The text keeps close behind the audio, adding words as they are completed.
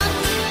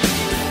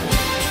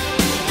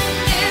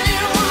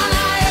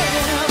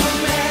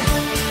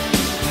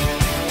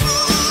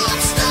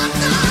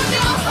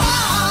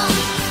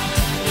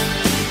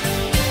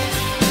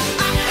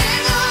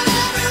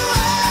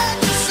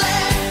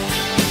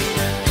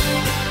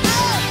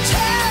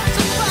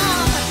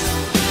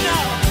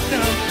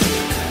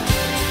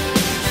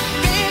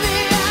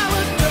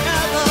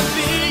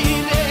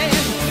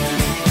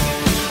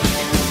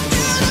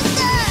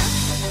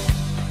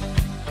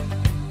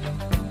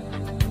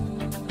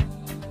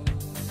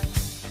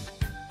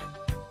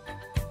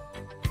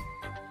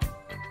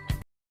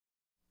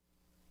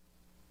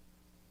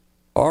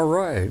All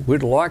right.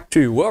 We'd like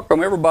to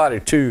welcome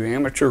everybody to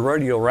Amateur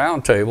Radio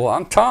Roundtable.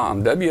 I'm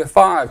Tom,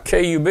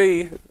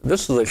 W5KUB.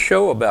 This is a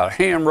show about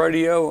ham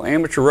radio,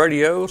 amateur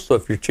radio. So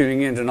if you're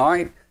tuning in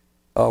tonight,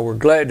 we're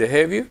glad to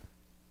have you.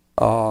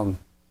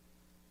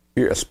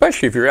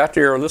 Especially if you're out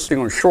there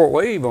listening on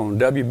shortwave on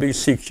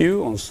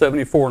WBCQ on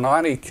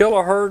 7490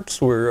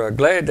 kilohertz. We're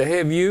glad to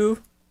have you.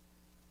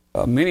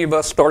 Many of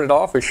us started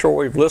off as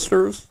shortwave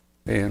listeners,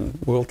 and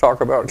we'll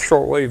talk about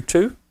shortwave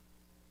too.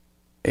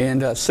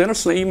 And send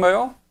us an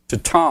email to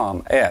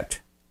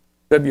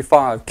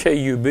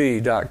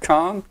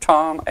tom@w5kub.com,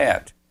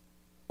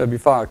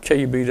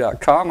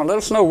 tom@w5kub.com, and let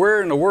us know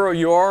where in the world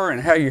you are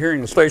and how you're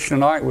hearing the station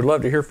tonight. We'd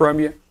love to hear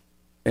from you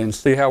and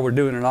see how we're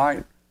doing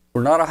tonight.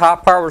 We're not a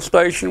high-power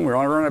station. We're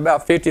only running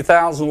about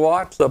 50,000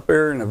 watts up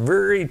there in the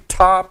very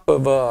top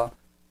of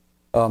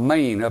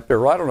Maine, up there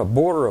right on the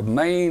border of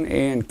Maine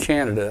and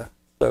Canada.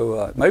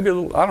 So maybe,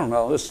 I don't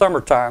know, it's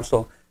summertime,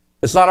 so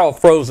it's not all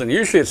frozen.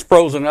 Usually it's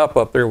frozen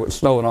up there with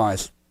snow and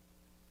ice.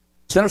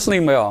 Send us an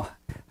email.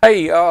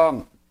 Hey,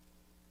 I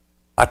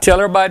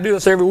tell everybody to do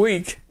this every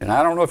week, and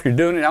I don't know if you're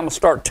doing it. I'm going to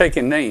start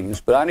taking names,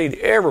 but I need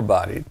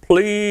everybody.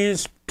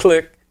 Please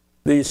click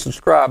the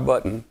subscribe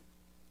button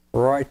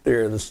right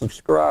there, the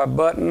subscribe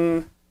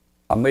button.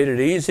 I made it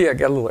easy. I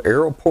got a little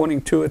arrow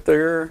pointing to it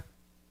there.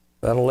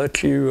 That'll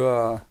let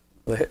you,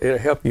 it'll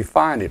help you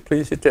find it.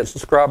 Please hit that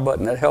subscribe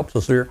button. That helps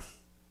us here.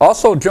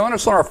 Also, join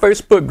us on our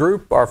Facebook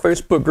group. Our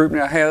Facebook group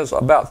now has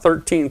about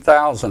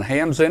 13,000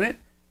 hams in it.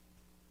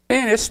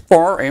 And it's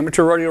for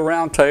Amateur Radio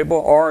Roundtable,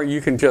 or you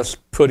can just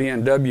put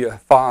in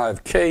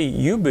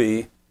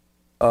W5KUB,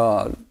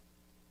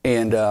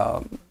 and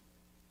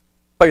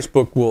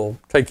Facebook will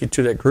take you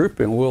to that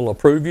group, and we'll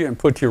approve you and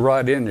put you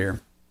right in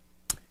there.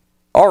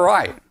 All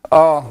right.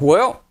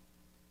 Well,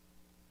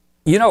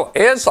 you know,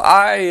 as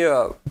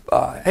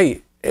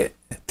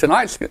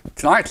tonight's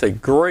a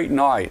great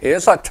night.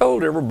 As I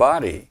told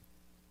everybody,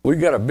 we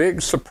got a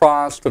big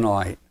surprise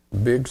tonight.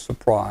 Big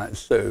surprise.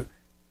 So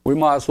we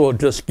might as well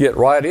just get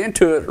right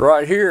into it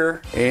right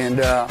here.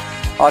 And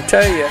I'll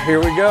tell you, here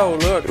we go.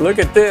 Look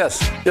at this.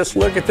 Just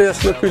look at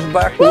this. Look who's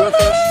back with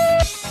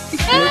us.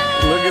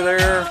 Look at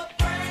there.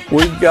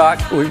 We've got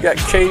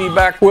Katie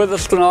back with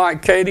us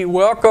tonight. Katie,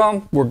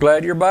 welcome. We're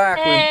glad you're back.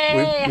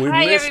 Hey, we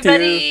hi missed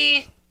everybody.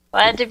 you.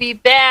 Glad to be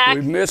back.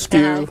 We missed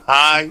you.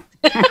 Hi.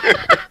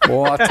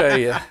 Well, I tell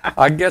you,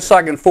 I guess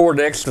I can afford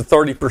the extra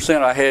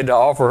 30% I had to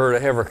offer her to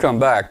have her come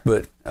back,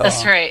 but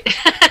that's right.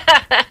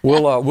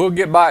 we'll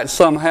get by it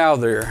somehow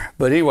there.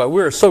 But anyway,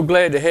 we're so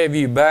glad to have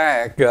you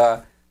back.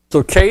 So,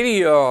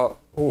 Katie,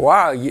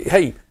 wow,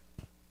 hey,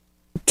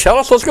 tell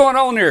us what's going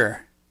on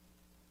there.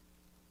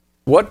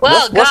 What's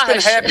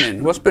been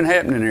happening? What's been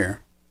happening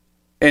here?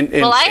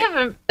 Well, I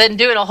haven't been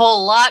doing a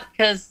whole lot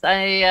because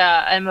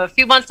I'm a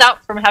few months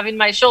out from having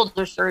my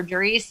shoulder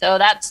surgery, so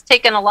that's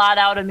taken a lot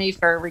out of me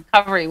for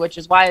recovery, which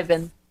is why I've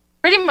been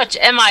pretty much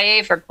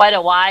MIA for quite a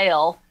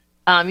while.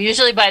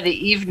 Usually by the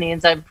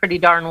evenings, I'm pretty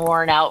darn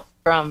worn out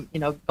from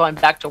going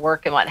back to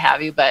work and what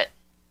have you. But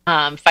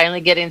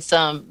finally getting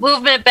some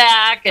movement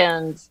back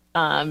and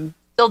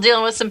still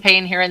dealing with some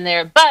pain here and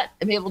there. But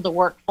I'm able to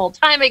work full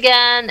time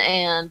again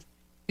and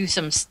do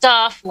some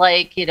stuff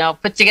like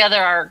put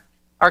together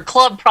our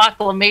club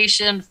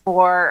proclamation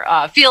for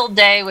field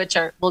day, which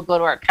we'll go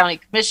to our county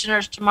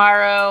commissioners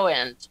tomorrow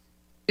and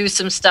do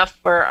some stuff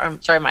for, I'm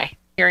sorry, my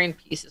hearing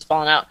piece is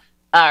falling out,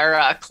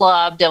 our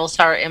club, Devil's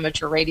Tower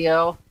Amateur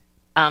Radio.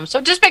 So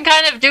just been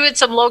kind of doing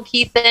some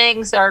low-key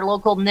things, our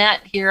local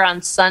net here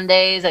on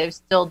Sundays. I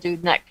still do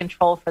net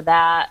control for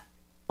that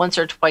once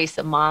or twice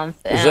a month.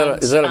 Is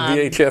that a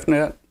VHF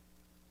net?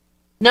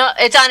 No,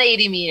 it's on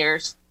 80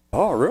 meters.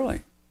 Oh,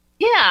 really?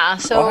 Yeah.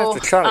 So I'll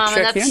have to try to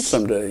check in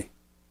someday.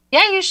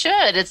 Yeah, you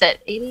should. It's at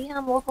 8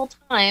 a.m. local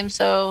time,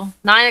 so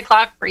 9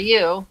 o'clock for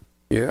you.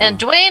 Yeah. And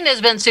Dwayne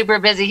has been super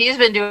busy. He's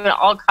been doing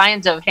all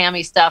kinds of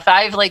hammy stuff.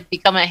 I've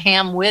become a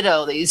ham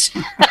widow these.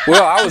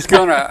 Well, I was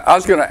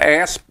gonna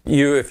ask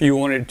you if you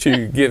wanted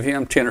to give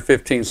him 10 or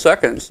 15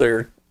 seconds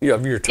there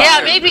of your time.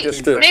 Yeah,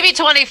 maybe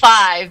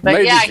 25.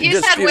 But yeah,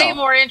 he's had way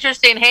more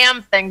interesting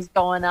ham things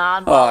going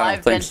on while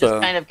I've been just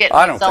kind of getting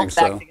myself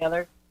back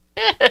together.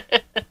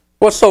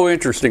 What's so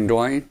interesting,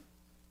 Dwayne?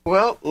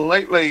 Well,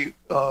 lately,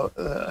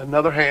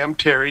 another ham,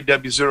 Terry,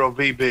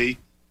 W0VB,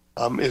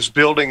 is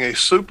building a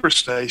super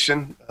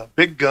station, a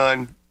big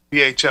gun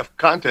VHF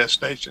contest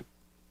station.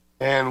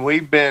 And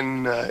we've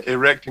been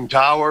erecting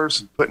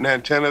towers and putting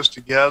antennas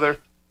together.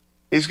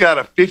 He's got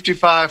a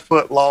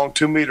 55-foot long,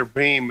 2-meter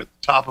beam at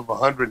the top of a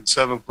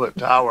 107-foot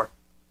tower.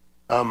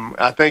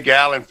 I think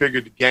Alan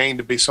figured the gain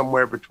to be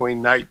somewhere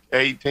between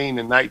 18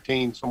 and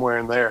 19, somewhere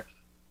in there,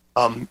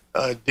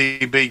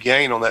 dB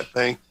gain on that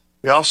thing.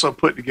 We also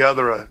put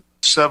together a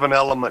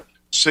 7-element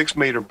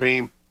 6-meter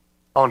beam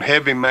on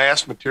heavy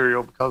mass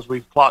material because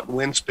we've clocked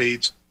wind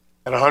speeds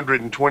at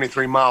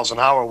 123 miles an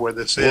hour where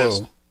this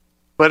is.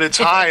 But it's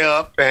high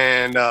up,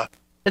 and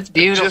it's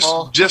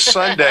beautiful. Just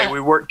Sunday, we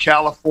worked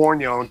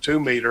California on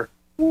 2-meter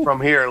from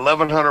here,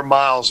 1,100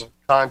 miles of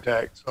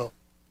contact. So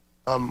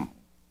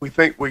we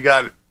think we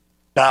got it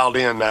dialed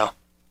in now.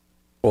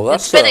 Well,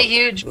 that's it's been a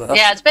huge,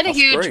 it's been a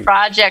huge great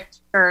project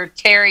for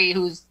Terry,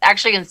 who's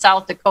actually in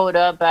South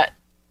Dakota, but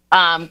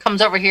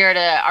comes over here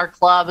to our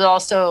club.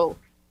 Also,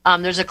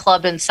 there's a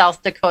club in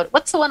South Dakota.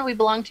 What's the one we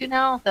belong to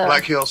now?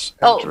 Black Hills.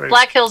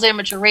 Black Hills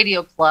Amateur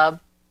Radio Club.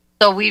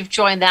 So we've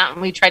joined that,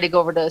 and we try to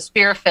go over to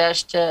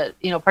Spearfish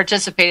to,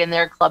 participate in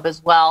their club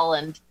as well.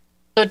 And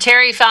so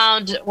Terry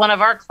found one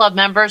of our club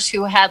members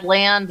who had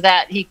land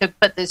that he could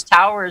put these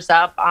towers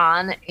up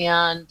on,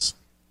 and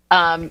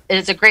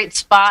it's a great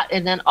spot.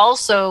 And then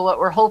also what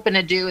we're hoping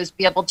to do is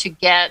be able to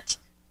get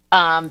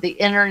the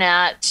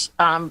internet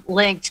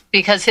linked,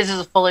 because his is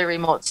a fully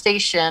remote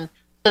station,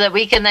 so that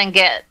we can then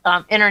get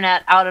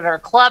internet out at our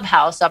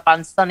clubhouse up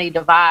on Sunny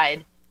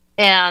Divide.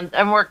 And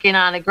I'm working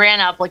on a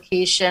grant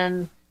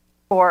application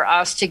for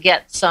us to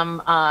get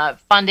some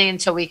funding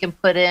so we can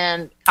put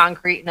in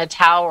concrete and a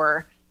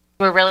tower.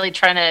 We're really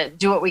trying to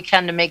do what we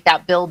can to make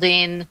that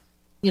building,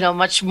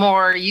 much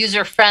more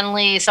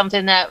user-friendly,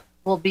 something that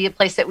will be a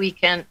place that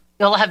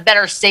we'll have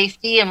better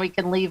safety, and we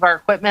can leave our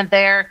equipment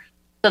there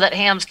so that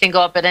hams can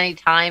go up at any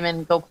time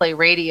and go play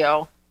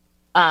radio.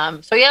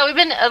 A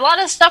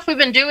lot of stuff we've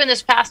been doing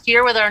this past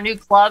year with our new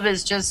club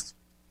has just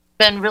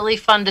been really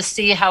fun to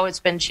see how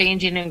it's been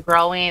changing and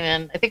growing.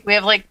 And I think we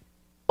have like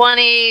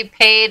 20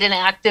 paid and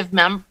active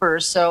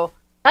members, so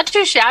not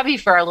too shabby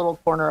for our little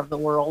corner of the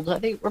world. I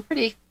think we're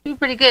doing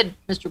pretty good,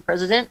 Mr.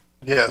 President.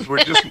 Yes,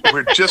 we're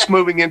just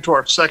moving into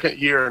our second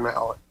year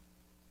now.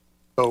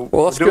 So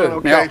well, that's we're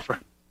doing good.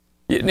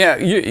 Okay Now,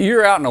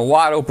 you're out in the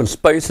wide open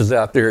spaces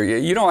out there.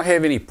 You don't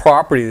have any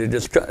property that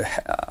just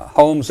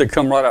homes that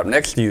come right up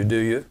next to you, do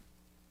you?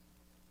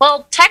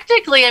 Well,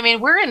 technically,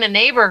 we're in a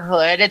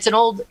neighborhood. It's an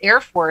old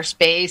Air Force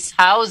base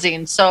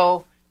housing,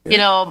 so.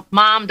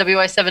 Mom,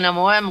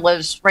 WI7MOM,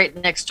 lives right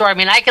next door.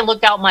 I can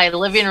look out my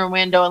living room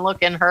window and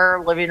look in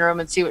her living room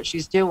and see what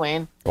she's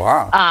doing.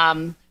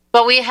 Wow.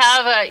 But we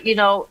have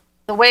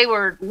the way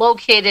we're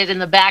located in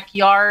the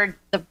backyard,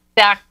 the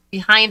back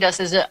behind us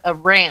is a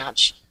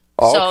ranch.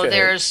 Okay. So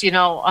there's,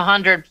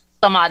 100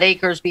 some odd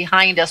acres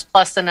behind us,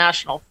 plus the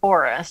national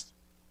forest.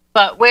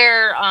 But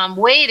where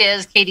Wade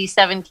is,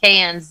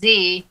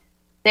 KD7KNZ,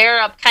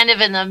 they're up kind of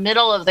in the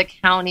middle of the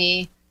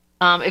county.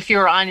 If you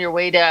were on your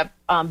way to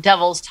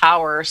Devil's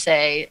Tower,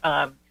 say,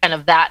 kind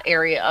of that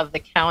area of the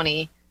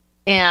county.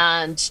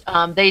 And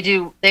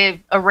they have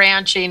a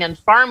ranching and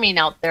farming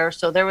out there.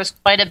 So there was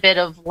quite a bit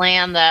of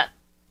land that,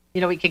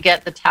 we could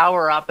get the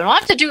tower up. And we'll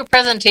have to do a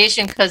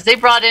presentation because they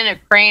brought in a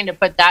crane to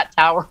put that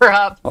tower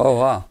up. Oh,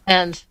 wow.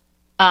 And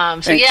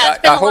it's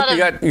been a lot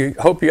of...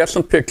 hope you got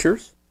some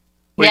pictures.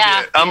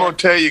 I'm going to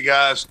tell you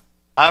guys,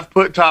 I've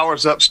put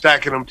towers up,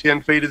 stacking them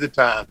 10 feet at a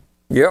time.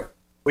 Yep.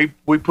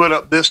 We put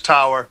up this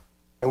tower,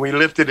 and we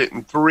lifted it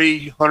in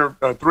three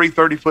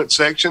 30-foot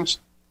sections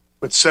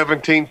with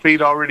 17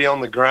 feet already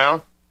on the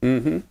ground.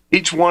 Mm-hmm.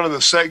 Each one of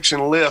the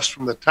section lifts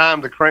from the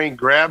time the crane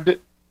grabbed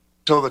it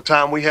till the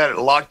time we had it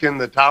locked in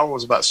the tower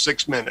was about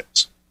 6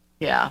 minutes.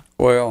 Yeah.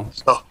 Well.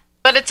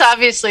 But it's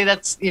obviously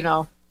it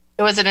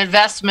was an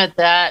investment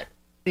that,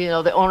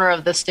 the owner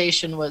of the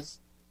station was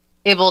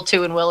able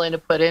to and willing to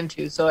put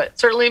into. So it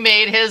certainly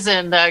made his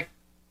and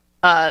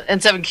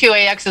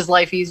N7QAX's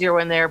life easier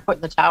when they're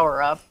putting the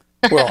tower up.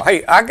 Well,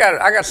 hey, I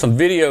got some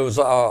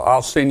videos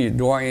I'll send you,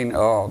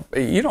 Dwayne.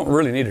 You don't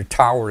really need a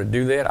tower to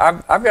do that.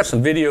 I've got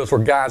some videos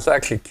where guys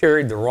actually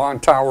carried the Ron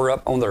tower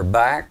up on their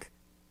back,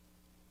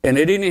 and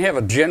they didn't even have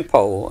a gen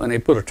pole, and they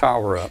put a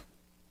tower up.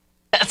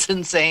 That's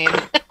insane.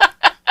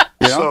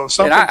 So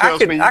something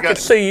tells me I could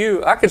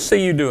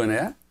see you doing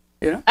that.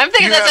 I'm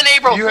thinking that's an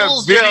April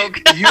Fool's joke.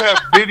 You have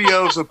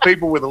videos of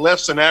people with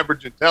less than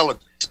average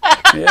intelligence.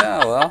 Yeah,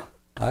 well.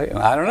 I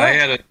don't know. I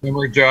had a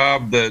summer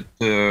job that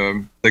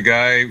the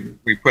guy,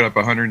 we put up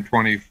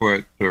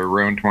 120-foot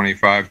Roan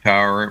 25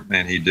 tower,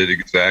 and he did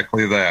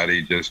exactly that.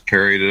 He just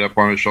carried it up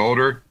on his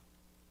shoulder.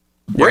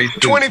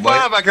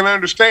 25, I can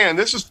understand.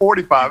 This is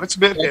 45. It's a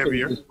bit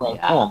heavier.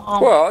 Yeah.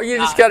 Well, you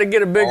just got to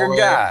get a bigger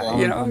guy.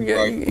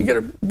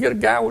 You get a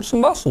guy with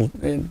some muscle,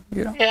 and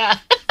Yeah.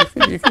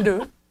 you can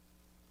do it.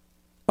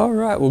 All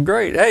right. Well,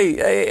 great.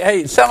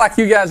 Hey, sound like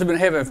you guys have been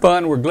having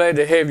fun. We're glad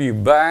to have you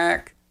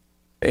back.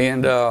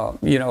 And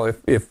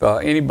if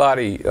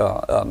anybody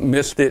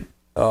missed it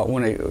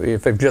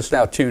if they've just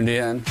now tuned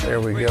in,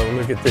 there we go.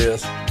 Look at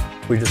this.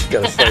 We just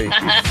got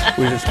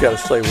to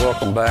say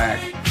welcome back.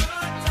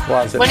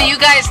 One of you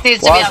guys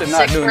needs to be up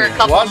sick for a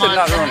couple months. Why is it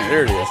not running?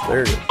 There it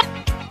is.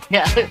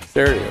 Yeah.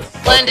 There it is.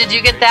 Glenn, did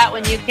you get that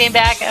when you came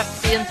back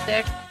after being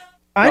sick?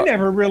 I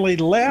never really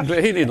left.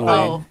 He didn't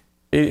leave.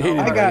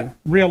 I got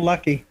real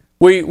lucky.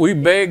 We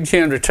begged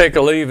him to take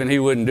a leave, and he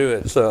wouldn't do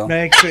it. So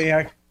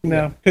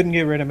couldn't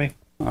get rid of me.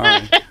 All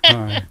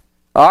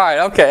right.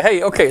 Okay.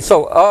 Hey. Okay.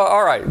 So,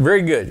 all right.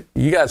 Very good.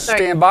 You guys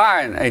stand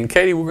by, and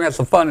Katie, we're gonna have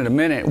some fun in a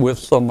minute with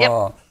some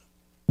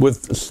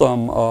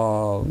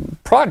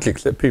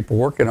projects that people are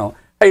working on.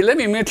 Hey, let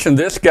me mention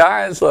this,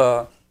 guys.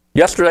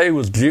 Yesterday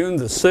was June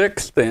the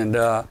 6th, and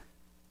a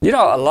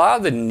lot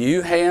of the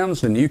new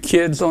hams, the new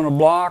kids on the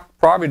block,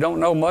 probably don't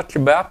know much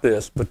about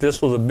this, but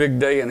this was a big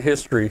day in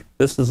history.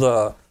 This is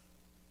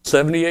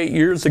 78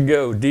 years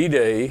ago,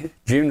 D-Day,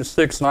 June the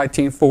 6th,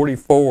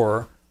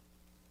 1944.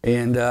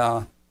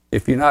 And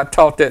if you're not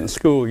taught that in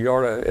school, you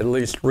ought to at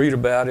least read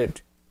about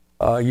it.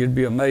 You'd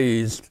be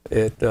amazed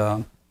at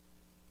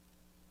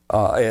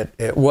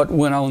what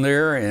went on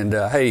there. And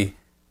hey,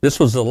 this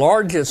was the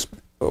largest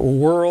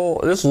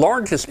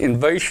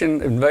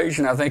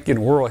invasion I think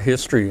in world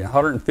history.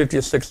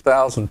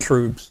 156,000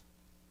 troops,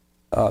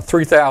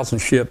 3,000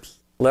 ships,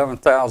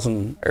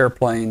 11,000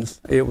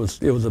 airplanes. It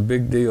was a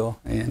big deal,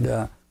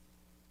 and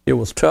it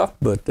was tough,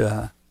 but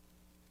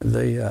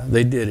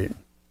they did it,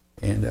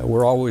 and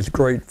we're always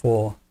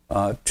grateful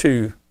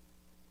to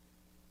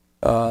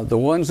the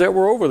ones that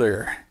were over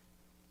there.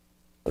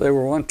 They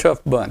were one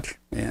tough bunch,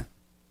 man.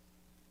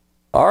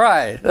 All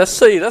right, let's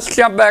see. Let's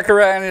jump back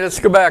around and let's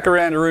go back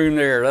around the room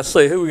there. Let's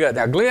see who we got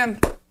now. Glenn,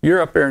 you're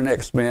up there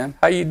next, man.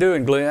 How you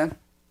doing, Glenn?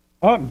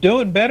 Oh, I'm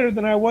doing better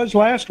than I was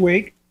last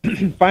week.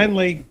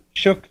 Finally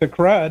shook the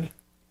crud.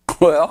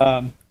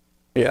 Well,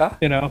 yeah.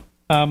 You know,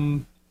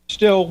 I'm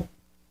still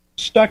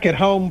stuck at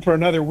home for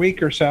another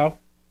week or so.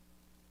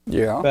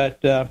 Yeah.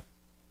 But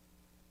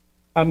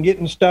I'm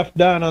getting stuff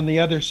done on the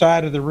other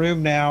side of the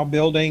room now,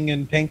 building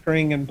and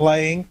tinkering and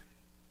playing.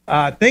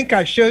 I think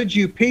I showed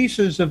you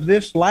pieces of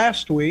this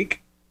last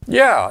week.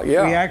 Yeah.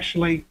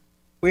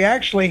 We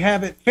actually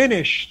have it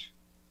finished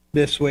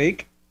this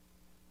week.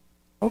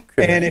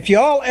 Okay. And if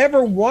y'all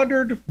ever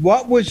wondered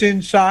what was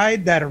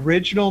inside that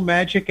original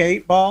Magic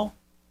 8 ball,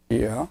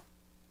 yeah,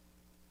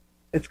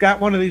 it's got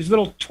one of these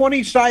little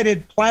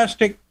 20-sided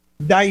plastic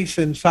dice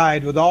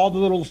inside with all the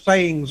little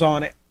sayings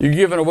on it. You're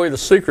giving away the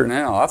secret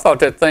now. I thought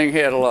that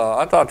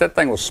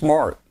thing was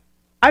smart.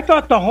 I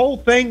thought the whole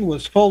thing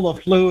was full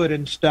of fluid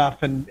and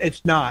stuff, and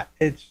it's not.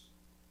 It's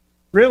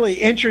really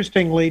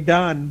interestingly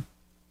done.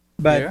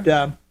 But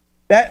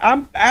that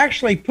I'm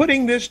actually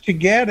putting this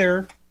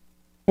together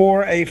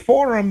for a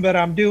forum that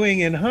I'm doing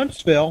in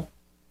Huntsville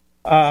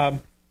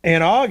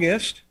in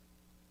August.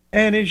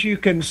 And as you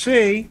can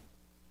see,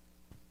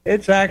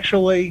 it's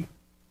actually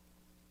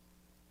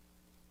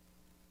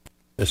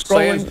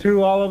scrolling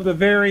through all of the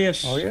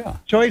various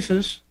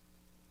choices.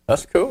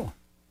 That's cool.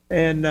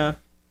 And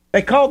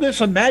they call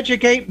this a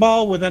Magic 8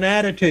 ball with an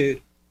attitude.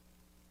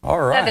 All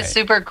right. That is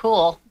super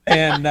cool.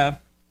 And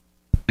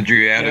did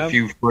you add a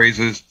few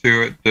phrases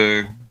to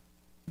it?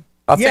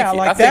 I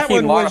think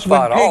he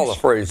modified all the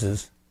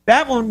phrases.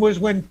 That one was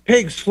when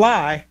pigs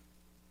fly.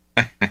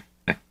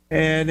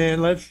 And then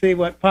let's see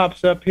what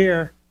pops up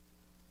here.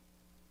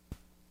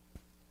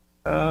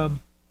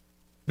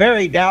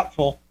 Very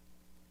doubtful.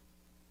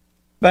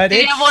 But do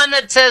you have one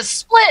that says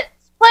split,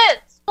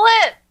 split,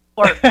 split,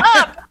 or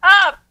up,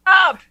 up,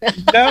 up?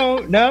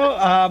 No.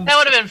 That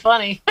would have been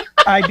funny.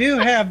 I do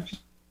have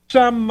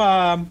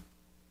some,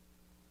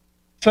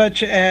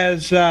 such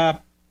as,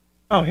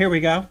 here we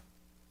go.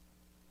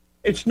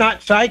 It's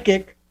not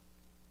psychic.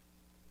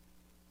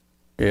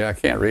 Yeah, I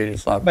can't read it.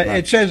 It's not, but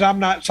it says I'm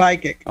not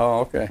psychic. Oh,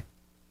 okay.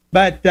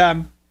 But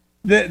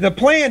the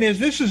plan is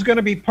this is going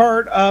to be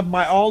part of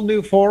my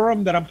all-new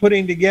forum that I'm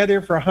putting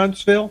together for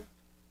Huntsville.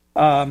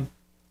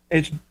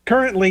 It's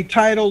currently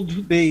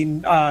titled the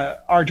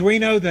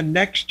Arduino, the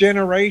Next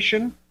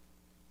Generation.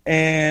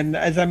 And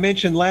as I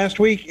mentioned last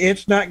week,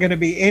 it's not going to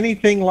be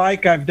anything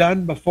like I've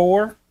done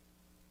before.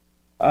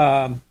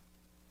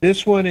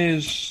 This one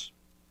is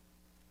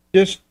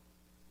just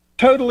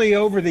totally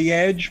over the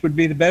edge would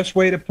be the best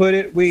way to put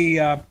it. We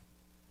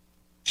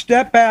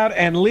step out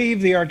and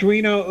leave the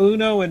Arduino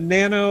Uno and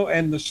Nano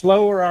and the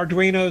slower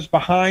Arduinos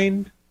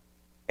behind,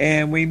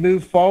 and we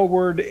move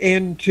forward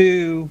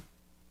into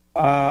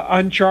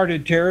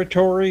uncharted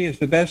territory is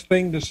the best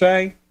thing to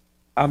say.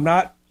 I'm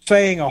not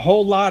saying a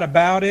whole lot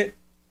about it.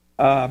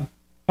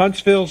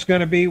 Huntsville's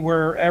going to be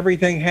where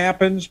everything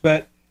happens,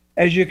 but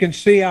as you can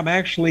see, I'm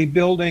actually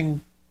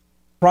building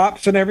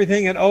props and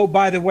everything. And oh,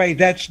 by the way,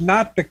 that's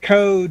not the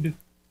code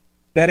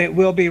that it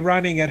will be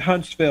running at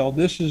Huntsville.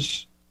 This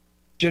is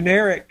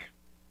generic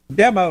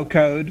demo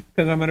code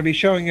because I'm going to be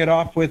showing it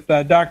off with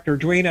Dr.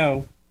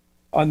 Arduino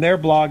on their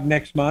blog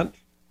next month.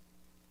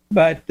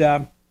 But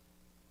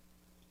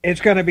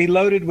it's going to be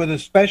loaded with a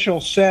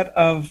special set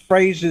of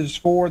phrases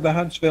for the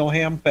Huntsville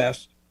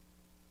Hamfest.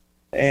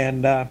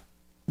 And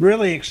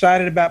really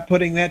excited about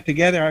putting that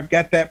together. I've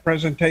got that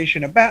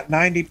presentation about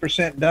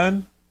 90%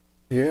 done.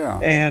 Yeah.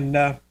 And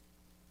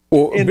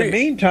in the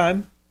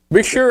meantime,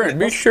 be sure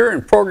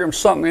and program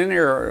something in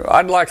there.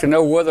 I'd like to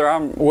know whether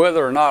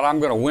or not I'm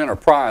going to win a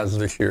prize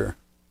this year.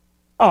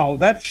 Oh,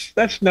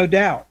 that's no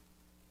doubt.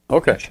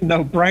 Okay. It's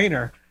no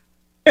brainer.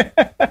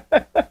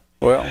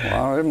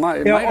 Well, it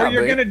might. Or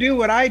you're going to do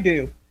what I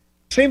do.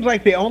 Seems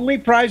like the only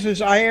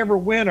prizes I ever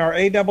win are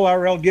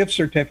ARRL gift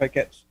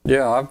certificates.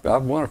 Yeah,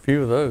 I've won a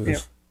few of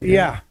those.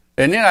 Yeah.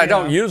 And then I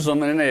don't use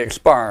them, and then they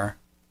expire.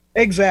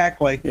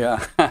 Exactly.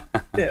 Yeah.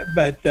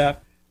 But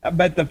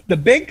the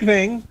big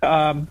thing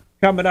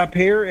coming up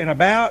here in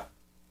about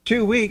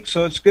 2 weeks,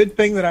 so it's a good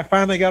thing that I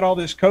finally got all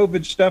this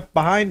COVID stuff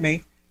behind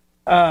me.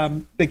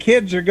 The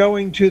kids are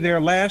going to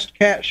their last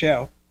cat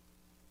show.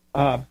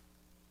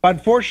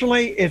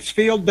 Unfortunately, it's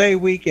field day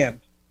weekend.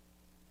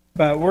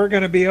 but we're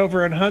going to be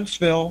over in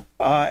Huntsville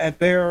at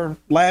their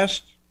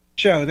last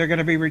show. They're going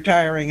to be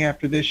retiring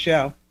after this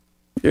show.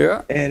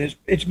 Yeah. And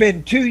it's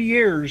been 2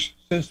 years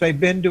since they've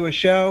been to a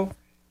show.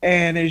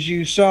 And as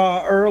you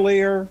saw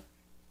earlier,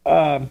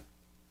 the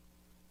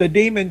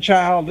Demon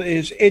Child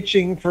is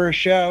itching for a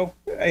show.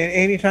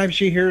 Anytime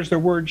she hears the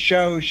word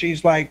show,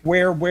 she's like,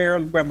 where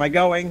am I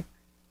going?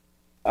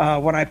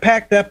 When I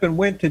packed up and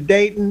went to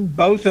Dayton,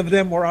 both of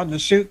them were on the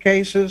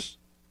suitcases.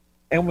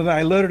 And when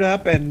I loaded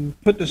up and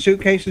put the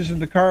suitcases in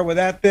the car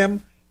without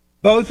them,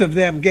 both of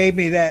them gave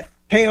me that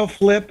tail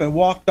flip and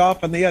walked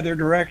off in the other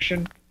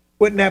direction.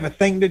 Wouldn't have a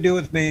thing to do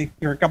with me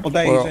for a couple of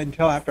days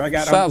until after I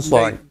got home.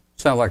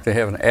 Sounds like they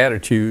have an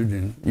attitude,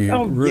 and you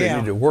really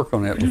need to work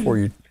on that before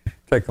you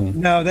take them.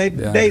 No,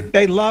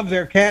 they love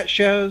their cat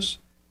shows.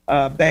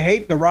 They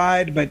hate the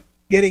ride, but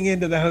getting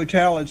into the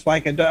hotel, it's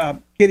like a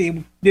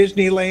kiddie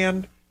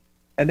Disneyland,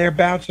 and they're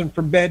bouncing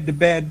from bed to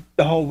bed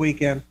the whole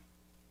weekend.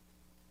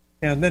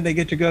 And then they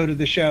get to go to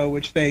the show,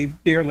 which they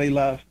dearly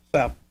love.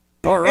 So,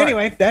 all right.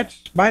 Anyway,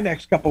 that's my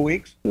next couple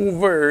weeks.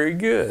 Very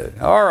good.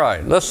 All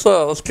right, let's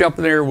jump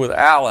in there with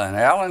Alan.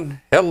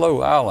 Alan,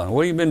 hello, Alan.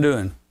 What have you been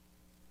doing?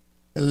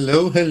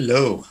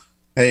 Hello.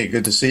 Hey,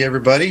 good to see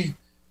everybody.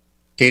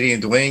 Katie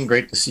and Dwayne,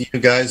 great to see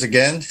you guys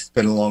again. It's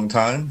been a long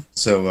time,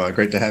 so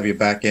great to have you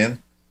back in.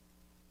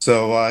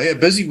 So,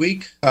 busy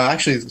week.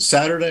 Actually,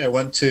 Saturday I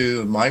went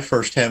to my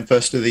first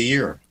Hamfest of the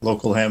year,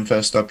 local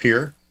Hamfest up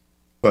here.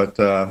 But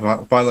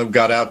finally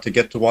got out to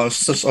get to one, a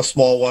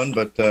small one,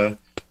 but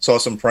saw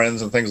some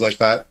friends and things like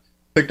that.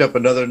 Picked up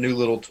another new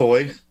little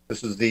toy.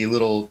 This is the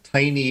little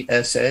Tiny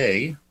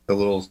SA,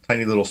 the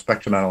tiny little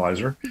spectrum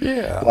analyzer.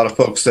 Yeah. A lot of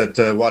folks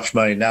that watch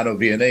my Nano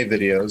VNA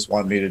videos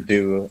want me to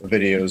do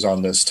videos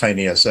on this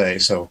Tiny SA,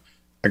 so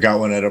I got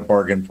one at a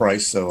bargain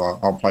price, so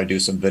I'll probably do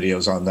some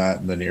videos on that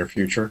in the near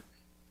future.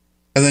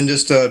 And then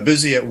just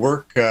busy at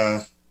work.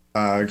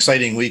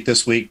 Exciting week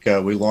this week.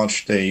 We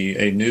launched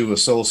a new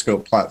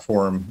oscilloscope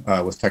platform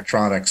with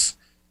Tektronix.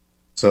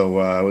 So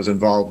I was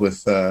involved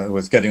with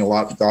getting a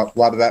lot of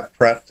that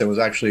prepped. It was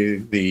actually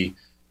the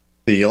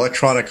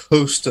electronic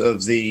host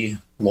of the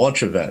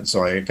launch event.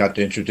 So I got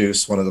to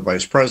introduce one of the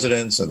vice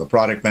presidents and the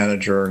product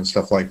manager and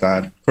stuff like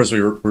that. Of course,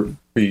 we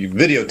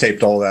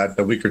videotaped all that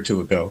a week or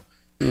two ago.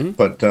 Mm-hmm.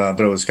 But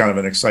it was kind of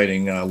an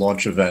exciting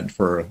launch event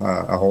for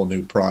a whole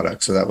new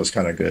product. So that was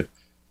kind of good.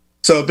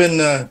 So I've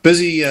been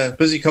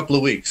busy couple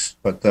of weeks,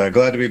 but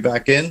glad to be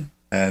back in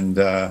and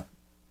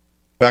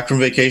back from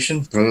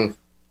vacation,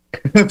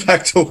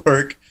 back to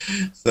work.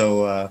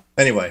 So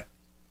anyway,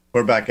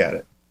 we're back at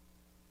it.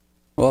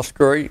 Well, that's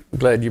great.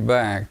 Glad you're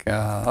back.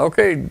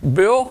 Okay,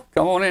 Bill,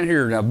 come on in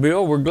here. Now,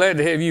 Bill, we're glad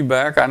to have you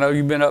back. I know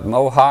you've been up in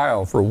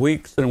Ohio for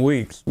weeks and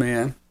weeks,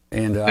 man,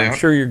 and I'm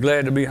sure you're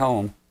glad to be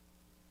home.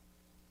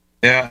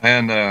 Yeah,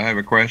 and I have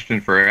a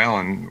question for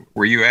Alan.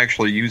 Were you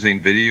actually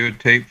using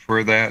videotape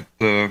for that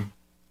that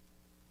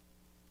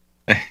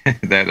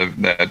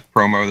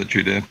promo that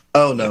you did?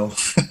 Oh no,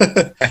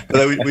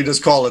 we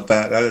just call it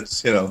that.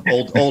 It's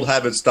old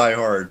habits die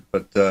hard.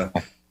 But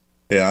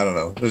yeah, I don't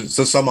know.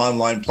 So some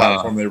online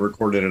platform they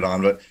recorded it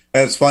on. But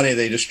and it's funny,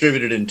 they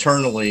distributed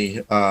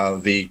internally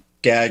the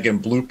gag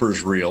and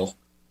bloopers reel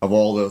of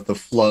all the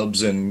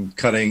flubs and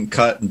cut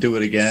and do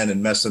it again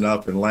and messing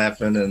up and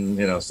laughing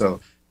and so.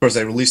 Of course,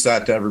 they released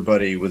that to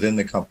everybody within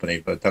the company,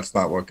 but that's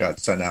not what got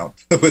sent out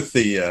with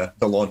the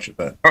launch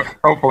event.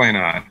 Hopefully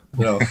not.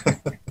 No.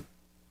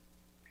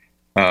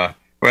 Well,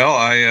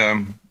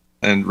 I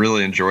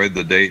really enjoyed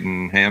the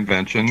Dayton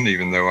Hamvention,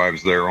 even though I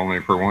was there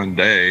only for one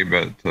day.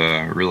 But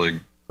really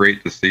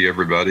great to see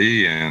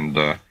everybody, and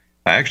I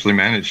actually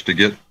managed to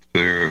get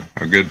to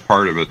a good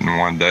part of it in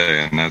one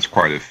day, and that's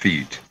quite a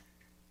feat.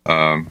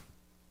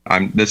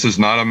 This is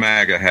not a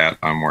MAGA hat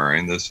I'm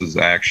wearing. This is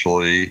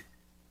actually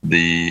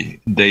the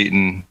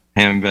Dayton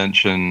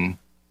Hamvention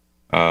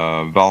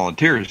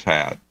volunteers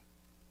hat.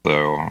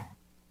 So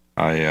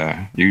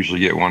I usually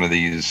get one of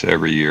these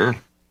every year,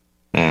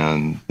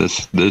 and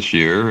this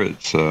year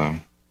it's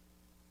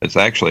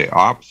actually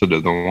opposite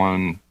of the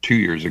one 2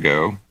 years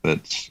ago.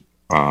 That's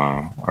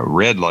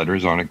red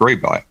letters on a gray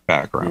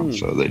background,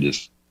 so they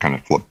just kind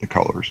of flip the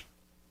colors.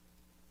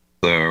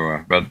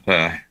 So, but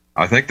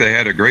I think they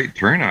had a great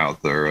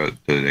turnout there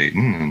at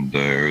Dayton, and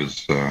it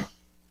was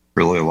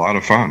really a lot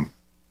of fun.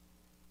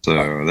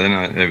 So then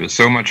it was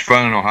so much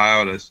fun in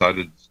Ohio, I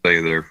decided to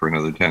stay there for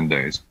another 10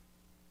 days.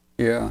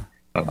 Yeah.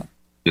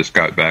 Just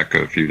got back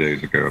a few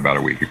days ago, about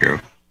a week ago.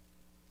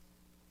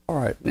 All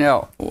right.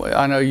 Now,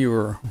 I know you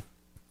were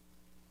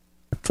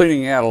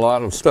cleaning out a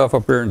lot of stuff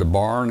up here in the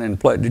barn. And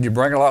did you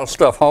bring a lot of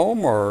stuff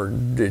home, or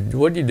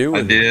what did you do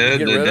with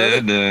it? I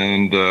did.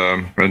 And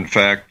in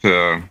fact,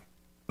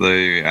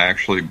 they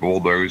actually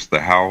bulldozed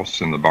the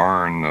house and the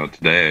barn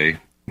today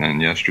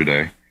and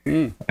yesterday.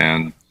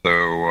 And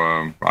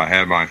so I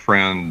had my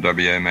friend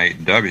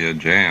WM8W,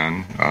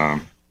 Jan,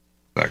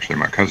 actually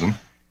my cousin.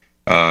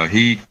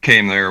 He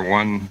came there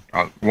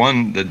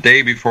the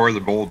day before the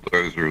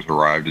bulldozers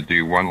arrived to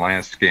do one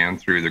last scan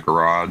through the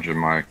garage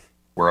and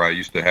where I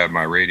used to have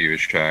my Radio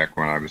Shack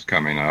when I was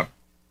coming up.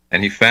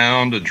 and he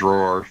found a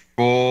drawer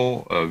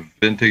full of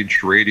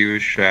vintage Radio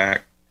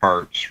Shack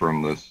parts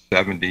from the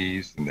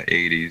 70s and the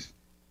 80s,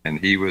 and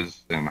he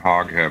was in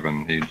hog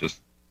heaven. He just,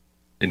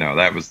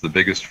 that was the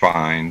biggest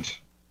find.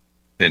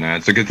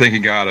 It's a good thing he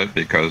got it,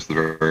 because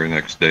the very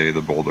next day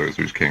the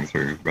bulldozers came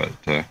through.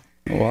 But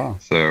Wow.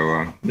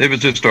 So it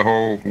was just a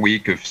whole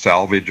week of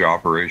salvage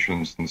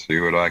operations and see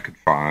what I could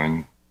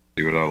find,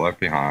 see what I left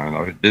behind.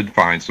 I did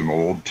find some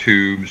old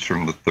tubes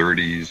from the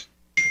 30s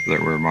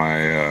that were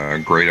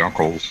my great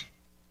uncle's,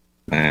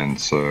 and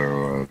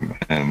so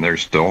and they're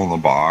still in the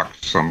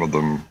box. Some of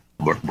them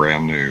look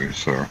brand new,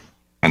 so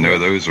I know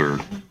those are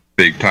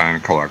big time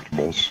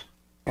collectibles.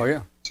 Oh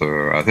yeah.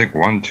 So I think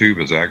one tube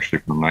is actually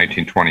from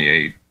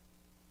 1928.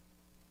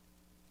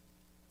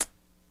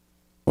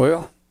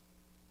 Well,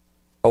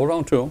 hold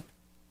on to them.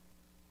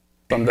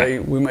 Someday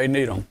we may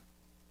need them.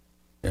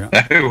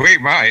 We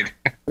might.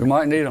 We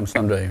might need them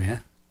someday,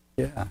 man.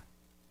 Yeah.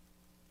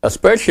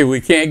 Especially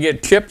we can't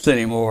get chips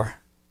anymore.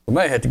 We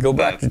may have to go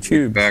back to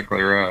tubes.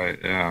 Exactly right.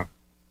 Yeah.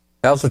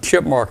 How's the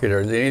chip market?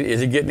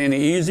 Is it getting any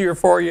easier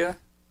for you?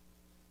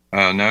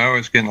 No,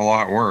 it's getting a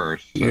lot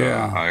worse.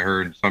 Yeah. I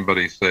heard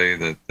somebody say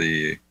that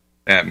the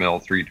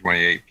Atmel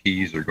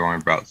 328Ps are going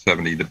about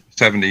 $60 or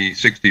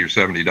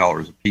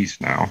 $70 a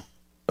piece now.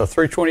 The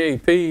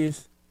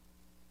 328Ps.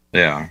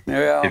 Yeah.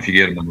 Yeah. If you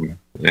get them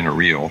in a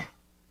reel.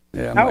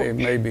 Yeah,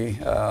 maybe.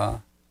 I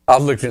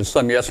was looking at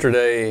some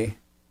yesterday.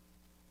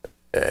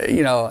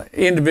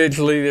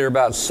 Individually they're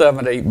about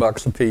 $7 to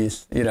 $8 a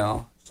piece.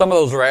 Some of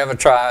those are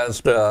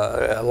advertised,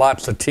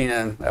 lots of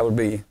 10. That would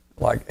be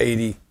like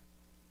 $80.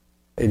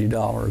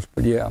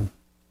 But yeah.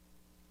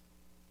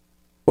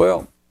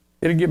 Well,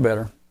 it'll get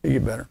better.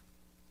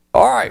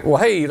 All right. Well,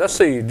 hey, let's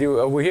see.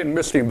 We hadn't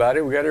missed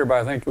anybody. We got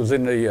everybody I think was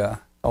in the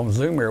on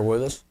Zoom here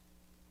with us.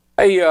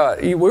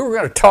 Hey, we were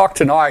going to talk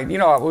tonight. We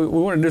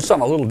want to do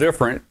something a little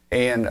different,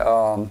 and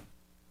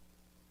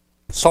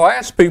so I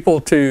asked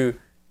people to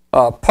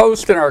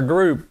post in our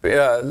group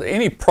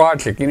any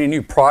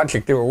new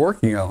project they were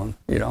working on.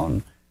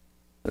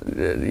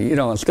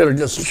 Instead of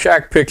just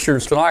shack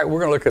pictures tonight, we're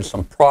going to look at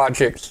some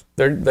projects.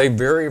 They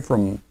vary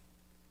from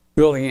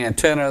building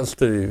antennas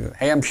to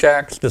ham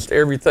shacks, just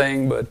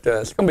everything. But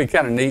it's going to be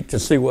kind of neat to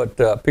see what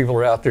people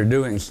are out there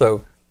doing.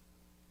 So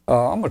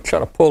I'm going to try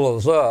to pull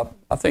those up.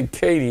 I think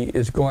Katie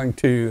is going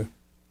to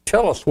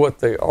tell us what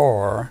they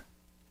are.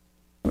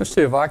 Let me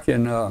see if I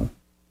can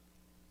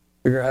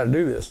figure out how to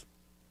do this.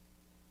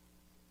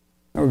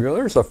 There we go.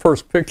 There's the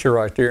first picture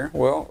right there.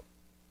 Well,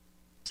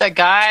 it's a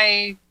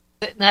guy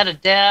sitting at a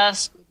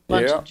desk with a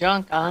bunch of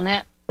junk on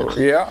it.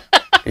 Yeah,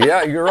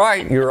 you're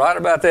right. You're right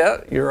about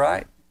that. You're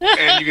right.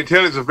 And you can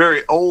tell he's a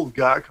very old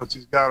guy because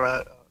he's got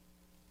a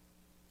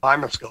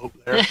binoscope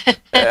there.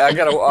 I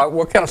got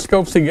what kind of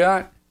scopes he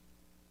got?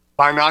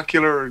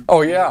 Binocular.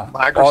 Oh yeah.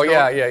 Microscope. Oh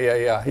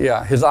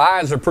yeah. His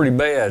eyes are pretty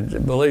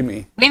bad. Believe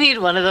me. We need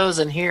one of those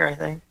in here, I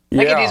think.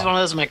 I could use one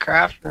of those in my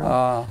craft room.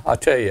 I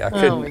tell you, I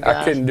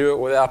couldn't do it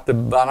without the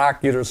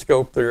binocular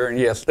scope there. And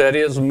yes, that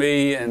is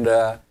me, and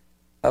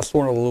that's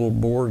one of the little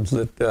boards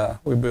that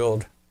we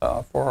build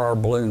for our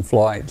balloon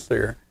flights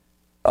there.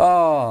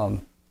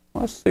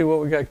 Let's see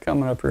what we got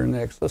coming up here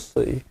next. Let's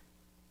see.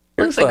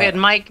 Looks like we had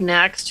Mike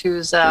next,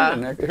 who's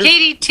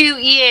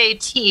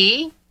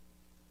KD2EAT.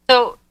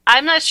 So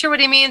I'm not sure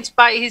what he means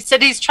by, he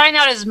said he's trying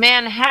out his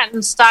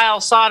Manhattan-style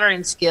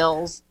soldering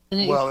skills.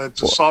 Well,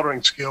 it's a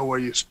soldering skill where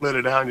you split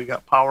it down. You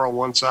got power on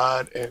one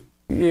side and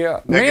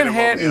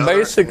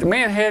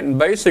Manhattan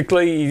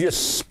basically you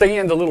just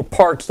stand the little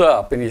parts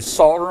up and you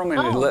solder them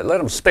and you let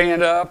them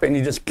stand up and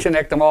you just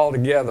connect them all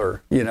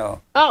together. Oh,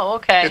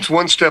 okay. It's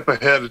one step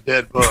ahead of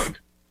dead bug.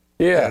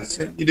 Yeah.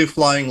 You do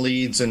flying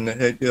leads, and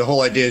the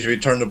whole idea is you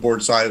turn the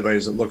board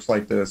sideways. It looks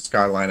like the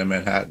skyline of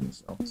Manhattan.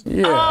 So.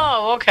 Yeah.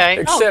 Oh,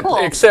 okay. Cool.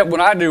 Except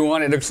when I do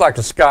one, it looks like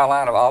the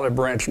skyline of Olive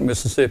Branch,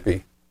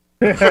 Mississippi.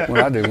 When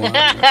I do one.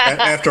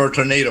 After a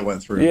tornado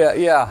went through.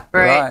 Yeah.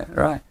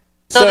 Right.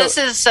 So this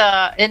is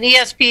an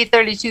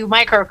ESP32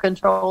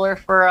 microcontroller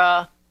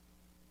for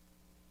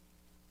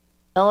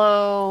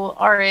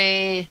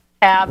LoRa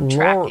tab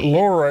tracking.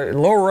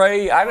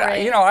 LoRa.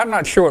 I'm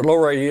not sure what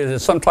LoRa is.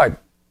 It's some type.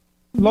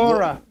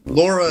 LoRa.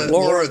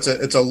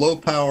 It's a low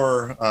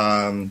power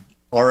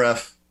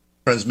RF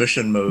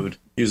transmission mode.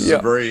 Uses a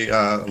very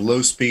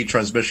low speed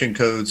transmission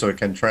code, so it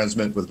can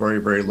transmit with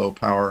very, very low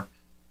power.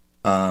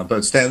 But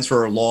it stands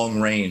for long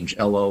range,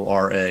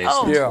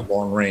 LoRa.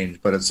 Long range,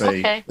 but it's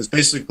it's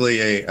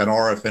basically an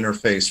RF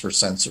interface for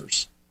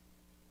sensors.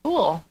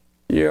 Cool.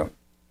 Yeah,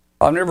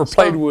 I've never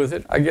played with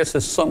it. I guess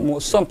it's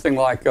something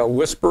like a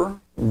Whisper,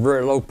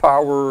 very low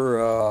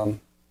power.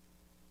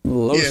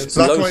 It's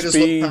not quite as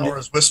low power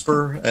as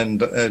Whisper,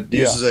 and it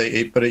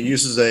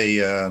uses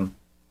a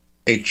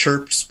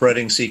chirp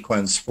spreading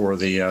sequence for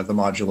the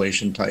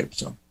modulation type.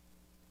 So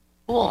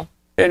cool.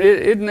 And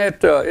isn't that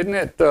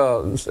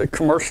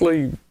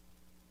commercially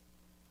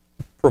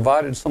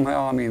provided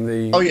somehow? I mean,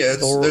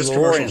 there's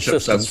commercial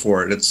chipsets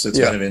for it. It's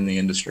kind of in the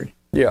industry.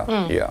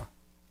 Yeah.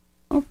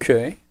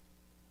 Okay.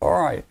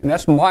 All right, and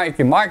that's Mike,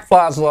 and Mike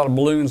flies a lot of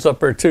balloons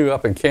up there too,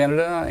 up in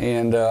Canada,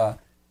 and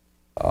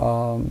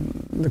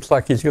looks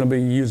like he's going to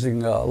be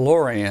using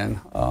Loran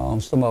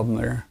on some of them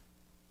there.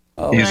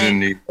 He's in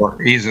New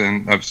York. He's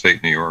in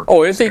upstate New York.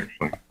 Oh, is he?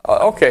 Actually,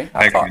 Okay.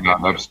 actually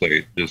not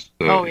upstate, just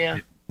yeah.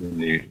 in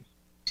the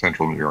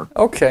central New York.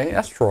 Okay,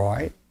 that's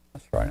right.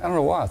 That's right. I don't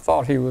know why I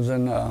thought he was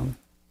in Canada.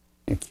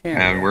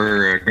 And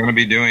we're going to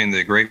be doing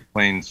the Great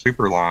Plains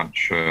Super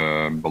Launch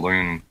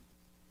balloon,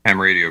 ham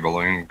radio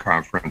balloon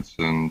conference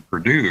in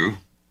Purdue,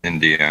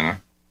 Indiana,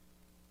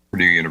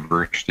 Purdue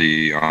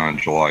University on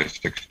July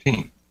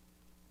 16th.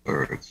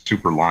 So it's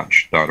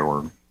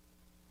superlaunch.org.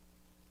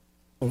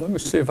 Well, let me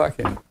see if I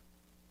can get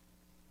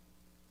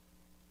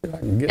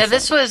Yeah,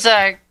 this was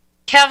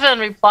Kevin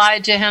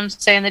replied to him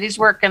saying that he's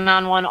working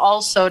on one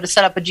also to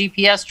set up a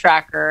GPS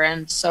tracker,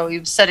 and so he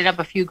was setting up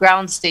a few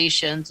ground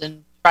stations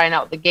and trying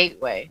out the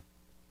gateway.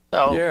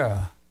 So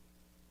Yeah.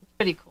 it's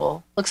pretty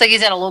cool. Looks like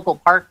he's at a local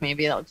park.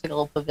 Maybe that looks like a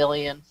little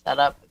pavilion set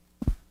up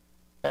with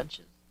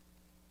benches.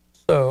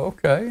 So,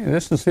 okay,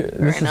 this is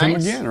him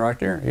nice. again right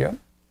there. Yep.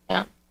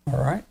 Yeah.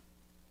 All right.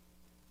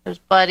 There's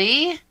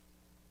Buddy.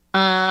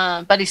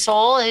 Buddy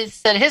Soul. He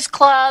said his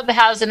club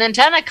has an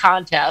antenna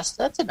contest.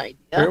 That's an idea.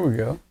 There we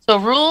go. So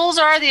rules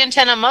are the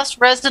antenna must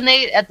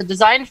resonate at the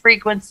design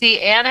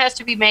frequency and has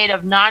to be made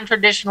of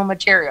non-traditional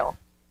material.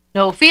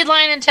 No feed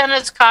line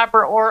antennas,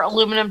 copper, or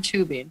aluminum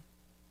tubing.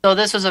 So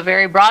this was a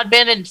very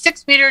broadband and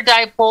 6-meter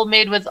dipole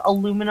made with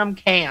aluminum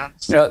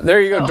cans. Yeah,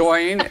 there you go,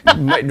 Dwayne.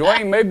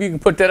 Dwayne, maybe you can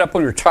put that up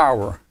on your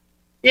tower.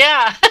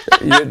 Yeah.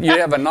 You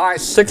have a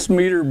nice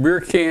 6-meter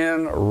beer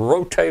can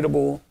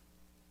rotatable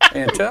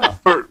antenna.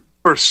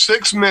 For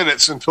 6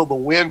 minutes until the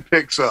wind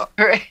picks up.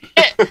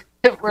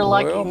 We're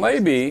lucky. Well,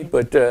 maybe,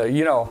 but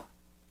now.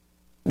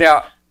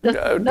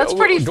 That's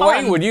pretty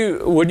Dwayne, fun.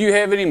 would you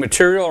have any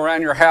material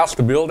around your house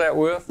to build that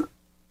with?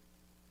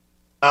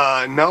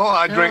 No,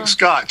 I drink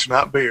scotch,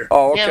 not beer.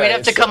 Oh, okay. Yeah, we'd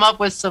have to come up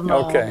with some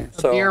a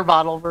beer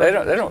bottle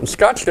version. They don't.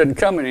 Scotch doesn't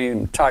come in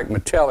any type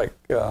metallic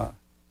container.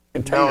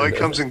 No, it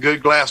comes in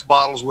good glass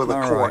bottles with a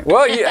All cork. right.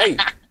 Well, hey,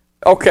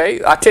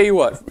 okay. I tell you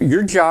what.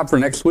 Your job for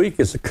next week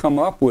is to come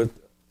up with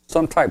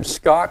some type of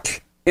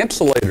Scotch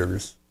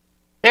insulators.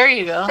 There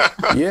you go.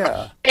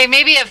 Yeah. Hey,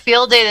 maybe at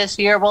field day this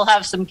year we'll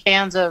have some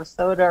cans of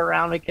soda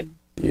around. We can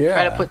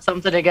try to put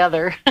something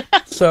together.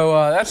 So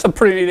that's a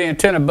pretty neat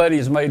antenna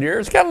Buddy's made here.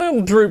 It's got a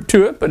little droop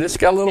to it, but it's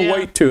got a little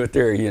weight to it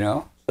there,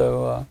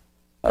 So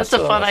that's a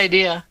fun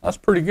idea. That's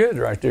pretty good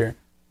right there.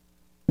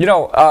 When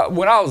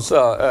I was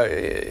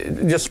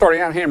just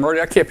starting out ham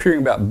radio, I kept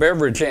hearing about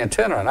beverage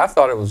antenna, and I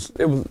thought it was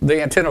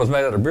the antenna was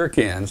made out of beer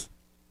cans.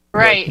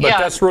 Right. But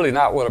that's really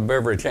not what a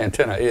beverage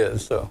antenna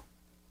is. So.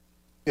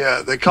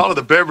 Yeah, they call it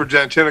a beverage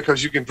antenna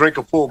because you can drink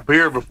a full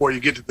beer before you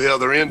get to the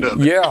other end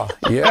of it. Yeah.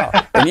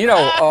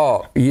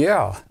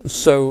 And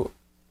So,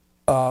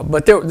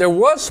 but there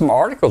was some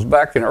articles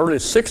back in the early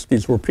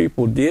 '60s where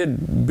people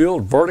did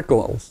build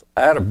verticals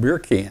out of beer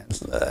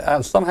cans.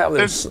 And somehow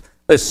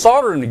they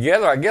soldered them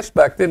together. I guess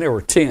back then there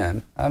were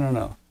 10. I don't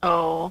know.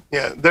 Oh.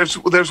 Yeah, there's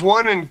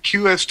one in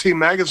QST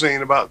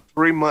magazine about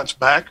 3 months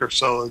back or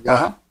so. A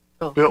guy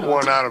built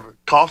one out of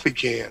coffee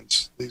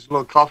cans. These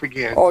little coffee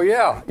cans. Oh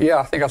yeah,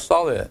 I think I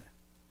saw that.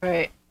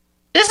 Right.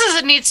 This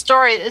is a neat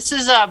story. This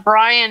is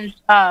Brian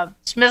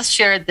Smith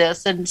shared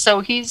this, and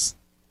so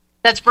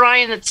that's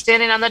Brian that's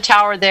standing on the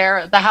tower there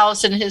at the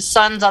house, and his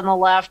son's on the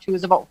left, who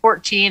was about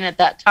 14 at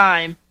that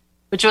time,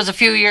 which was a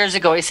few years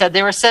ago. He said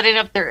they were setting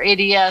up their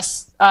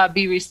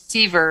ADS-B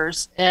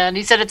receivers, and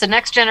he said it's a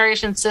next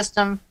generation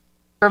system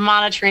for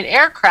monitoring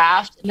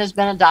aircraft and has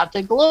been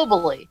adopted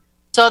globally.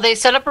 So they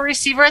set up a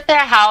receiver at their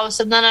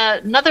house and then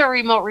another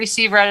remote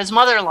receiver at his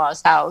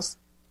mother-in-law's house.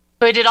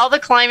 So he did all the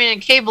climbing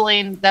and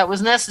cabling that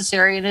was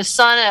necessary, and his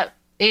son at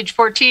age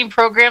 14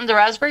 programmed the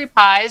Raspberry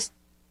Pis,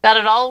 got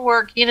it all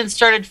working, and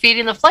started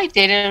feeding the flight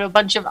data to a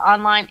bunch of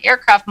online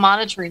aircraft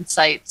monitoring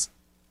sites.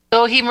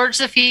 So he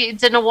merged the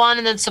feeds into one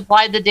and then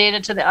supplied the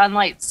data to the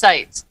online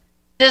sites.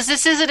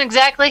 This isn't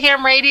exactly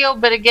ham radio,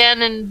 but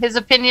again, in his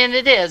opinion,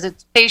 it is.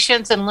 It's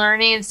patience and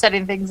learning and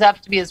setting things up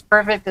to be as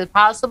perfect as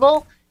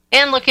possible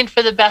and looking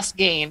for the best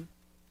gain.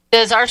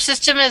 Because our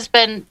system has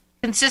been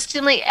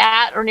consistently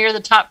at or near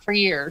the top for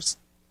years.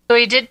 So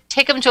he did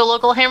take him to a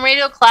local ham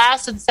radio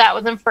class and sat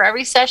with him for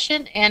every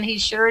session, and he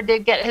sure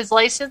did get his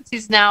license.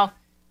 He's now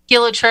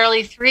Kilo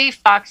Charlie 3,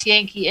 Fox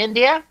Yankee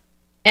India.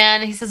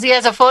 And he says he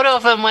has a photo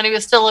of him when he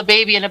was still a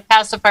baby and a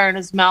pacifier in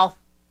his mouth.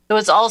 It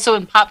was also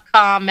in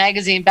Popcom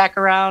magazine back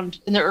around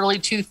in the early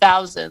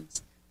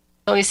 2000s.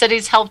 So he said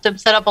he's helped him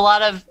set up a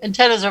lot of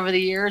antennas over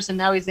the years, and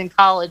now he's in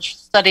college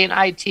studying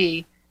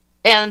IT.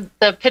 And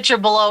the picture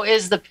below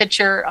is the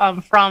picture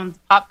from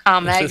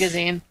Popcom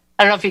magazine.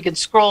 I don't know if you could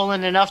scroll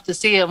in enough to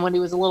see him when he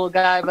was a little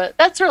guy, but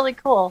that's really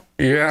cool.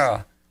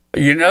 Yeah.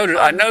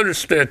 I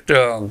noticed that,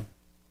 of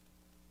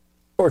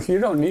course, you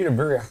don't need a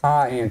very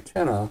high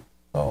antenna.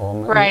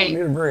 Right. You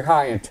don't need a very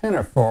high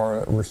antenna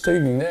for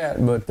receiving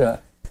that.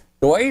 But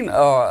Dwayne,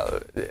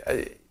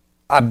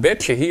 I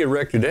bet you he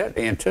erected that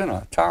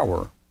antenna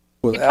tower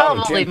He without a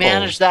probably gin pole.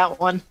 managed that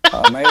one.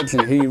 I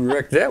imagine he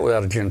wrecked that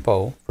without a gin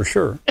pole, for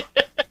sure.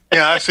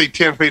 Yeah, I see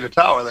 10 feet of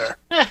tower there.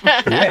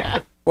 Yeah.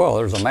 Well,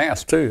 there's a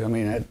mast, too. I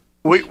mean,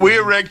 We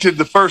erected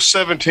the first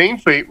 17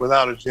 feet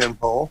without a gin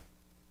pole.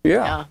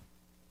 yeah.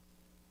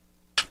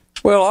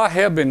 Well, I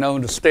have been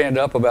known to stand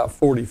up about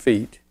 40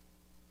 feet.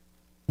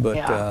 But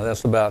Yeah.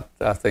 that's about,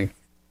 I think,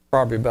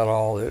 probably about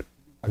all that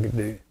I could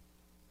do.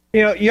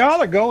 You know, y'all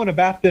are going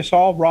about this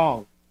all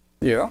wrong.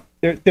 Yeah.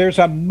 There's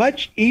a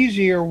much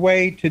easier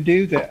way to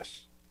do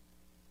this.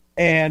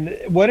 And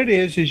what it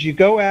is you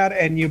go out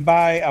and you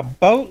buy a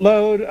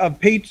boatload of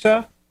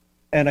pizza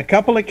and a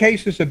couple of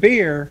cases of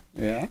beer,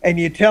 Yeah. and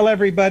you tell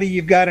everybody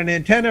you've got an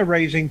antenna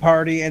raising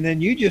party, and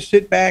then you just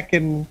sit back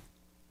and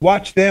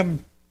watch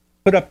them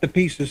put up the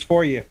pieces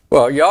for you.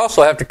 Well, you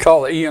also have to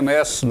call the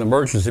EMS and the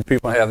emergency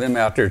people and have them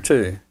out there,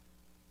 too.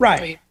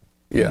 Right.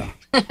 Yeah.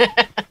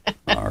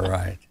 All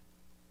right.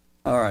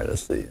 All right,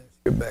 let's see. Let's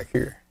get back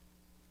here.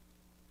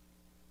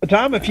 But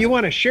Tom, if you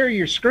want to share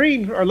your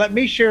screen, or let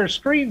me share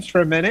screens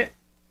for a minute,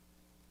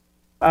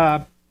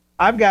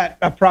 I've got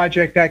a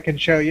project I can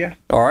show you.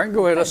 All right,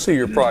 go ahead. Let's see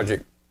your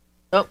project.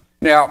 Oh.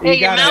 Now, Hey,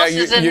 your gotta- mouse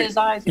is in his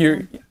eyes.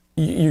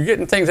 You're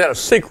getting things out of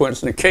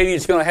sequence, and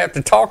Katie's going to have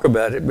to talk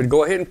about it, but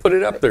go ahead and put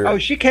it up there. Oh,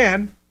 she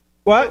can.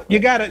 What? You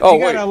got to Oh, you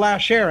got wait. to allow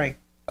sharing.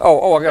 I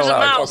got There's a a lot.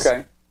 mouse.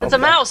 Okay. It's a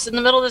mouse in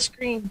the middle of the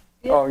screen.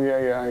 Oh,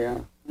 yeah.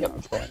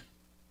 That's right.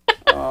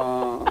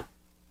 It's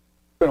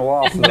been a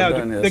while since I've No,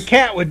 done the this.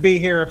 cat would be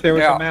here if there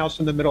was Yeah. a mouse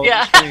in the middle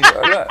Yeah. of the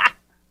screen. Look.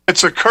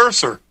 It's a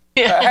cursor.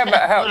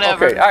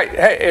 Whatever. Okay,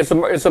 hey, is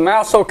the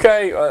mouse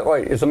okay?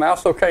 Wait, is the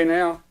mouse okay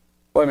now?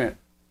 Wait a minute.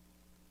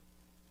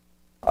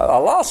 I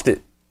lost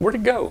it. Where'd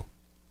it go?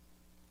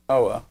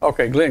 Oh,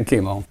 okay, Glenn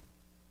came on.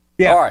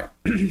 Yeah. All right.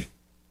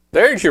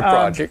 There's your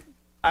project.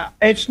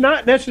 It's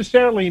not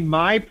necessarily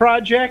my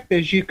project.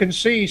 As you can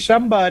see,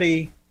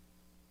 somebody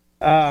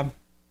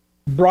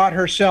brought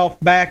herself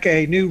back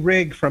a new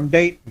rig from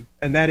Dayton,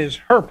 and that is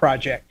her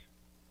project.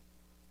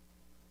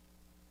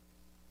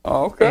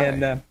 Okay.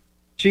 And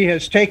she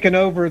has taken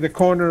over the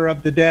corner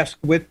of the desk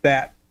with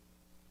that.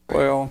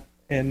 Well,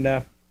 And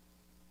That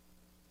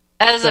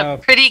is So- a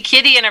pretty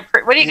kitty and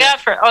what do you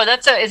got for? Oh,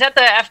 is that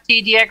the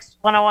FTDX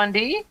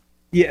 101D?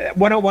 yeah,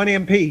 101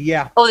 MP.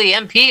 Yeah. Oh, the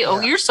MP.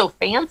 Oh, you're so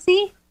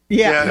fancy.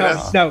 Yeah. Yeah, No,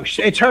 that's- no,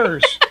 it's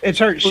hers. It's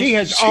hers. She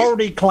has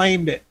already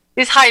claimed it.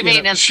 These high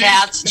maintenance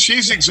cats.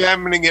 She's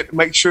examining it to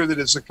make sure that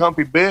it's a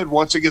comfy bed.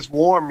 Once it gets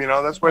warm,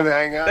 that's where they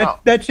hang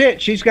out. That's it.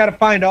 She's got to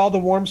find all the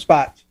warm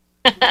spots.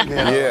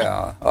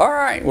 yeah. All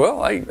right.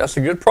 Well, hey, that's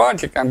a good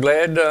project. I'm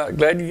glad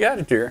you got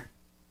it there.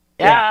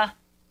 Yeah.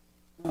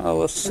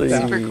 Let's see.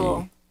 Super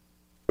cool.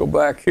 Go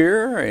back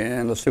here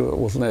and let's see what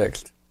was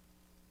next.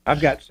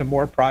 I've got some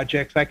more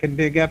projects I can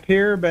dig up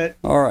here, but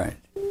All right.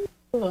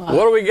 What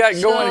do we got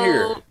going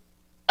here?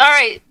 All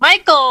right,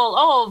 Michael.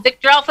 Oh,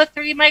 Victor Alpha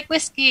 3 Mike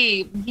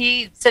Whiskey.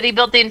 He said he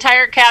built the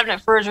entire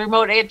cabinet for his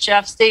remote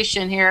HF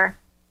station here.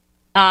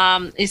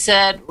 He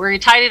said, we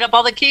tidied up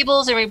all the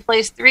cables and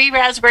replaced 3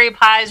 Raspberry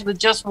Pis with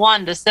just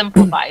one to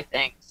simplify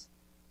things.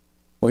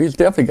 Well, he's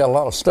definitely got a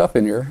lot of stuff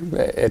in here.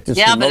 At this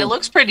Yeah, but remote- it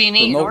looks pretty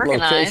neat and remote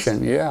organized.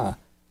 location. Yeah.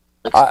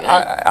 Looks good.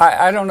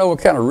 I don't know what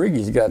kind of rig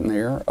he's got in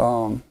there.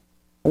 I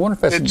wonder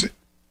if is it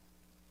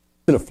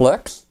a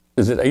Flex?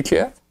 Is it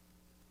HF?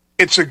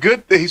 It's a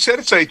good. He said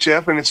it's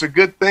HF, and it's a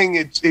good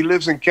thing. He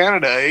lives in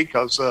Canada,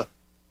 because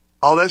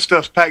all that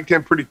stuff's packed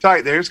in pretty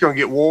tight. There, it's going to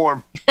get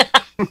warm.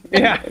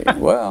 yeah.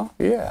 Well,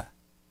 yeah.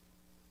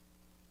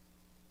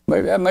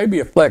 Maybe that may be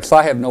a Flex.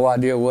 I have no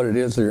idea what it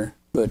is there,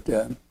 but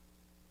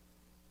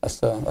that's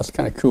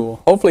kind of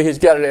cool. Hopefully, he's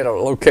got it at a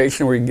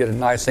location where you can get a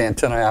nice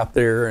antenna out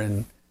there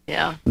and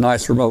Yeah.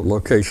 nice remote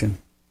location.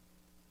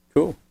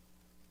 Cool.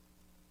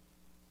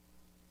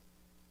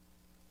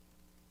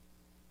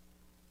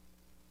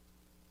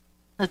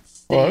 Let's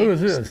see. Well, who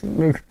is this?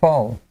 Luke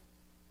Paul.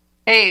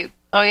 Hey,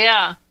 oh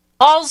yeah.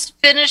 Paul's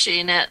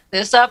finishing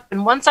this up,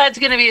 and one side's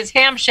going to be his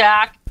ham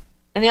shack,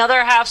 and the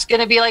other half's going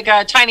to be like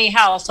a tiny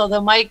house. So the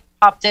Mike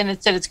popped in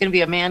and said it's going to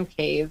be a man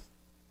cave.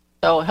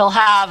 So he'll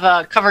have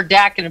a covered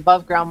deck and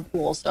above ground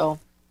pool. So,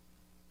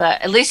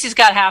 but at least he's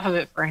got half of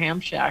it for a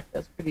ham shack.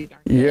 That's pretty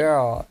darn good.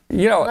 Yeah,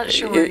 you know, not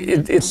sure where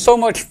it's so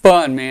much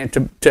fun, man,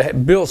 to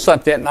build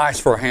something that nice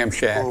for a ham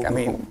shack. I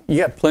mean, you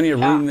got plenty of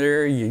room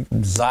there. You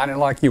design it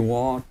like you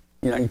want.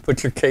 You know, you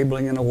put your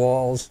cabling in the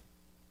walls.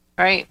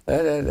 Right.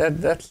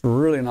 That's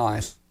really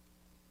nice.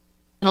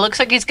 And it looks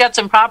like he's got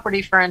some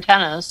property for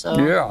antennas. So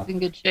Yeah. he's in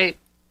good shape.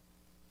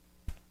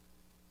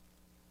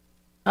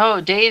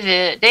 Oh,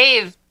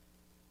 Dave.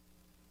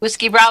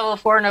 Whiskey Bravo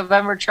 4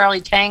 November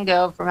Charlie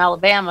Tango from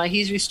Alabama.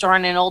 He's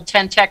restoring an old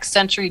Ten-Tech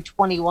Century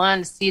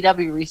 21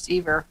 CW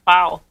receiver.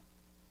 Wow.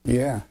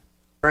 Yeah.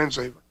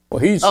 Transceiver. Well,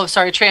 he's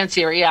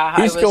transceiver. Yeah.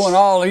 he's going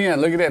all in.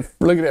 Look at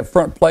that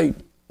front plate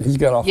he's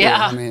got off Yeah.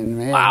 there. I mean,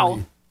 man. Wow.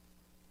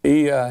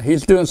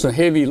 He's doing some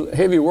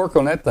heavy work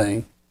on that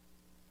thing.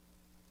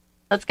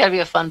 That's got to be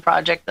a fun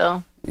project,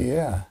 though.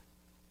 Yeah.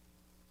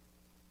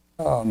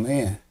 Oh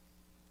man.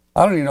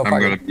 I don't even know if I'm I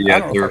going to could- be I at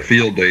don't know their if I-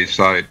 field day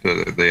site,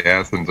 the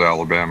Athens,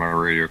 Alabama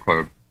Radio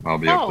Club I'll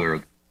be up Oh. there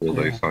at the full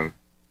day side.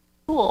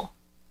 Cool.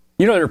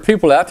 You know, there are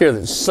people out there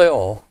that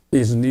sell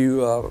these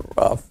new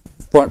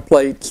front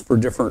plates for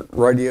different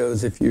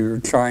radios if you're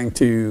trying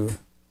to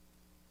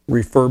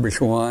refurbish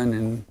one,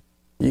 and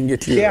you can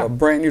get you Yeah. a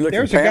brand new looking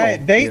There's a panel, guy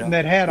at Dayton you know?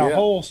 that had a Yeah.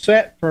 whole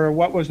set for,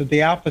 what was it,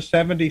 the Alpha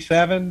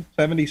 77,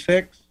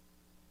 76?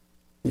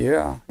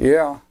 Yeah,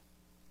 yeah.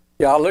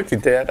 Yeah, I looked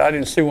at that. I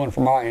didn't see one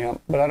for my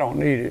amp, but I don't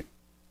need it.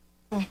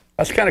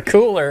 That's kind of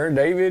cool there,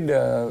 David.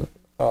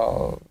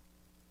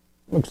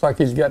 Looks like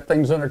he's got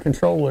things under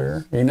control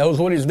there. He knows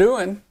what he's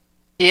doing.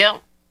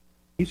 Yep.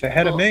 He's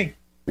ahead of me.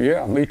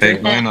 Yeah, me Hey,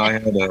 too. Glenn,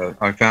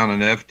 I found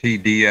an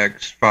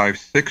FTDX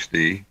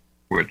 560,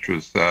 which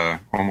was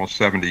almost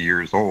 70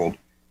 years old,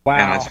 and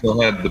I Wow.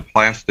 still had the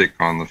plastic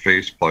on the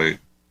faceplate.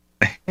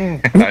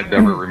 I'd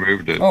never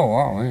removed it. Oh,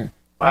 wow, man.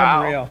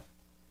 Wow. Unreal.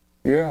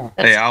 Yeah.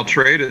 Hey, I'll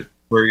trade it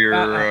for your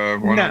Uh-uh.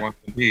 one No. I want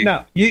to be.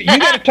 No, you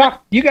got to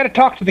talk. You got to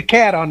talk to the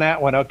cat on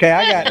that one, okay?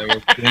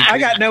 I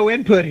got no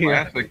input here.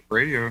 Classic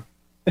radio.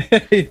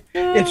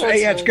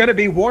 It's going to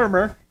be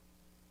warmer.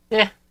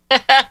 Yeah.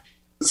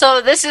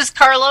 So this is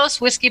Carlos,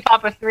 Whiskey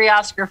Papa 3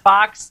 Oscar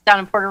Fox down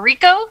in Puerto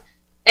Rico.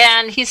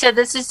 And he said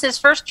this is his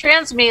first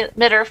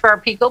transmitter for our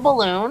Pico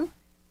balloon.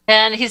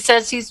 And he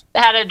says he's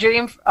had a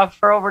dream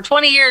for over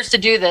 20 years to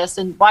do this,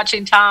 and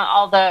watching Tom,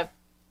 all the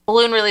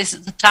balloon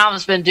releases that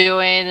Tom's been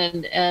doing,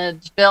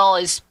 and Bill,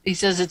 he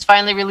says it's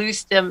finally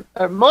released him,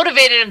 or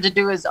motivated him to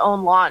do his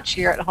own launch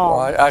here at home.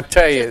 Well, I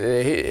tell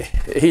you,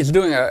 he's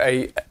doing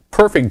a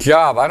perfect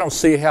job. I don't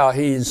see how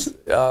he's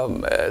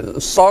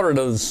soldered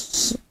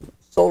those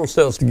solar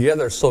cells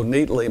together so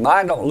neatly.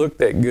 Mine don't look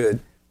that good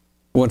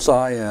once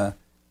I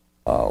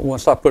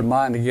put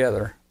mine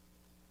together.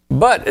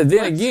 But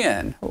then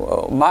again,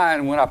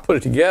 mine, when I put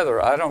it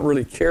together, I don't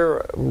really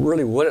care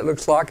really what it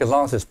looks like as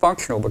long as it's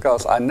functional,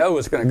 because I know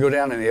it's going to go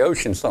down in the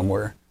ocean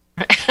somewhere.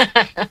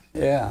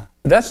 Yeah,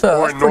 that's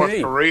Or in North pretty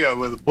neat. Korea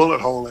with a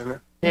bullet hole in it.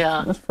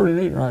 Yeah. That's pretty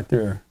neat right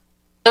there.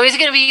 So he's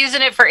going to be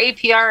using it for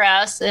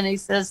APRS, and he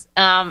says,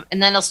 and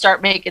then he'll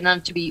start making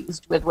them to be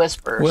used with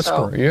Whisper.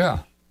 Whisper, So yeah,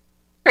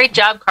 great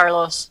job,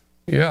 Carlos.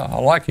 yeah, I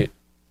like it.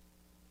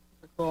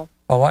 Cool.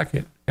 I like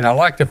it, and I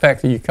like the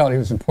fact that you caught he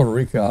was in Puerto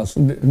Rico. I was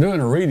doing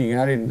a reading.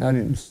 I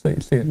didn't see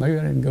it. Maybe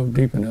I didn't go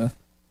deep enough.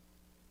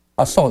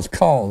 I saw his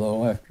call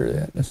though after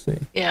that. Let's see.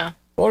 Yeah.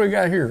 What do we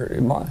got here?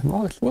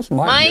 What's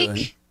Mike doing?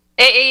 Mike,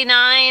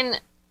 AA9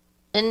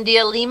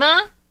 India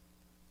Lima.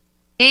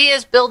 He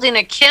is building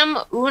a Kim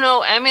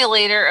Uno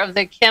emulator of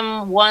the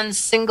Kim 1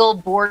 single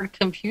board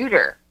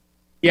computer.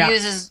 Yeah. He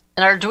uses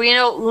an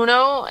Arduino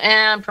Uno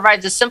and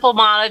provides a simple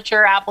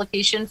monitor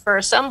application for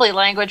assembly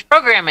language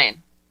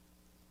programming.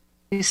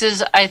 He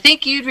says, I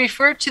think you'd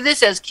refer to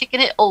this as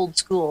kicking it old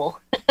school.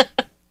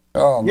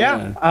 Oh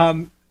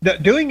man. Yeah.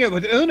 Doing it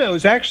with Uno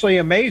is actually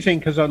amazing,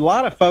 because a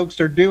lot of folks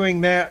are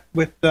doing that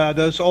with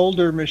those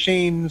older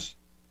machines,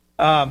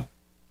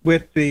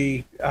 with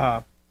the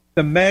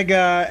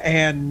Mega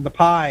and the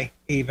Pi.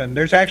 Even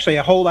there's actually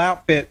a whole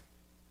outfit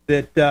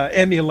that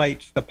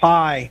emulates the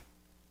Pi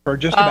for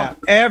just about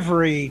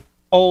every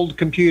old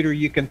computer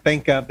you can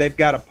think of. They've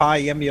got a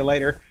Pi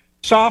emulator,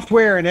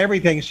 software and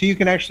everything, so you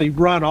can actually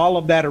run all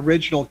of that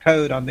original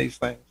code on these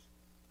things.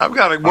 I've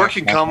got a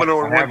working I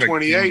Commodore have a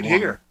 128 Kim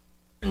here.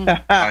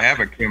 I have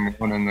a Kim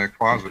one in the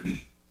closet.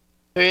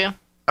 Do you?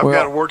 I've Well-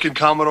 got a working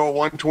Commodore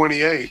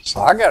 128.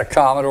 I got a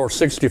Commodore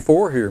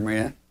 64 here,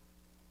 man.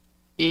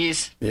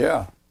 Jeez.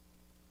 Yeah.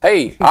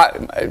 Hey,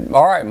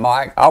 all right,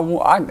 Mike.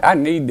 I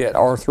need that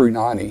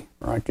R390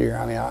 right there.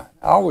 I mean, I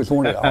always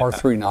wanted an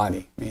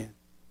R390, man.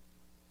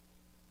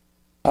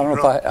 I don't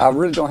know if I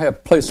really don't have a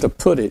place to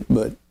put it,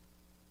 but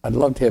I'd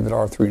love to have an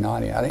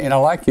R390. And I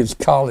like his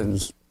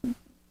Collins,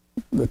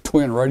 the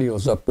twin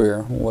radios up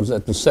there. Was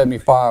that the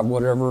 75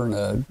 whatever,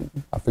 and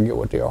I forget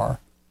what they are.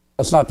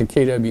 That's not the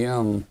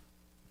KWM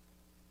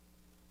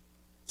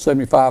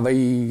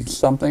 75A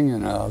something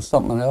and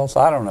something else.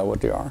 I don't know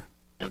what they are.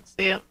 Let's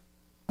see it.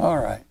 All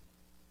right.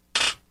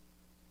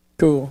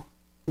 Cool.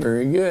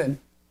 Very good.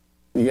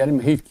 You got him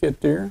a heat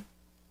kit there.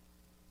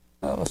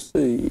 Let's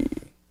see.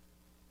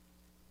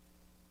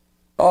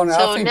 Oh, now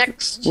So I think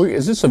next-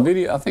 is this a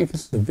video? I think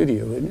this is a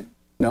video, isn't it?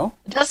 No.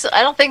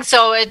 I don't think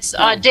so. It's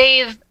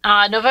Dave,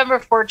 November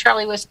 4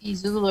 Charlie Whiskey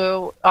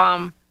Zulu,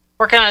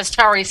 working on his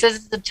tower. He says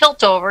it's a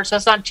tilt over, so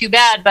it's not too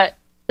bad. But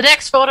the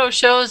next photo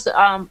shows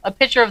a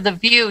picture of the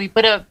view. He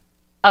put a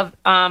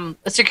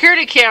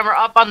security camera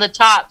up on the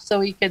top so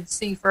he could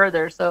see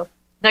further. So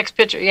next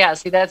picture, yeah,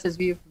 see that's his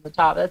view from the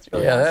top. That's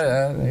really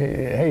awesome.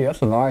 Hey,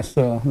 that's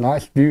a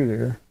nice view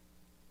there.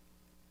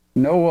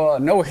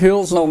 No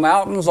hills, no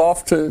mountains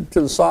off to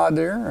the side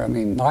there. I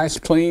mean, nice,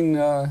 clean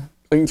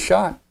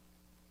shot.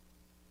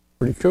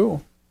 Pretty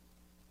cool.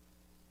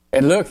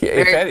 And look,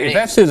 if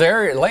that's his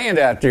area land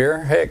out there,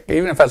 heck,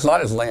 even if that's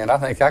not his land, I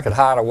think I could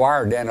hide a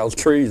wire down those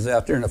trees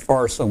out there in the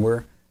forest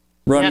somewhere.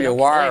 Run me a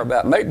wire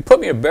put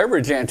me a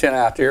beverage antenna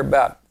out there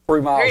about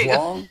 3 miles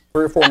long,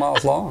 3 or 4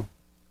 miles long.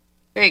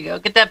 There you go.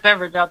 Get that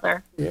beverage out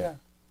there. Yeah.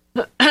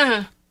 All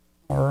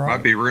right.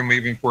 Might be room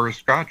even for a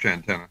Scotch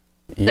antenna.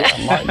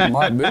 Yeah,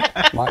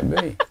 might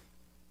be.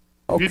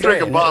 Okay. You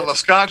drink a bottle of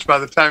scotch by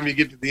the time you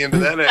get to the end of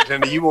that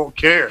antenna, you won't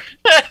care.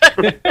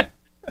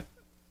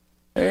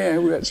 Yeah,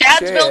 we got Chad's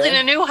Chad. building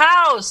a new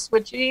house,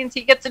 which means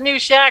he gets a new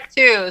shack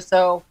too.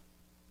 So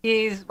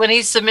when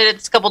he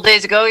submitted a couple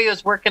days ago, he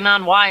was working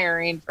on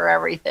wiring for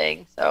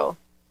everything. So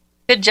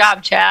good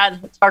job, Chad.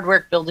 It's hard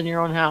work building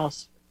your own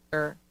house. For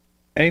sure.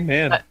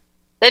 Amen. But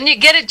then you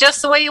get it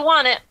just the way you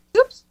want it.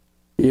 Oops.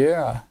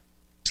 Yeah.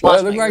 Just Well,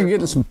 lost it looks my like ear.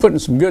 you're putting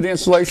some good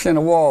insulation in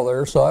the wall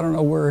there, so I don't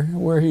know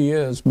where he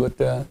is, but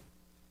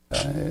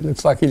it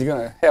looks like he's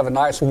going to have a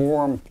nice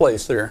warm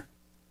place there.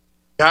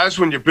 Guys,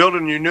 when you're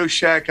building your new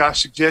shack, I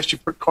suggest you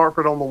put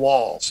carpet on the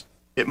walls.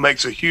 It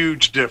makes a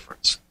huge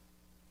difference.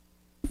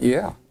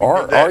 Yeah. do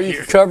Or that you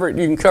here. can cover it.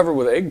 You can cover it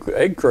with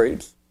egg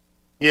crates.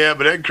 Yeah,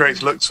 but egg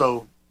crates look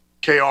so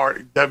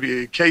K0RN,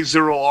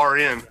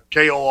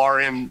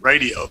 KORN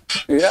radio.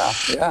 Yeah.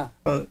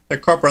 The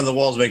carpet on the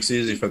walls makes it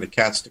easy for the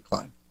cats to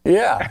climb.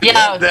 Yeah.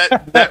 Yeah.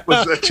 That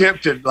was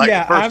attempted like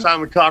Yeah, the 1st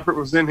time the carpet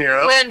was in here.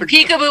 When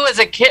Peekaboo was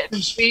a kitten,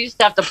 we used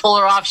to have to pull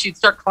her off. She'd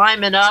start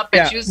climbing up, and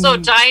Yeah. she was so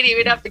tiny,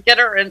 we'd have to get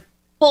her and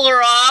pull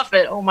her off.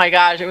 And oh my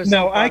gosh, it was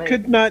No, so I funny.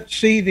 could not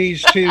see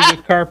these two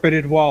with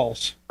carpeted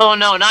walls. Oh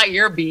no, not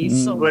your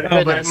beast. Oh, But, my but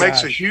it goodness.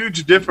 makes a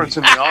huge difference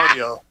in the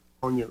audio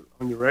on your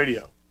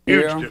radio.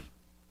 Huge Yeah. difference.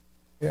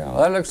 Yeah.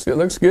 That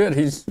looks good.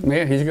 He's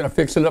going to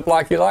fix it up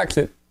like he likes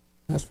it.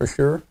 That's for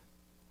sure.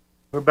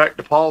 We're back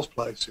to Paul's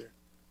place here.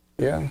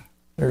 Yeah.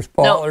 There's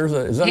Paul. No,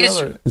 Is that He's-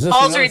 another? Is this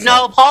Paul's another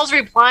shot? Paul's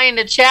replying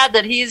to Chad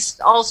that he's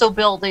also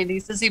building. He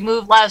says he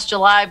moved last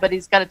July, but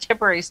he's got a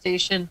temporary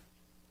station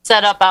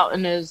set up out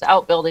in his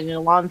outbuilding in a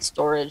lawn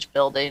storage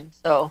building.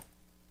 So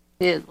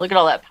look at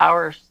all that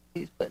power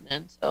he's putting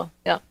in. So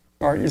yeah,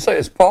 All right. You say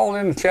is Paul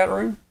in the chat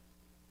room?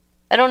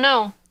 I don't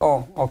know.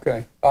 Oh,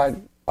 okay. I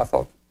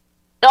thought.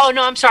 Oh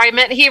no, I'm sorry. I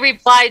meant he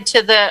replied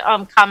to the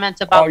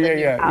comment about Oh, the yeah,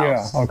 new yeah,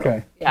 house. yeah.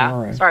 Okay. Yeah,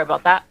 All right. sorry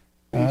about that.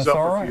 That's He's up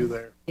all a right. few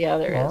there. Yeah,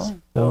 there All is. right.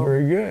 Well,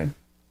 very good.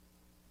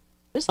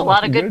 There's a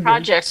lot of good Good.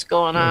 projects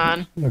going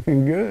on.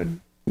 Looking good.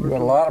 We've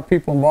got a lot of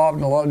people involved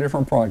in a lot of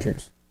different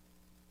projects.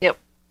 Yep.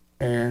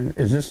 And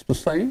is this the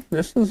same?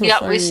 This is the Yep,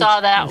 same. we saw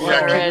that one Yeah,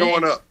 keep already.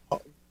 going up.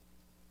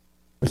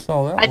 We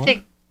saw that I one.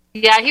 think,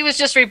 yeah, he was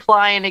just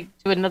replying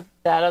to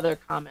that other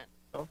comment.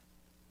 So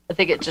I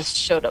think it just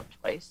showed up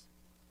twice.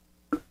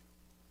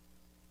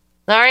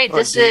 All right, Oh,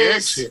 this DX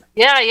is here.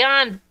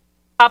 Jan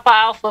Papa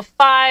Alpha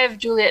 5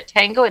 Juliet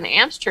Tango in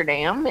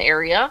Amsterdam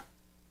area.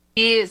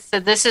 He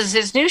said this is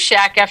his new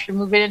shack after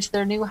moving into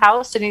their new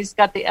house, and he's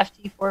got the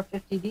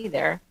FT450D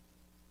there.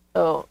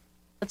 So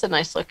that's a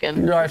nice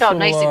looking. Nice Look how little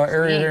nice and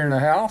area clean. there in the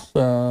house.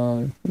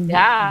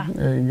 Yeah.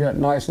 You got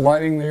nice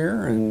lighting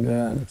there,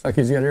 and looks like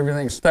he's got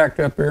everything stacked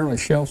up there on the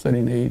shelves that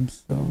he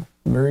needs. So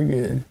very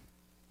good.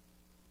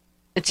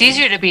 It's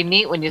easier to be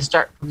neat when you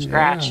start from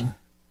scratch.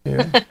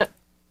 Yeah.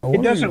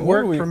 It doesn't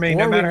work for me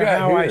no matter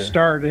how I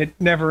start. start. It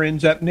never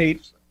ends up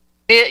neat.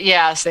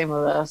 Yeah, same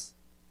with us.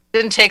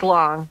 Didn't take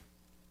long.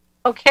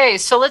 Okay,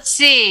 so let's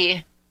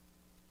see.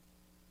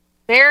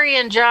 Mary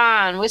and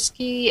John,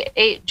 Whiskey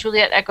 8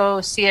 Juliet Echo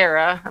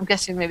Sierra. I'm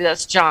guessing maybe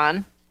that's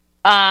John.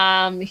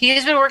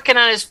 He's been working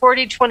on his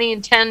 40, 20,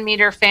 and 10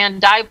 meter fan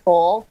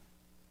dipole.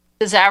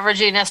 Is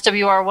averaging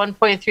SWR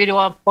 1.3 to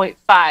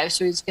 1.5,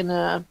 so he's going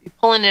to be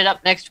pulling it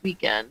up next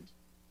weekend.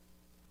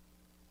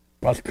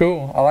 That's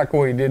cool. I like the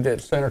way he did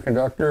that center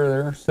conductor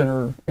there,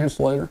 center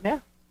insulator. Yeah.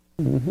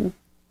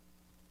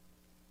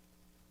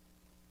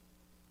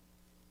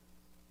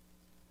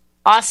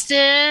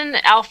 Austin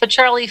Alpha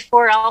Charlie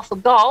 4 Alpha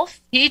Golf.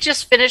 He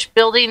just finished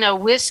building a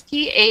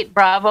Whiskey 8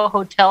 Bravo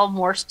Hotel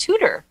Morse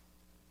Tudor.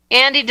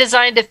 And he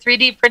designed a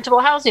 3D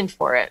printable housing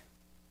for it.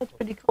 That's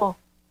pretty cool.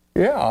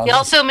 Yeah. He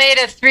also made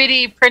a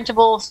 3D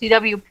printable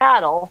CW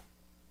paddle.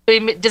 So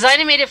he designed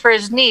and made it for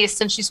his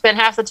niece, and she spent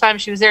half the time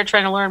she was there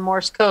trying to learn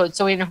Morse code.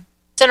 So he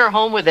sent her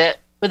home with a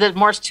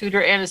Morse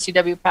Tudor and a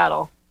CW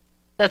paddle.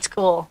 That's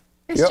cool.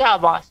 Nice Yep.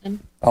 job, Austin.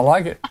 I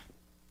like it.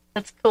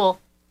 That's cool.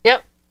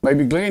 Yep.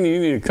 Maybe Glenn, you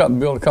need to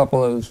build a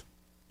couple of those.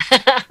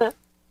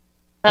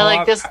 I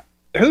like this.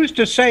 Who's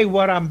to say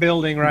what I'm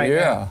building right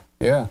now?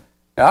 Yeah.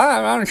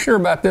 I'm not sure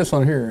about this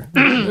one here.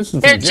 This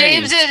is Here, from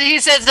James, he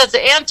says that's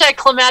an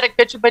anticlimactic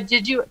picture, but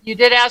you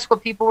did ask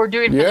what people were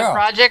doing for the Yeah.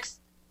 projects?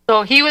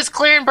 So he was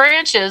clearing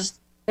branches.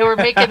 They were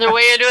making their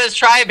way into his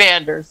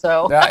tribander.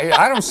 So Now,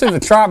 I don't see the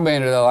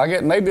tribander though. I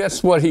get maybe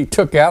that's what he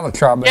took out of the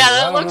tribander. yeah, I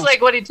that don't looks know.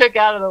 like what he took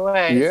out of the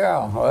way.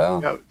 Yeah,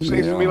 well, Yeah, it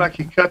seems to me like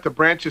he cut the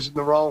branches in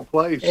the wrong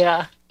place.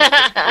 Yeah.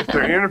 If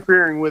they're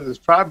interfering with his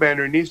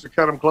tribander, he needs to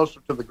cut them closer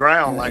to the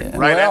ground, like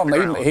right at the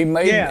ground. he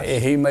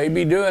may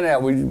be doing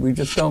that. We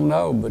just don't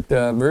know. But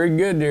very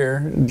good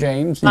there,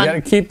 James. You Fun. got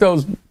to keep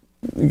those.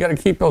 You got to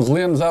keep those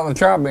limbs out of the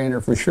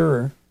tribander for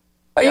sure.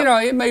 You know,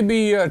 it may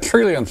be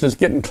tree limbs just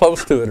getting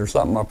close to it or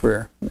something up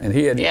there, and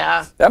he had.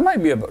 Yeah. That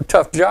might be a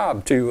tough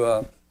job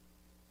to.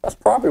 That's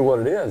probably what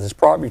it is. It's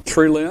probably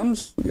tree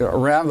limbs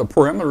around the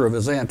perimeter of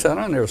his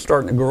antenna, and they're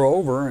starting to grow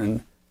over.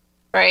 And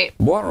Right.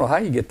 boy, I don't know how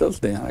you get those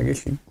down. I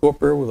guess you go up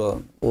there with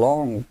a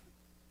long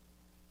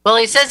Well,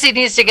 he says he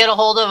needs to get a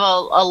hold of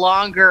a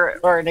longer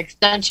or an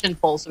extension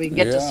pole so we can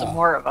get to some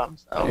more of them.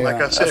 So, Yeah, like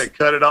I said,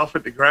 cut it off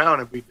at the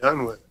ground and be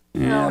done with it.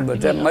 Yeah, No, but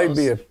who that may knows?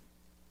 be a.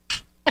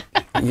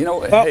 You know,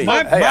 Well, hey, my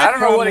I don't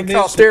know what it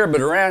problem costs is- there,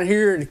 but around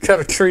here to cut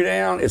a tree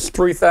down, it's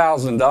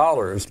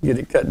 $3,000 to get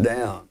it cut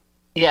down.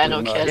 yeah, no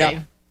Yeah.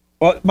 kidding.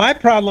 Well, my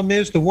problem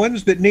is the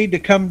ones that need to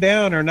come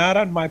down are not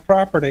on my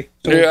property,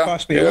 so Yeah, it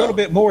costs me yeah. a little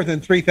bit more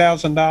than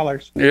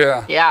 $3,000.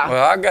 Yeah. Yeah.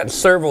 Well, I got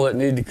several that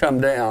need to come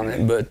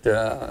down, but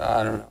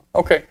I don't know.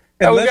 Okay.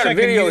 Now, we Unless got I a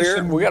can video use here.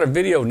 some- We got a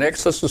video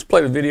next. Let's just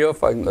play the video.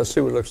 If I can, let's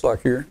see what it looks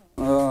like here.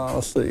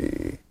 Let's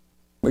see.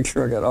 Make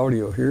sure I got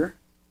audio here.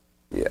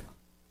 Yeah.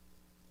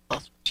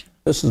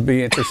 This will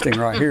be interesting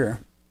right here.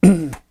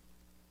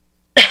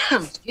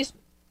 Excuse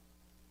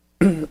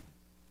me.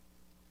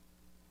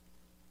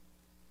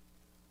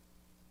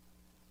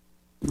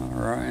 All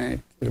right.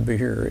 It'll be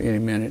here any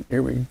minute.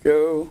 Here we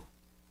go.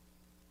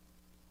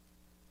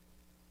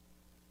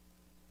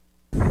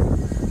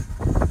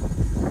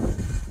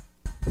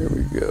 Here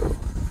we go.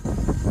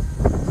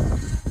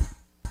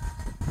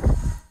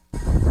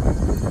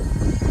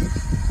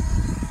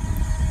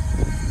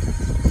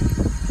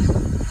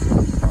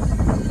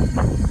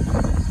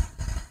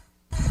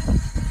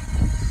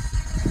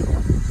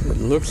 It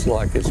looks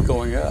like it's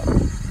going up.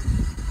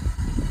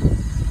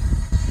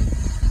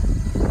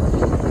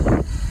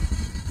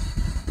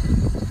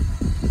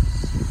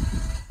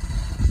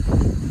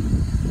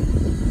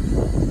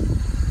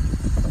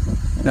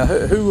 Now,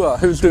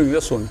 who's doing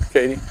this one,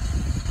 Katie?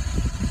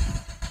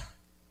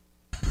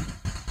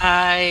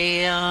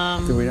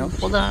 Do we know?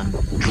 Hold on.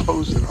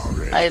 Closed it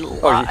already. I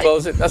Oh, you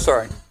close it? That's all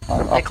right.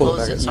 I'll I pull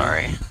closed back it. in.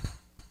 Sorry.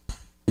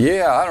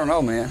 Yeah, I don't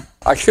know, man.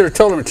 I should have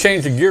told him to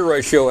change the gear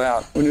ratio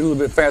out. We need a little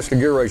bit faster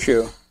gear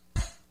ratio.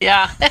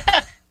 Yeah.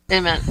 Wait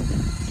a minute.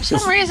 For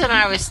some reason,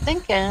 I was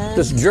thinking.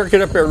 Just jerk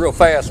it up there real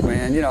fast,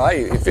 man. You know,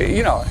 hey, if it,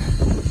 you know,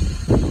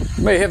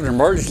 you may have an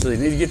emergency. You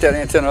need to get that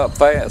antenna up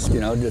fast. You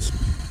know, just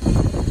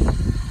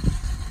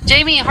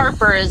Jamie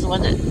Harper is the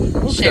one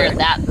that shared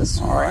that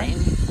this All right.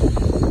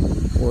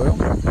 morning.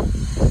 well.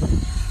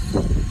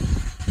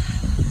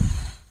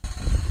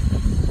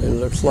 It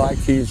looks like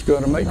he's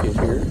going to make it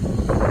here.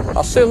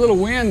 I see a little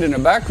wind in the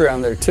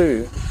background there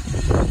too.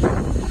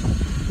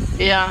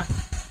 Yeah.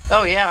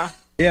 Oh, yeah.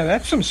 Yeah,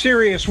 that's some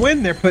serious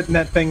wind they're putting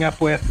that thing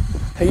up with.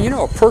 Hey, you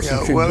know, a person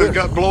Yeah, could well, it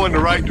got blowing the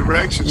right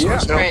direction, so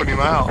it's Yeah. helping him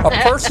out. a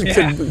person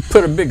could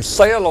put a big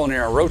sail on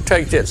there and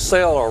rotate that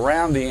sail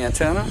around the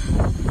antenna.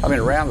 I mean,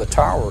 around the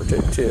tower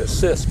to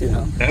assist. You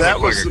know. That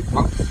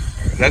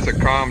That's a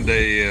calm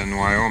day in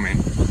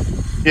Wyoming.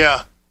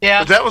 Yeah. Yeah.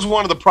 But that was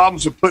one of the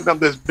problems with putting up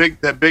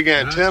that big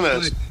antenna.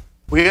 Is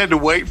we had to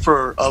wait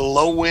for a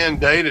low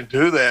wind day to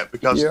do that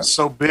because Yeah. it's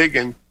so big,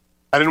 and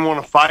I didn't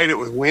want to fight it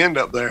with wind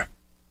up there.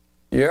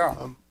 Yeah.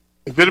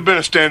 If it had been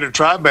a standard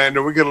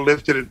tri-bander, we could have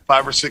lifted it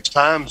 5 or 6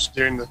 times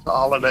during the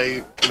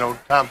holiday,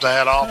 times I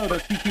had off.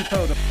 But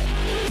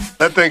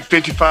that thing,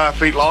 55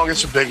 feet long,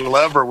 it's a big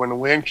lever when the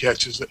wind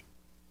catches it.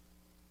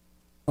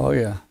 Oh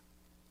yeah.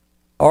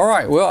 All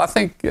right. Well, I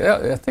think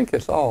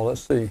it's all.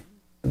 Let's see.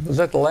 Was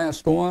that the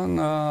last one?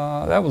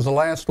 That was the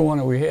last one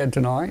that we had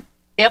tonight,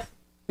 Yep.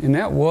 and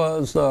that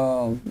was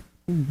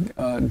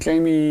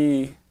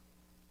Jamie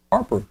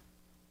Harper.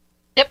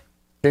 Yep.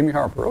 Jamie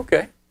Harper.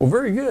 Okay. Well,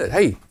 very good.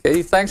 Hey,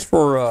 Katie, thanks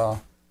for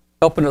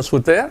helping us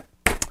with that.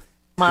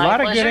 My A lot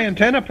pleasure. of good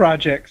antenna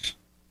projects.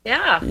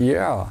 Yeah.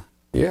 Yeah.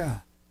 Yeah.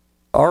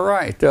 All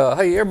right.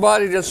 Hey,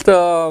 everybody, just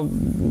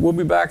we'll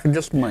be back in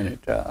just a minute.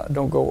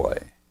 Don't go away.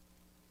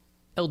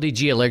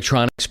 LDG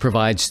Electronics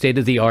provides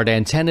state-of-the-art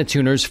antenna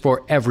tuners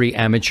for every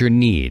amateur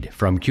need.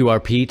 From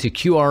QRP to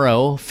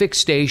QRO, fixed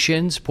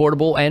stations,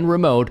 portable and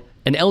remote,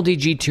 an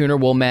LDG tuner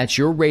will match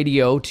your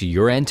radio to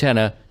your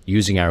antenna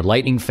using our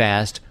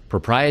lightning-fast,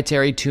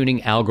 proprietary tuning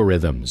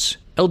algorithms.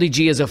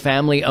 LDG is a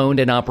family-owned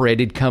and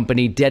operated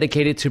company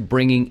dedicated to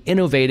bringing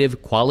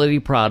innovative, quality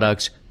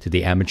products to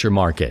the amateur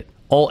market.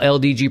 All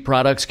LDG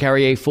products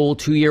carry a full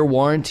 2-year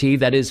warranty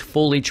that is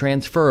fully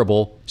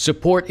transferable.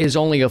 Support is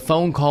only a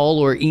phone call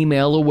or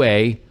email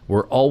away.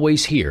 We're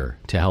always here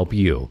to help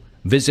you.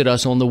 Visit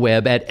us on the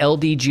web at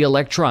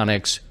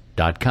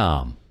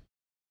ldgelectronics.com.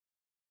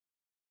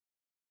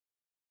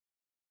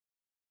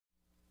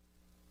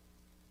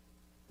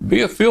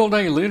 Be a field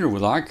day leader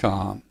with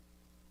ICOM.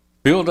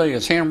 Field Day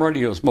is ham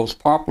radio's most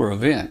popular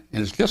event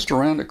and is just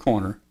around the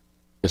corner.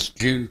 It's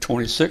June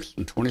 26th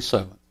and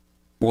 27th.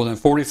 More than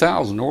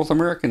 40,000 North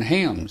American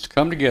hams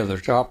come together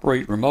to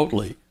operate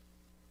remotely.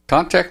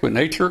 Contact with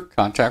nature,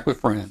 contact with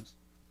friends.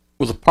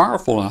 With a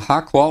powerful and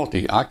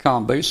high-quality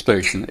ICOM base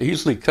station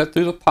easily cut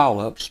through the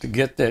pileups to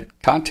get that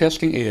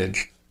contesting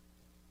edge,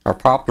 our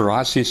popular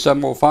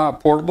IC705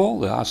 portable,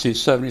 the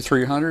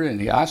IC7300, and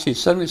the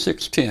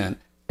IC7610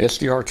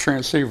 SDR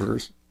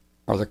transceivers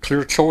are the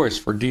clear choice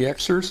for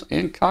DXers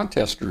and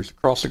contesters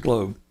across the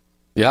globe.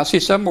 The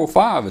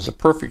IC705 is a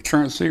perfect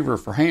transceiver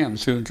for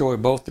hams who enjoy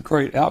both the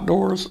great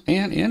outdoors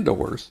and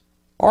indoors,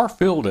 or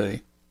field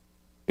day.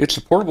 It's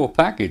a portable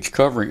package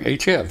covering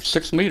HF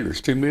 6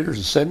 meters, 2 meters,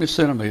 and 70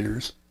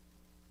 centimeters,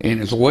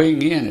 and is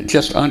weighing in at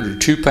just under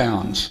 2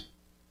 pounds.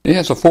 It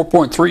has a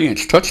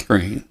 4.3-inch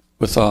touchscreen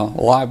with a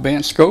live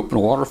band scope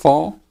and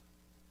waterfall.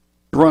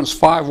 It runs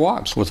 5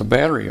 watts with a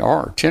battery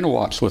or 10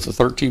 watts with a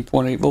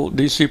 13.8 volt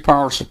DC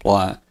power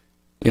supply.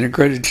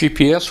 Integrated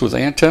GPS with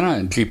antenna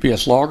and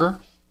GPS logger,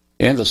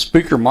 and the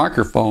speaker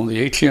microphone,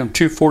 the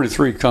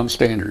HM243, comes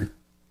standard.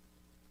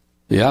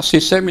 The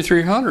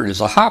IC7300 is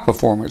a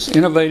high-performance,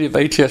 innovative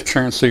HF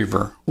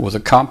transceiver with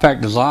a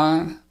compact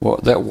design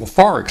that will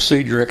far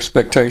exceed your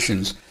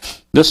expectations.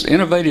 This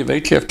innovative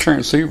HF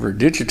transceiver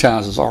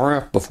digitizes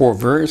RF before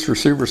various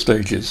receiver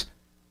stages,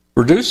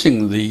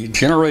 reducing the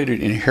generated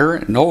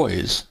inherent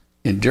noise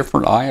in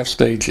different IF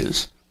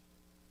stages.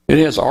 It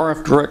has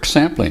RF direct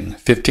sampling,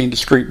 15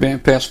 discrete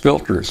bandpass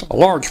filters, a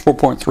large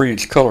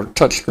 4.3-inch color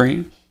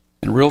touchscreen,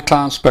 and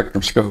real-time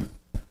spectrum scope.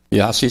 The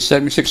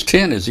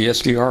IC7610 is the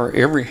SDR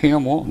every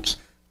ham wants.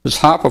 This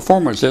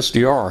high-performance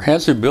SDR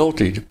has the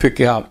ability to pick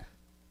out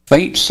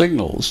faint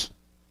signals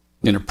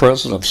in the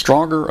presence of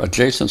stronger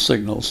adjacent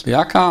signals. The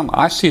ICOM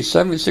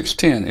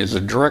IC7610 is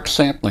a direct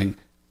sampling,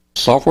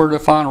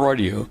 software-defined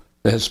radio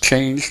that has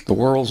changed the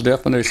world's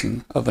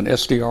definition of an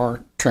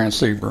SDR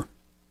transceiver.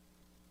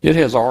 It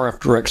has RF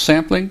direct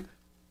sampling,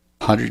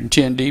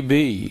 110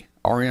 dB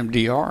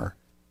RMDR,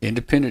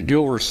 independent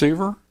dual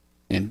receiver,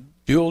 and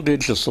dual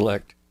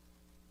digiselect.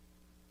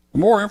 For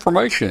more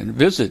information,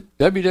 visit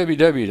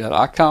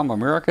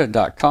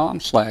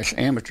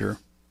www.icomamerica.com/amateur.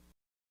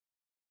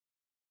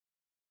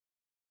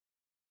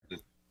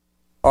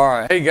 All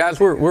right, hey guys,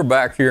 we're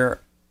back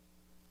here.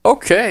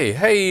 Okay,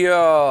 hey,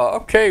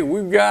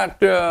 we've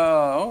got we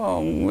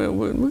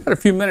got a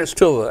few minutes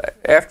till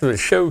after the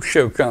show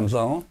comes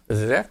on.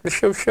 Is it after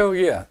the show?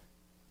 Yeah,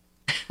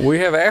 we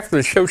have after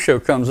the show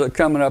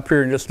coming up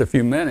here in just a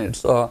few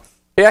minutes.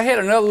 Hey, I had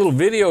another little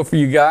video for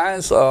you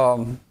guys.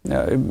 You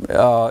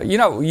know,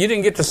 you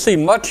didn't get to see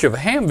much of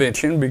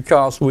Hamvention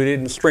because we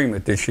didn't stream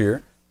it this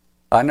year.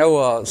 I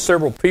know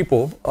several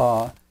people,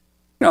 you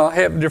know,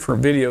 have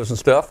different videos and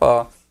stuff.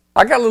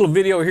 I got a little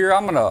video here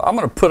I'm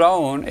gonna put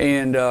on,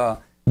 and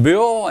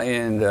Bill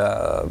and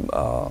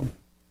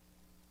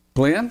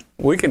Glenn,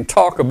 we can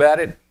talk about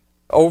it.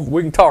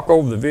 We can talk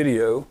over the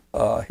video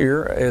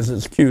here as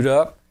it's queued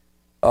up.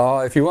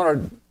 If you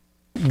want to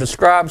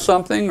describe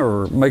something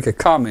or make a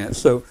comment.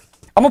 So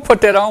I'm going to put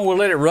that on. We'll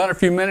let it run a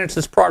few minutes.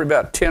 It's probably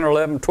about 10 or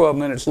 11, 12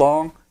 minutes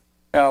long.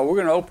 We're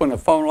going to open the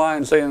phone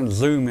lines and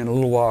Zoom in a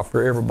little while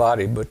for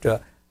everybody. But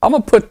I'm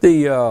going to put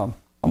the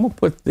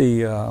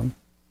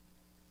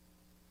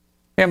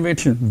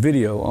Hamvention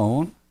video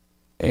on,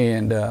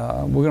 and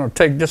we're going to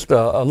take just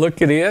a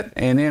look at it,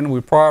 and then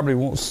we probably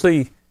won't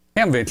see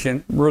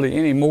Hamvention really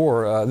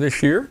anymore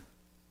this year.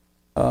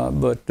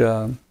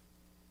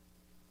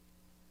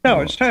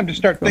 No, it's time to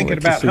start thinking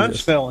about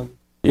Huntsville and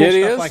cool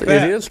stuff like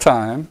that. It is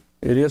time.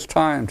 It is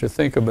time to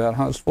think about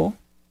Huntsville.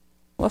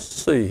 Let's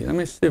see. Let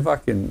me see if I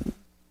can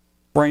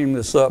frame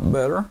this up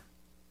better.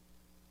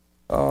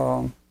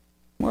 Well,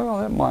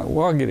 that might.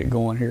 Well, I'll get it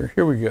going here.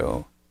 Here we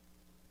go.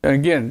 And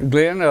again,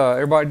 Glenn,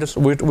 everybody, just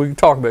we can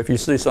talk about it. If you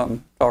see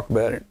something, talk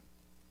about it.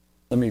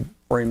 Let me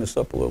frame this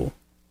up a little.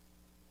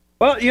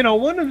 Well, you know,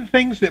 one of the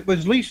things that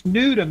was least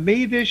new to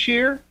me this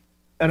year,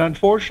 and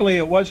unfortunately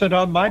it wasn't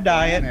on my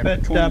diet,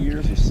 but 20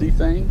 years to see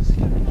things,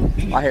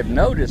 I have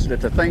noticed that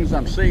the things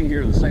I'm seeing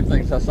here are the same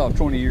things I saw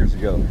 20 years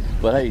ago.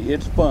 But hey,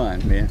 it's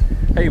fun, man.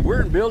 Hey,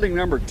 we're in building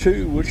number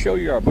 2. We'll show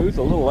you our booth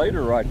a little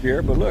later right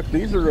here. But look,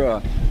 these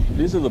are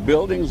the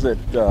buildings that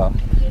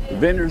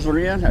vendors are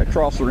in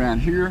across around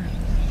here.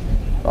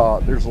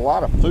 There's a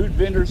lot of food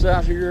vendors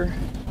out here.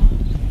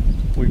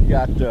 We've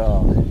got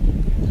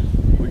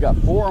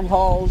forum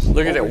halls.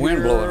 Look at that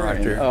wind blowing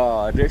right there.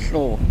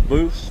 Additional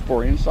booths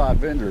for inside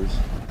vendors.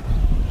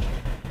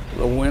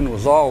 The wind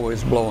was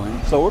always blowing.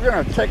 So we're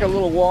going to take a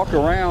little walk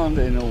around,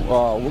 and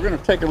we're going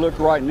to take a look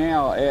right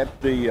now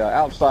at the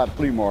outside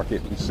flea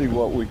market and see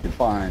what we can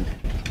find.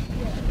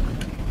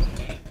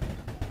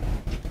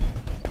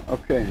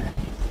 Okay.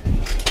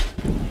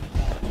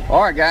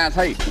 All right, guys.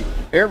 Hey,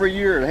 every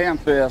year at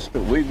Hamfest,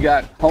 we've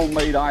got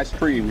homemade ice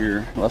cream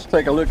here. Let's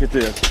take a look at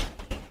this.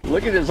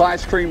 Look at this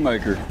ice cream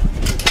maker.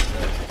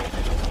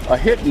 A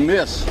hit and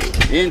miss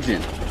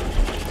engine.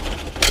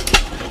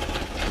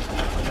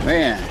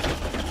 Man.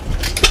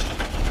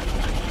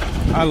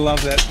 I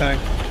love that thing.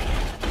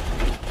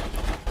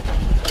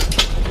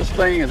 This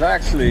thing is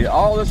actually,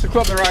 all this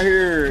equipment right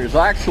here is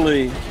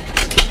actually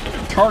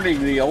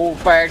turning the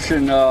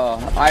old-fashioned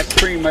ice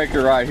cream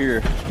maker right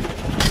here.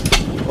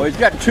 Well, he's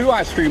got 2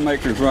 ice cream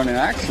makers running,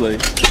 actually.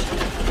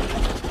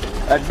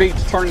 That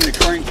beats turning the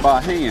crank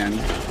by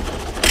hand.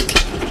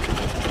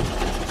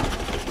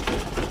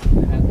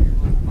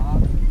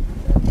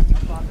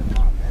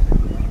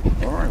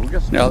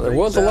 Now, there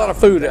was a lot of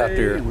food out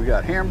there. We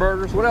got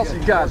hamburgers. What else are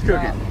you guys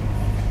cooking?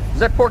 Is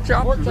that pork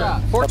chops? Pork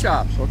chops. Pork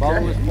chops. Okay.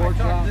 Boneless pork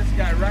chops. This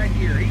guy right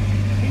here,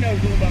 he knows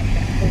all about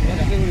pork chops.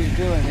 Let's see what he's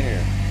doing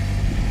here.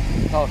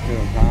 Talk to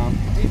him, Tom.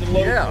 He's a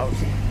local. Yeah.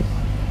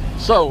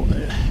 So,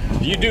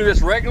 you do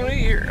this regularly?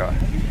 Here,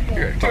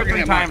 2 or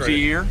 3 times a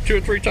year. 2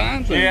 or 3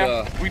 times?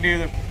 Yeah, we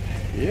do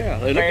Yeah,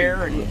 they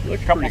fair and look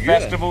a couple pretty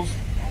good. festivals.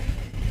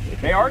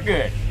 They are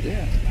good.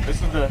 Yeah.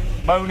 This is the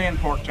bone-in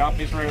pork chop.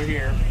 This right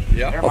here.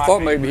 Yeah. They're I my thought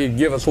favorite. maybe he'd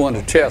give us one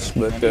to test,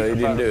 but And he these are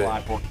didn't do butterfly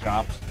it. pork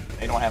chops.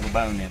 They don't have a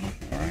bone in them.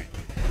 All right.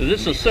 Is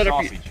this a setup?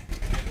 Sausage.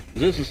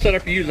 Is this a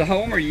setup you use at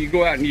home, or you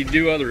go out and you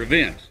do other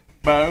events?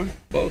 Both.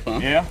 Both, huh?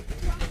 Yeah.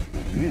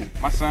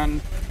 My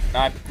son,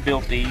 I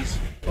built these.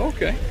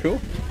 Okay. Cool.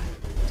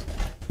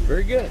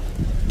 Very good.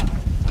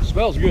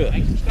 Smells good.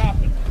 Thanks for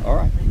stopping. All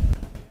right.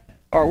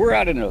 All right. We're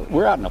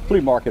out in a flea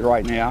market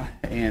right now,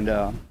 and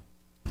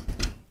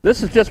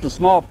this is just a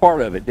small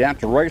part of it. Down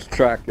to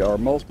racetrack are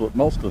most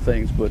of the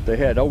things, but they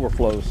had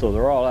overflows, so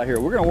they're all out here.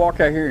 We're going to walk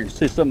out here and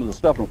see some of the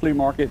stuff in the flea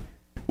market.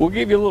 We'll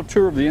give you a little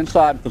tour of the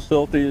inside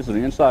facilities and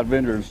the inside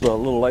vendors a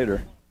little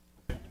later.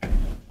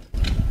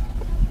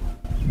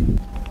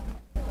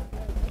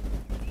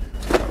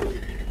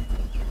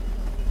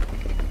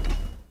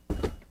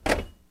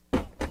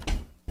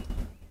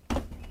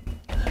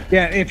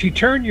 Yeah, if you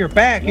turn your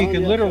back, you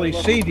can literally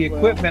see the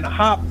equipment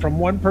hop from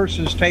one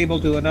person's table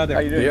to another.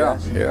 How you doing, Yeah,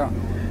 guys? yeah.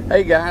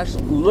 Hey guys,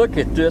 look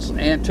at this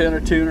antenna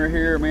tuner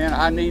here, man.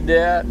 I need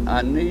that.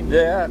 I need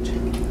that.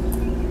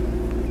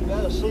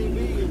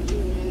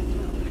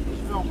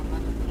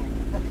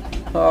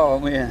 Oh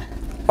man.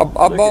 I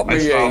bought I me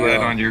saw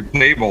that a, on your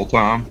table,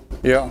 Tom.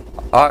 yeah.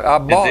 I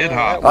bought. did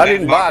hop. I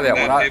didn't buy that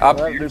That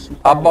one. did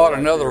I hop. bought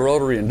another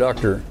rotary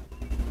inductor.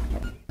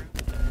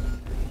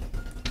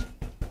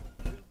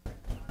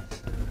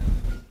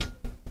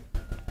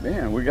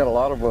 Man, we got a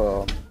lot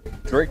of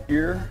Drake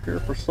gear here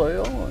for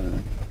sale,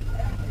 and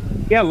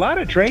Yeah, a lot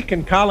of Drake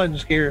and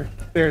Collins gear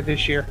there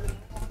this year.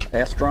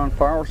 Astron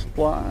power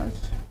supplies.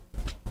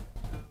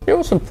 It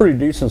was some pretty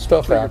decent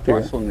stuff Pretty out good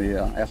there. price on the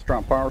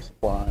Astron power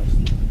supplies.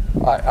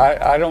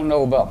 I don't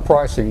know about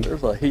pricing.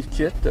 There's a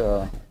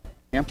Heathkit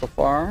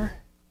amplifier.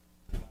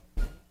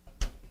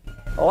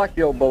 I like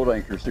the old boat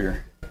anchors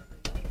here.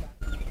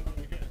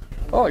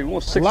 Oh, you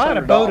want $600? A lot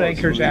of boat for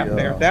anchors the, out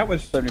there. That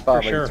was for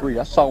 7583.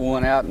 I saw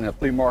one out in the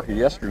flea market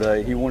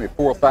yesterday. He wanted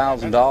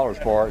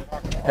 $4,000 for it.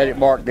 Had it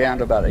marked down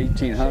to about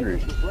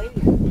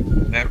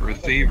 $1,800. That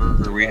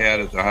receiver we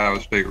had at the Ohio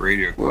State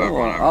Radio Club. Well,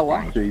 when I was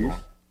like going these. to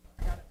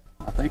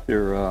I think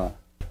they're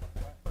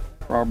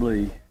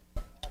probably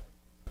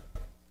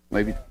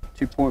maybe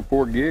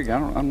 2.4 gig.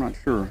 I'm not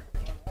sure.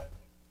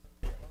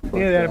 But,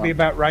 Yeah, that'd be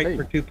about right hey,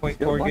 for there's got a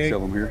 2.4 bunch gig.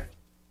 of them here.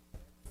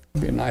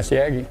 Be a nice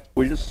Yagi.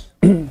 We just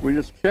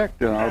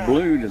checked. Our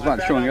balloon is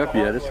not showing up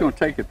yet. It's going to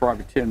take it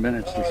probably 10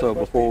 minutes or so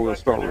before we'll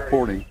start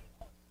reporting.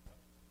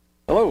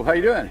 Hello, how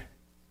you doing?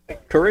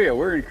 Korea.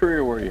 Where in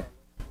Korea were you?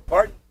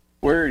 Pardon?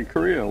 Where in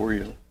Korea were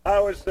you? I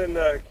was in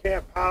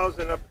Camp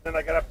Housing, then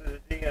I got up to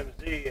the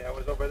DMZ. I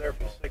was over there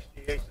from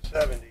 68 to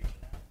 70,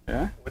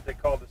 Yeah. what they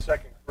called the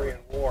Second Korean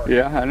War.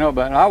 Yeah, I know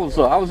about it. I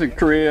was in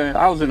Korea.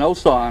 I was in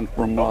Osan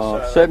from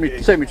Osan,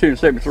 72 and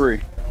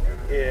 73.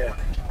 Yeah.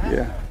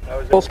 Yeah. I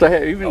was Supposed to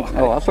have even.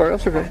 Oh, I'm sorry.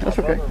 That's okay. That's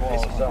okay.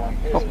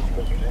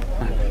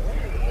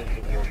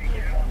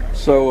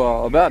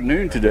 So about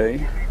noon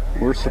today,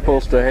 we're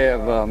supposed to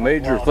have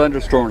major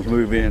thunderstorms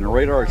move in. The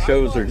radar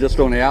shows they're just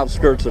on the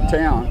outskirts of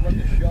town.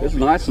 It's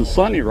nice and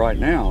sunny right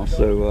now,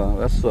 so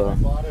that's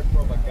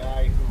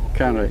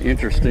kind of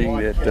interesting.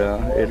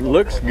 That it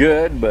looks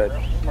good, but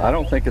I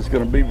don't think it's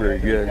going to be very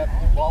good.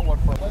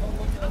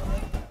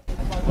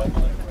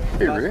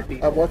 Hey,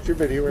 Rick. I watch your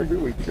video every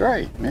week.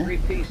 Great, man.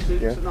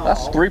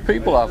 That's 3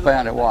 people I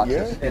found that watch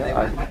this.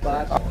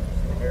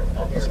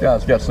 This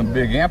guy's got some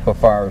big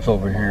amplifiers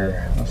over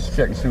here. Let's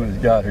check and see what he's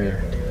got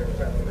here.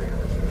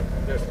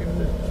 I'm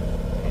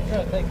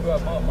trying to think who I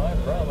bought mine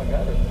from. I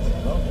got it.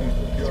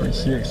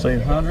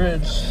 3CX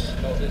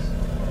 800s. No,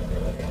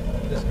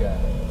 this guy.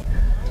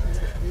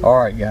 All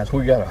right, guys,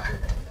 we got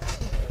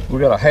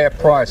a half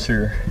price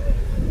here.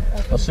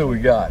 Let's see what we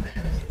got.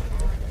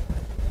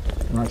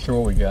 I'm not sure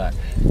what we got.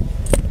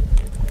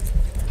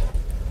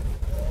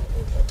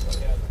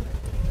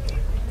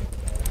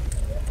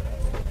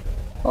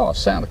 Oh,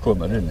 sound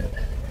equipment, isn't it?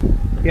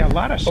 Yeah, a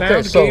lot of sound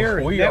Okay, so gear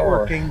and we are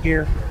networking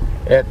gear.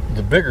 at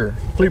the bigger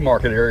flea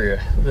market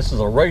area. This is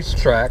a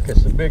racetrack.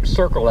 It's a big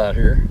circle out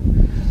here,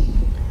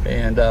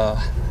 and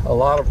a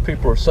lot of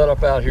people are set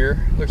up out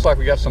here. Looks like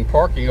we got some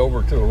parking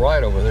over to the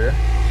right over there.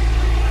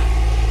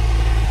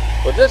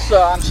 But this,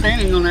 I'm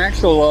standing on the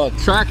actual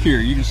track here.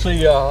 You can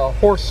see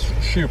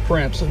horseshoe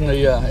prints in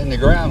the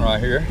ground right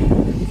here.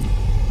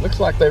 Looks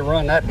like they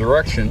run that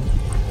direction.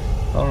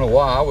 I don't know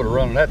why I would have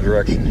run in that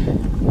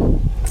direction.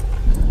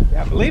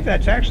 Yeah, I believe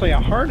that's actually a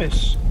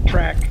harness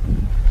track.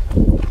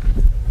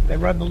 They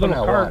run the little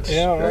Now carts. watch.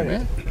 Yeah, all Good, right.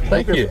 man.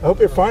 Thank you. Hope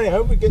you're fine. I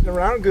hope you're getting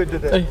around good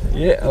today.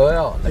 Yeah,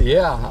 well,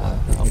 yeah,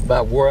 I'm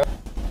about where.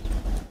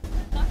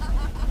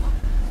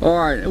 All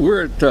right,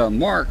 we're at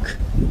Mark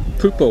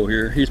Pupo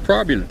here. He's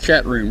probably in the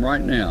chat room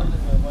right now.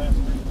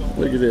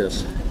 Look at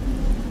this.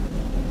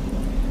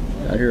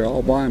 Out here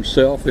all by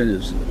himself in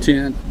his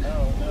tent.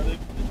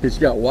 He's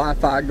got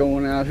Wi-Fi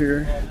going out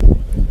here.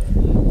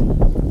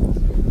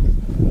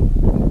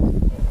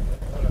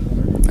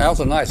 That was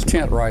a nice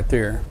tent right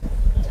there.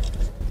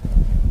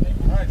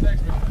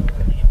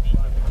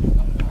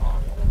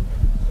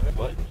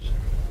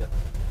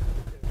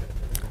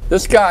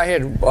 This guy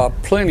had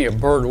plenty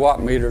of bird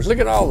watt meters. Look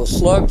at all the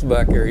slugs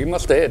back here. He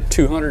must have had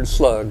 200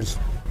 slugs.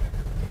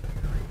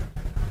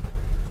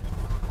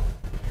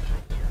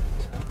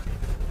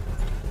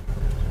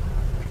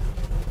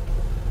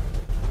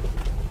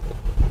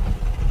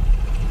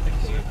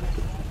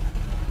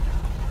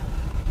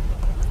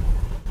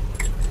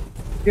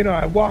 You know,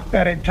 I walked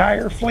that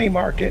entire flea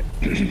market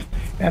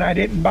and I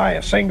didn't buy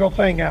a single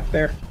thing out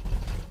there.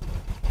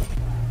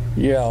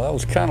 Yeah, that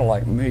was kind of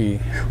like me.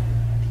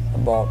 I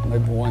bought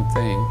maybe one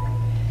thing.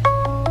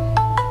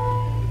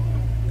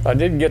 I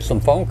did get some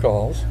phone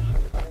calls.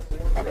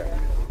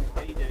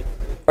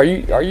 Are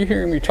you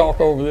hearing me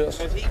talk over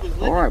this?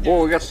 All right,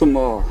 boy, we got some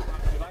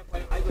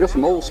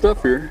old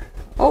stuff here.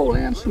 Oh,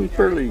 and some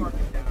fairly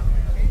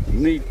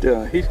neat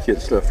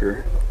Heathkit stuff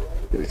here.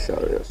 Get a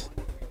shot of this.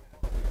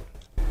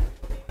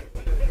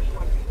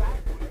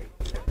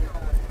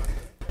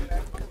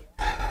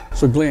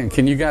 So Glenn,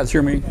 can you guys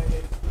hear me?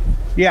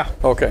 Yeah.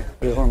 Okay.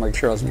 I just want to make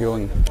sure I was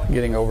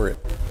getting over it.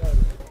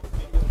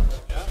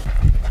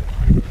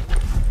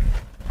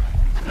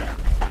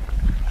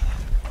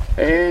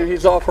 And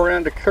he's off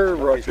around the curve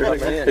right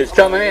there. He's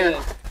coming in.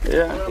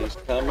 Yeah. He's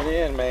coming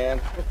in,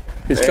 man.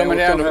 He's coming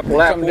down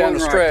the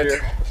stretch.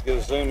 Right, let's get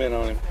a zoom in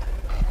on him.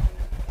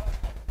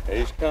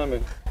 He's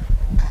coming.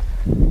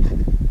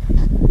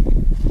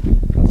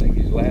 I think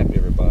he's lapped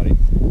everybody.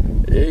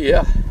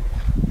 Yeah.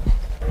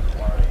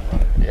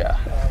 Yeah.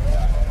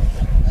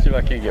 See if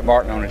I can get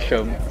Martin on to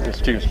show this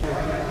too.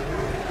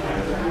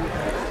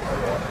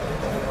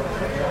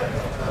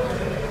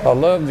 I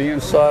love the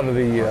inside of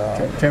the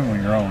Tell me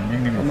when you're on. You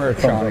can give me a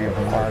Americana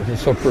amplifiers.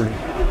 It's so pretty.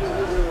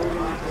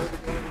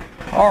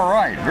 All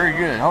right, very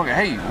good. Okay,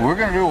 hey, we're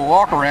going to do a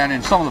walk around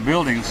in some of the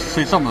buildings,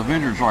 see some of the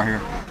vendors right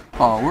here.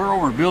 We're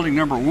over in building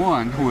number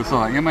 1 with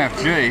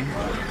MFJ.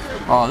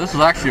 This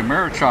is actually a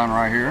Ameritron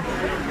right here.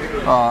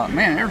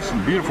 Man, there's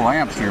some beautiful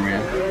amps here,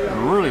 man.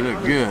 They really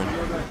look good.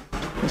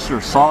 This is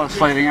their solid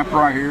state amp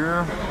right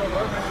here.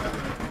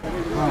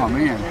 Oh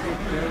man.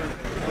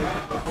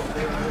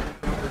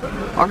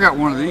 I got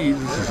one of these.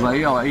 This is the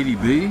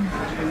AL80B.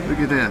 Look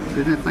at that.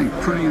 Isn't that thing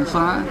pretty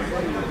inside?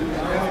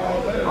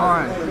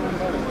 Alright.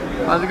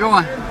 How's it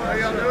going?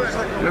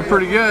 Doing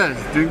pretty good.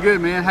 Doing good,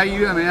 man. How you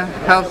doing, man?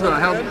 How's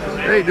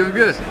hey, doing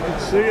good.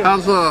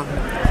 How's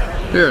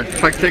here,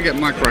 take that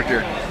mic right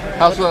there.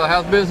 How's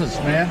business,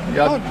 man?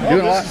 Y'all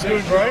doing a lot? Business is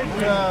doing great.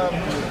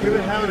 We've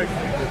been having a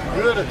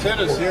good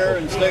attendance here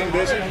and staying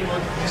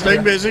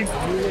busy.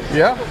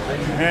 Yeah.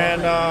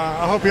 And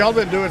I hope y'all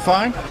been doing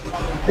fine.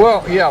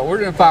 Well, yeah, we're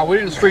doing fine. We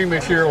didn't stream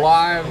it here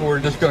live. We're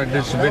just going to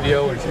do some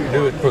video and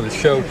do it for the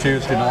show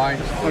Tuesday night.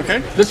 Okay.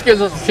 This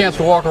gives us a chance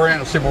to walk around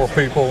and see more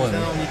people and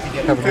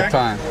have a good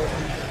time.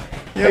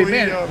 Yeah, hey,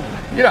 man,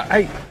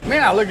 hey,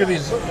 man, I look at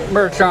these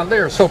Ameritrons. They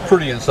are so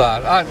pretty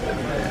inside.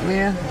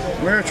 Man.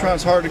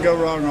 Ameritron's hard to go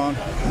wrong on.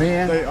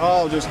 Man. They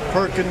all just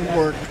perk and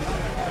work.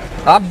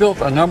 I've built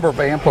a number of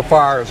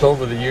amplifiers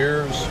over the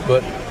years,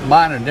 but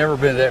mine have never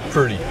been that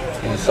pretty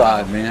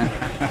inside, man.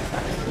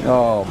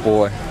 Oh,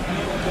 boy.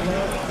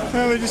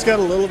 Well, we just got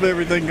a little bit of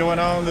everything going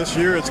on this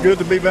year. It's good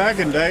to be back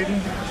in Dayton.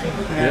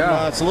 And,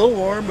 yeah. It's a little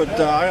warm, but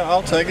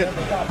I'll take it.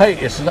 Hey,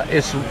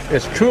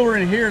 it's cooler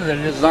in here than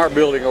it is in our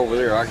building over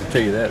there. I can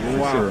tell you that for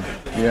sure.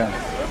 Yeah.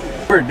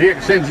 We're at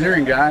DX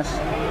Engineering, guys.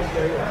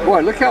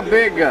 Boy, look how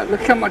big,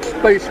 look how much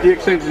space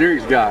DX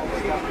Engineering's got.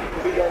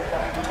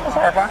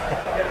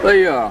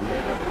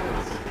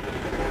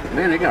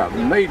 Man, they got a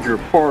major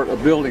part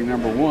of building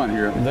number 1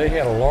 here. They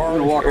had a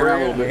large walk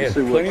around a little bit.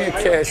 They had plenty of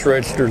cash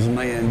registers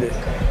manned.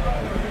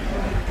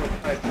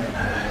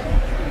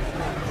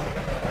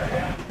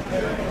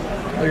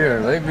 Look at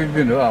it. They've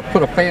even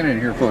put a fan in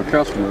here for the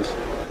customers.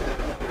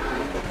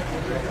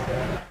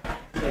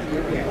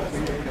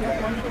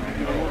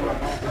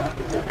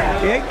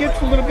 Yeah, it gets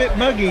a little bit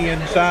muggy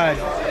inside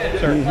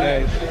certain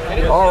days.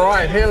 All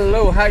right,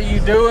 hello, how you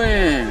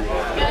doing?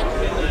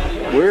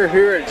 We're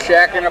here at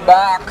Shack in a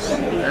Box.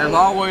 As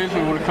always,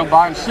 we want to come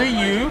by and see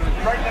you.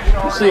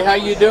 See how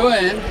you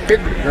doing. Here,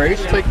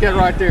 Grace, take that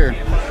right there.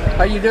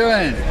 How you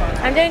doing?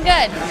 I'm doing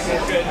good.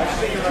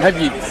 Have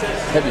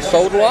you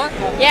sold a lot?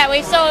 Yeah,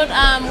 we've sold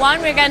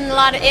one. We're getting a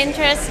lot of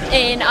interest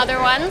in other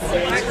ones.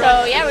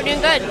 So yeah, we're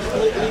doing good.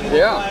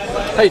 Yeah.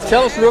 Hey,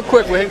 tell us real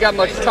quick. We haven't got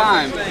much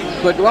time,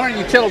 but why don't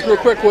you tell us real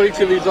quick what each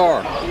of these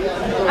are?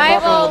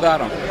 Talk a little about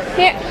them.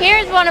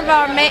 Here's one of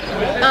our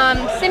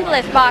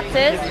simplest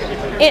boxes.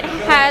 It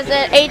has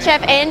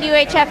HF and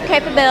UHF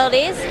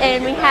capabilities,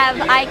 and we have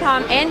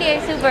ICOM and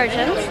DASU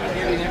versions.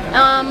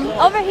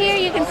 Over here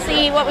you can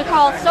see what we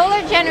call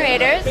solar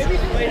generators.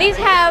 These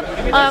have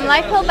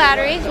LiFePO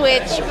batteries,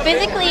 which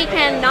physically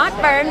cannot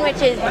burn,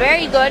 which is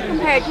very good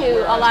compared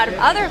to a lot of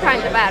other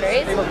kinds of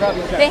batteries.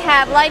 They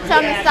have lights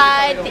on the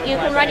side that you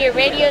can run your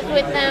radios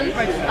with them.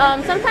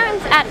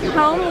 Sometimes at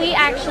home we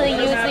actually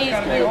use these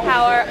to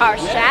power our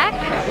shack.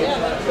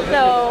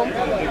 So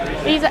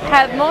these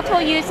have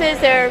multiple uses.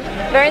 They're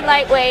very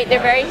lightweight. They're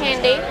very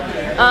handy.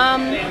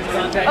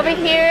 Over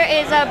here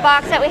is a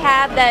box that we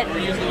have that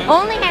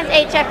only has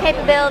HF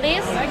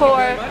capabilities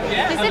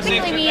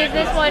specifically we use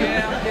this one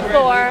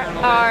for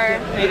our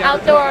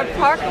outdoor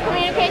park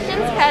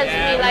communications because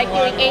we like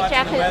doing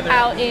HF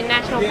out in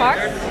national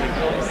parks.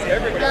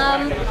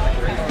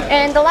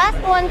 And the last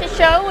one to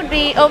show would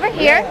be over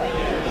here.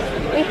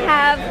 We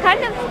have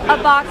kind of a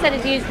box that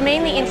is used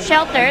mainly in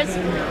shelters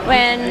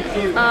when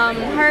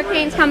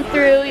hurricanes come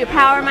through, your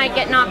power might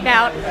get knocked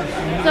out.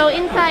 So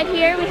inside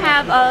here we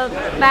have a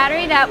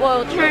battery that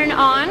will turn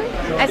on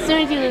as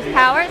soon as you lose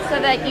power so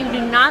that you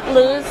do not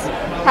lose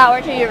power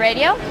to your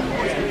radio.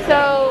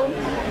 So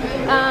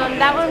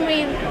that one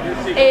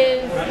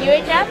is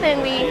UHF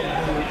and we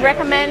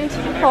recommend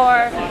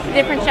for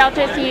different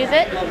shelters to use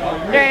it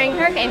during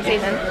hurricane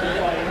season.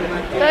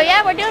 So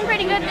yeah, we're doing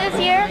pretty good this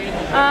year.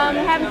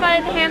 Having fun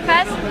at the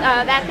HamFest.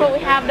 That's what we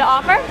have to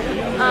offer.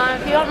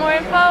 If you want more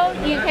info,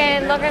 you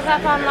can look us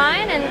up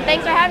online. And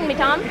thanks for having me,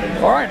 Tom.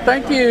 All right,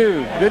 thank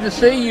you. Good to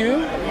see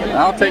you.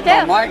 I'll take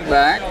my mic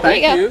back.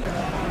 Thank you.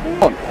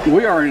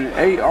 We are in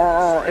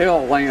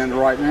ARRL land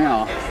right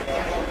now,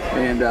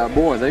 and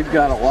boy, they've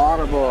got a lot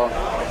of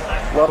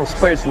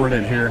space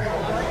rented here.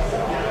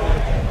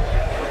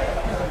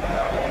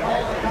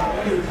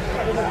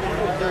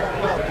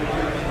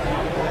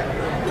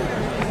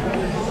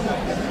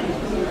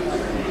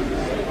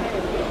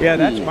 Yeah,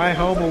 that's my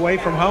home away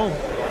from home.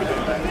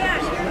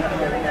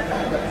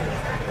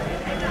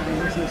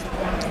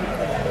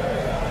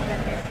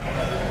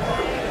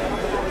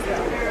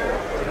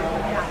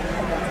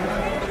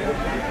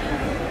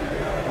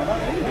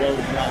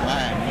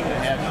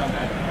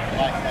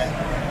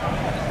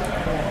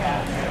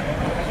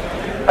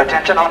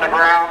 Attention on the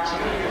grounds.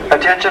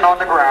 Attention on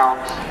the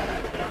grounds.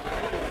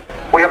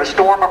 We have a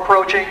storm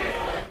approaching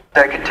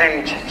that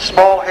contains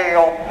small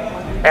hail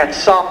and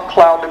some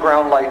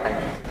cloud-to-ground lightning.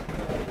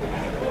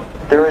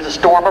 There is a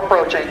storm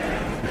approaching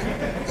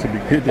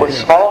with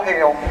small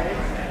hail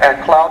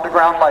and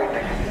cloud-to-ground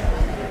lightning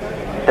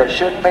that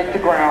should make the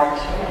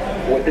grounds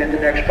within the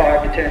next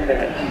 5 to 10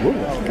 minutes.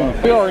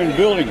 We are in the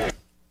building.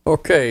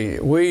 Okay,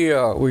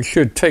 we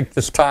should take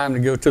this time to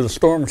go to the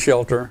storm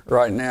shelter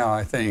right now,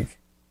 I think.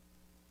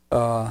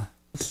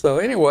 So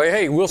anyway,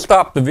 hey, we'll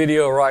stop the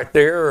video right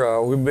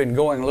there. We've been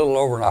going a little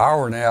over an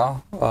hour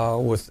now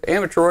with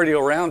Amateur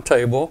Radio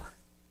Roundtable.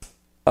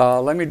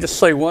 Let me just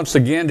say once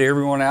again to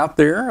everyone out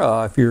there,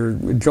 if you're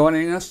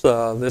joining us,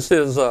 this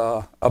is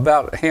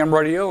about ham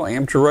radio,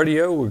 amateur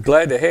radio. We're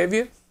glad to have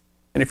you.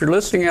 And if you're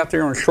listening out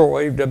there on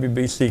shortwave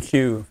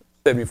WBCQ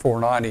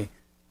 7490,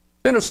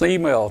 send us an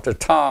email to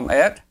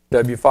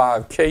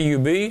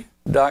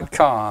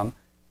tom@w5kub.com.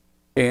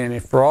 And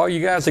if for all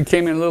you guys that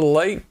came in a little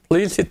late,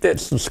 please hit that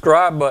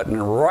subscribe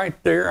button right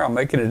there. I'm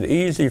making it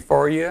easy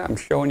for you. I'm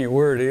showing you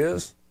where it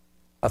is.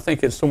 I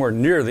think it's somewhere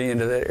near the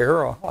end of that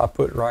arrow I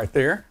put right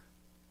there.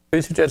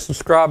 Please hit that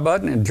subscribe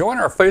button and join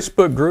our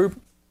Facebook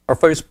group. Our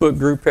Facebook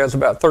group has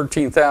about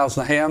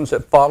 13,000 hams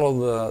that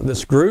follow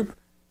this group,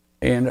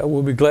 and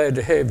we'll be glad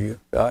to have you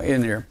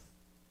in there.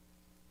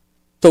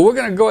 So we're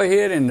going to go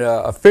ahead and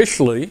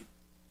officially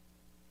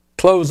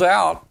close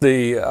out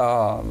the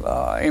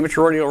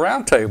Amateur Radio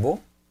Roundtable,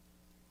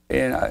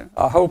 and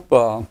I hope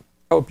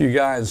you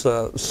guys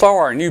saw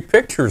our new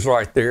pictures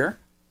right there.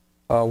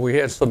 We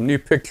had some new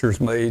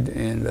pictures made,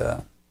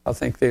 and I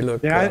think they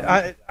look.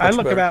 Yeah, I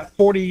look better. about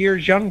 40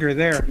 years younger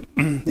there.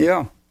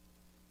 Yeah.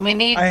 We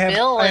need I have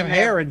Bill in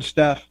hair there. and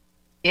stuff.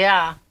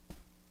 Yeah.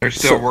 They're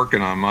still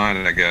working on mine,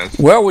 I guess.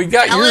 Well, we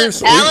got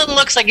yours. Alan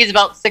looks like he's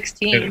about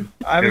 16.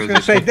 I was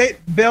going to say,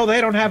 Bill,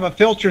 they don't have a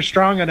filter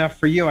strong enough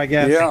for you, I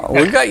guess. Yeah,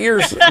 we got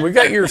yours. We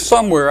got yours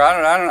somewhere.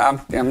 I'm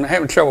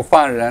having trouble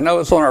finding it. I know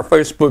it's on our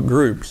Facebook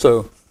group,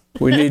 so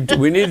we need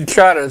to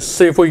try to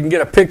see if we can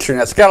get a picture.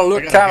 And it's got to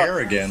look kind of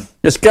again.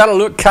 It's got to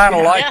look kind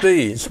of like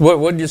these.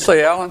 What did you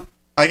say, Alan?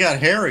 I got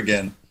hair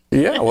again.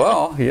 Yeah,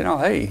 well,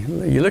 hey,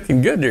 you're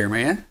looking good there,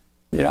 man.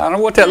 I don't know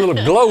what that little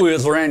glow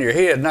is around your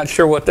head. Not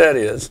sure what that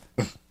is.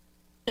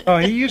 Oh,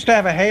 he used to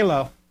have a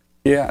halo.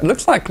 Yeah, it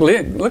looks like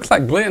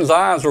Glenn's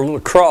eyes are a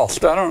little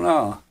crossed. I don't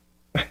know.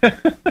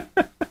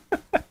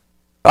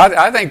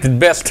 I think the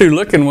best two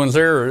looking ones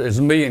there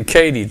is me and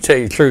Katie, to tell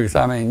you the truth.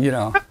 I mean,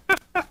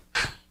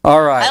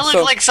 All right. I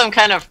look like some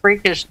kind of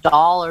freakish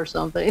doll or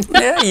something.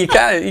 Yeah, you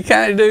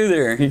kind of do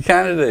there. You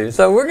kind of do.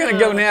 So we're going to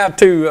go now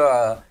to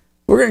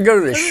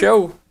the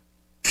show.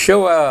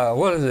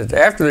 What is it?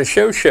 After the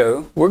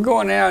show. We're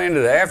going now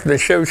into the after the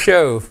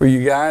show for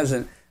you guys.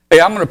 And hey,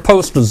 I'm going to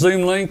post the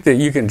Zoom link that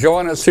you can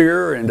join us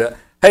here. And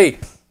hey,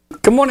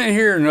 come on in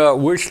here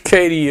and wish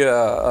Katie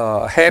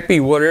happy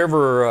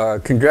whatever.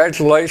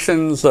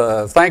 Congratulations.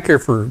 Thank her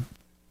for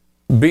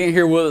being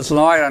here with us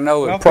tonight. I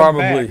know it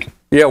probably. Back.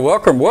 Yeah,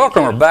 welcome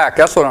her back.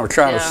 That's what I'm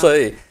trying to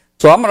say.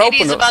 So I'm going to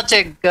Katie's open. about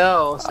to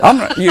go. So.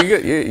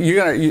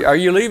 Are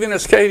you leaving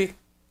us, Katie?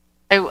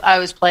 I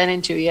was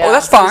planning to. Yeah. Oh,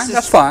 that's fine.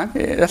 That's fine.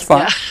 Yeah, that's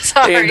fine. Yeah,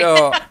 sorry.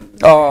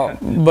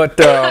 And, but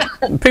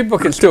people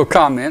can still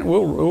comment.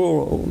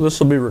 This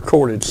will be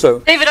recorded.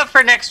 So save it up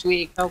for next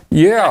week. Oh.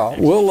 Yeah,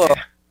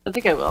 I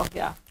think I will.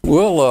 Yeah.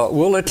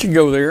 We'll let you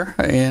go there,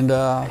 and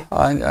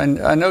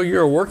I know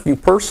you're a working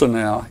person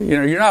now. You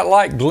know, you're not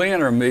like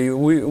Glenn or me.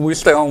 We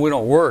stay home, we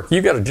don't work.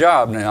 You got a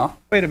job now.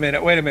 Wait a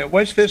minute.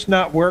 What's this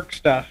not work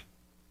stuff?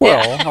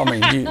 Well, I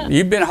mean,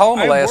 you've been home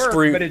the last work,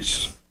 3. but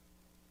it's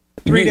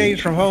 3 days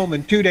from home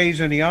and 2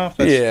 days in the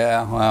office.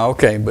 Yeah, well,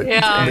 okay, but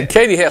Yeah.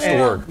 Katie has to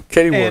work.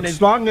 Katie works. And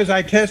as long as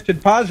I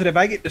tested positive,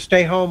 I get to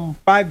stay home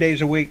 5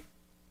 days a week.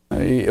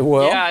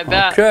 Well, Yeah, I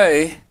bet.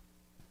 okay.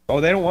 Oh,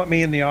 they don't want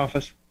me in the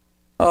office.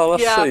 Oh,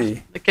 let's Yeah,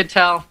 see. I could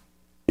tell.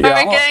 Yeah, All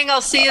right, I'll- gang.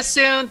 I'll see you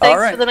soon. All Thanks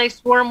right. for the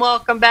nice warm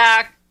welcome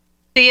back.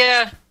 See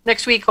you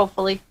next week,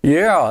 hopefully.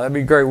 Yeah, that'd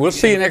be great. We'll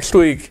see you next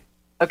week.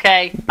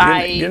 Okay.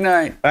 Bye. Good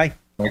night. Bye.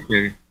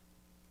 Okay.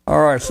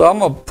 All right, so I'm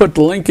going to put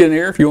the link in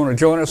here if you want to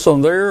join us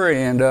on there,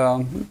 and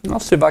I'll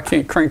see if I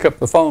can't crank up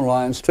the phone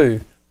lines too.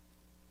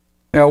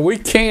 Now, we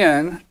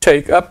can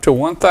take up to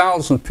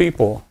 1,000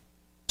 people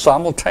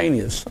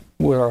simultaneous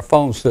with our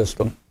phone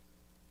system.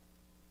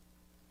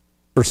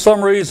 For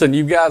some reason,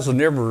 you guys have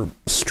never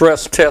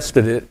stress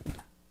tested it.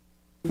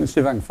 Let me see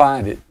if I can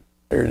find it.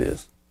 There it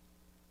is.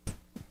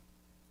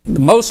 The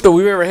most that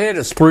we've ever had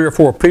is 3 or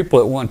 4 people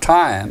at one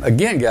time.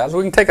 Again, guys,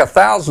 we can take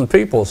 1,000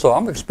 people, so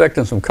I'm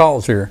expecting some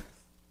calls here.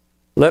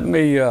 Let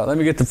me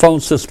get the phone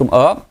system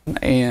up,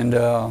 and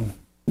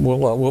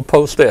we'll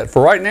post that.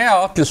 For right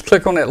now, just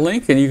click on that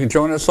link, and you can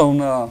join us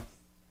on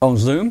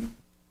Zoom.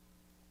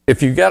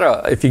 If you got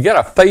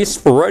a face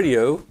for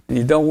radio and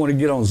you don't want to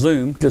get on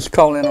Zoom, just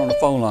call in on the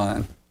phone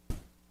line.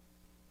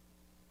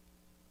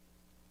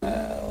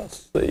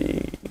 Let's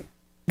see.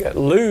 Got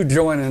Lou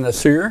joining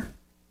us here.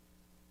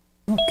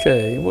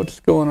 Okay, what's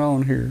going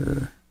on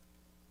here?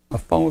 My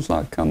phone's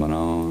not coming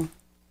on.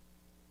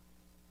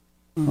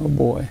 Oh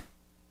boy.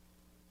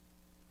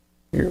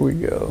 Here we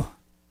go.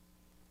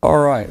 All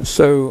right,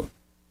 so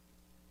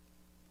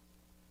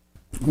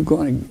I'm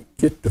going to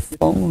get the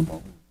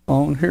phone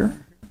on here.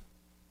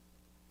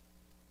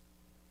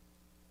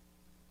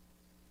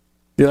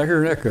 Did I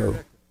hear an echo?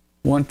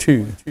 1,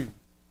 2.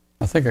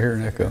 I think I hear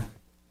an echo.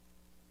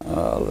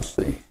 Let's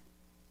see.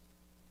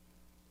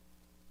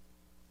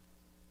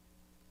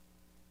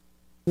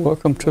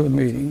 Welcome to the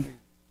meeting.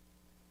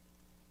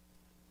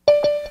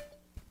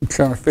 I'm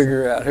trying to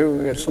figure out who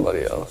we got.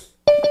 Somebody else.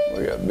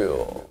 We got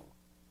Bill.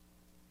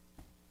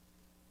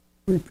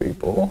 3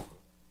 people.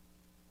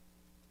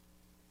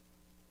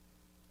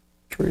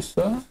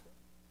 Teresa.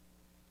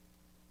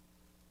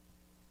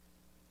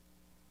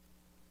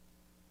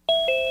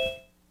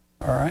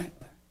 All right.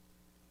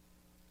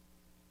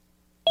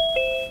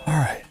 All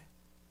right.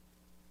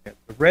 The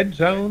red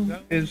zone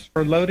is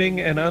for loading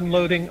and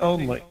unloading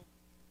only.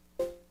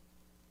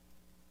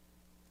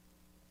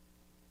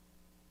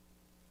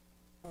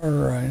 All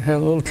right. Had a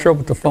little trouble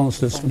with the phone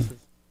system.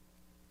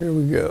 Here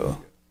we go.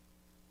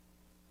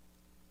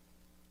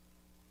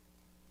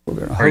 We're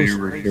gonna Are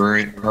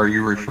host.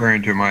 you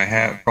referring to my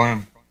hat,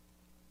 Glenn?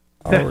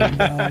 Already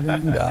dialed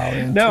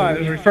into No, I it.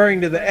 was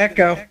referring to the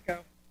echo.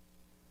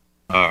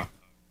 Oh.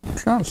 I'm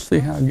trying to see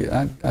how I get.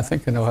 I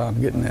think I know how I'm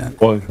getting that.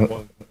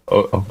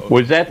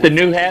 Was that the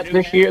new hat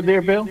this year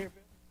there, Bill?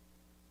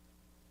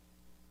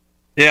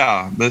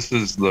 Yeah, this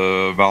is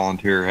the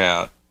volunteer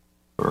hat.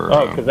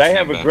 Oh, because I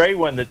have a gray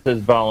one that says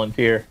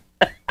volunteer.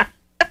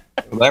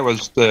 That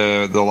was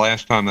the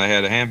last time they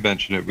had a hand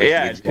bench, and it was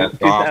Yeah, the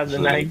exact opposite.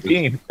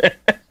 2019.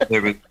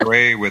 It was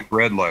gray with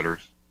red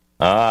letters.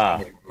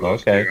 Ah,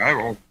 okay.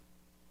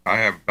 I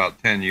have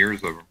about 10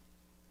 years of them.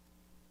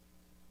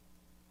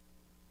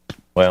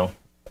 Well,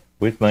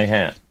 with my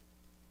hat.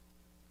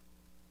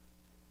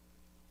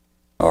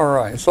 All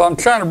right. So I'm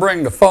trying to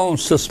bring the phone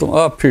system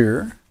up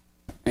here,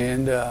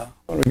 and what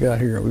do we got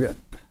here? We got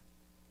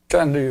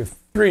trying to do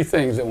 3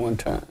 things at one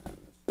time.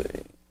 Let's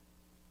see.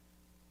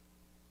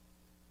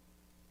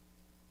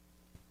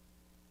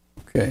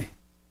 Okay.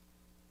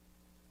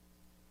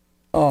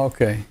 Oh,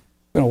 okay.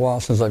 It's been a while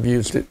since I've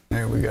used it.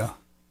 There we go.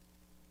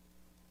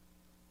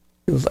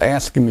 It was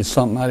asking me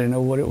something. I didn't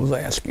know what it was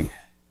asking.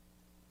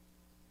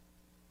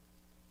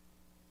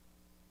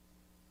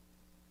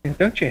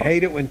 Don't you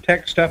hate it when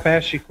tech stuff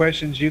asks you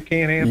questions you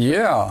can't answer?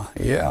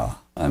 Yeah.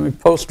 Let me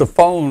post a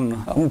phone.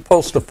 I'm going to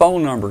post a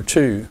phone number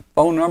too.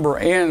 Phone number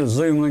and a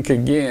Zoom link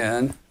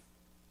again.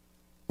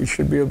 You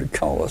should be able to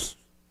call us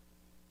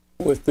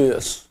with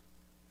this.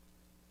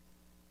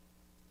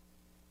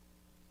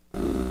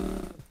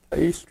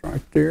 Paste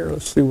right there.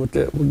 Let's see what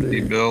that will See,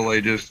 do. Bill, they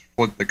just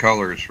flipped the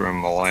colors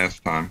from the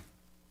last time.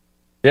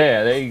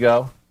 Yeah, there you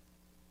go.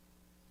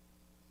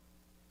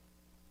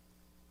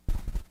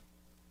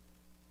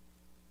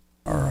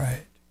 All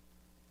right.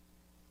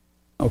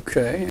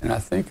 Okay, and I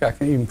think I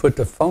can even put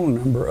the phone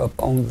number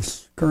up on the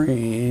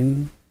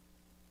screen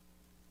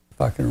if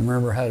I can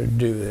remember how to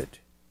do it.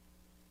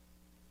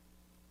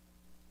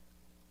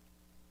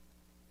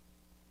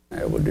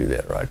 Yeah, we'll do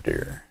that right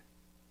there.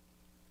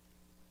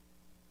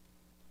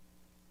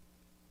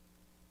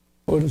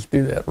 We'll just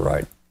do that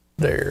right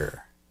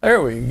there.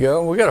 There we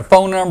go. We got a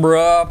phone number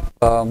up.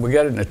 We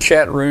got it in the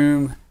chat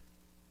room.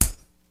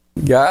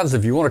 Guys,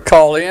 if you want to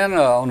call in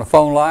on the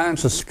phone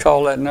lines, just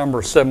call that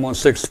number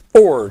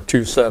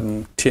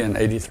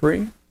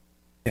 716-427-1083.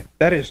 Yeah,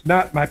 that is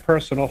not my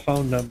personal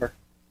phone number.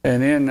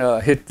 And then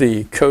hit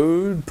the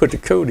code, put the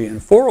code in,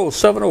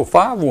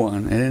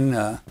 407051, and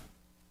then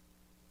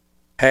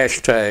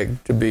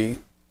hashtag to be.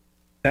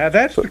 Now,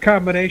 that's the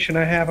combination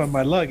I have on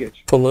my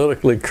luggage.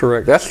 Politically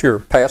correct. That's your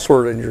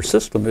password in your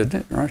system, isn't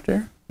it? Right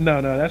there?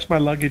 No, that's my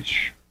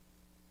luggage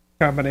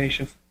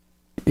combination.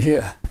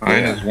 Yeah.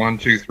 Mine is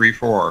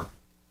 1234.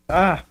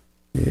 Ah.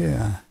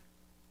 Yeah.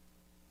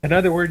 In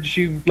other words,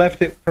 you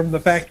left it from the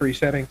factory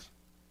settings.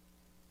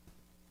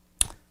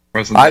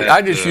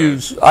 I just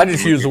use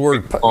the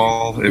word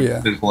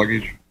his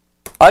luggage.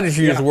 I just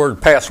use the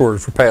word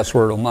password for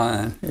password on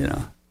mine, you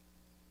know.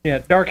 Yeah,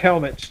 Dark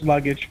Helmet's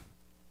luggage.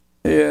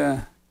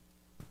 Yeah.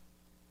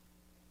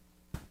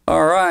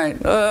 All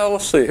right.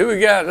 Let's see. Who we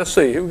got? Let's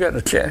see. Who we got in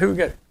the chat? Who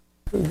got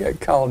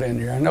called in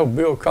here? I know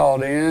Bill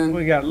called in.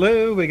 We got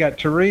Lou, we got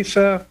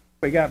Teresa,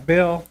 we got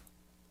Bill.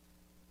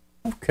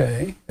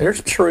 Okay. There's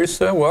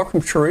Teresa.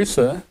 Welcome,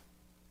 Teresa.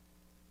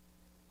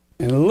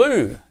 And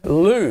Lou,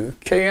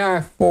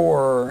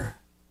 KI4,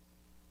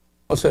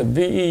 what's that,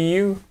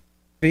 VEU?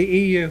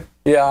 VEU.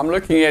 Yeah, I'm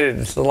looking at it.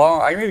 It's a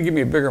long, I need to give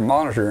me a bigger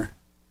monitor.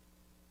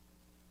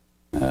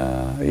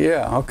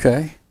 Yeah,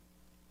 okay.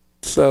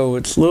 So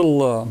it's a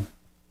little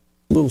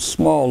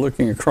small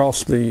looking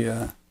across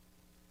the,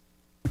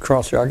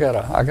 across here. I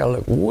gotta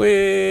look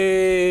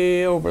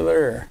way over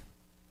there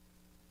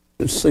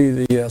to see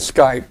the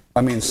Skype,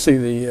 see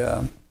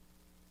the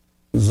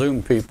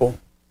Zoom people.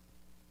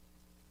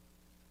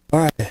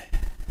 All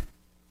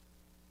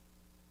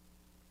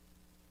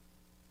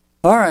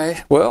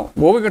right. Well,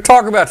 what are we going to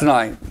talk about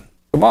tonight?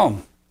 Come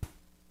on.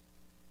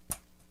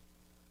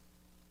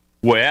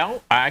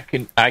 Well, I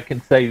can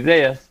say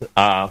this.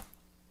 I've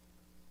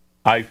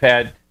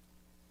had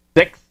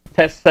 6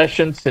 test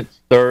sessions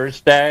since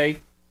Thursday.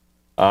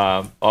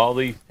 All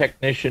these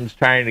technicians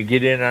trying to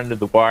get in under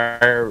the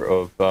wire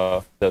of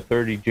the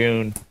 30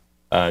 June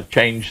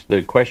changed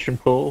the question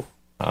pool.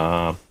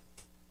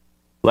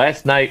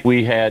 Last night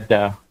we had,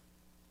 I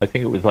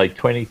think it was like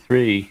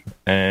 23,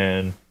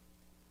 and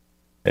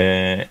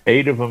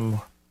 8 of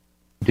them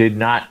did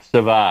not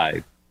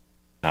survive.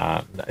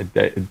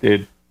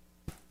 They're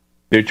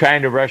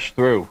trying to rush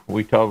through.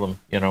 We told them,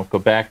 go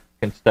back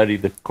and study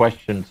the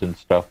questions and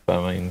stuff.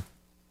 I mean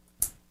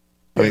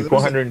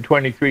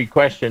 423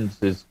 questions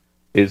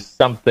is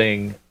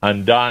something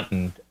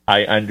undaunting.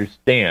 I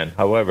understand.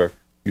 However,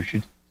 you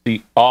should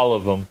see all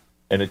of them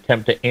and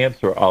attempt to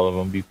answer all of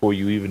them before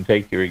you even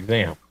take your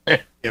exam. Yeah,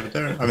 but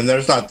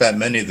there's not that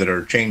many that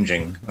are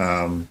changing.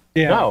 No,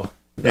 not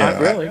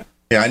really.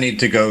 I need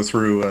to go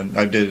through, and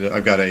I've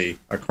got a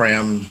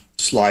cram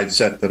slide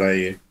set that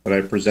I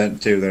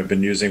present to that I've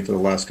been using for the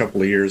last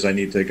couple of years. I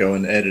need to go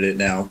and edit it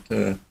now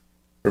to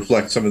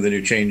reflect some of the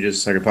new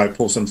changes. I could probably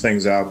pull some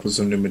things out, put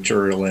some new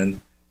material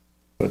in,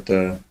 but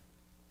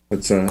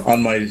it's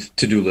on my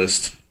to-do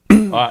list.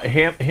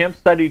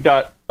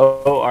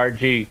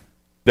 Hamstudy.org,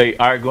 they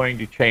are going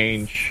to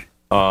change.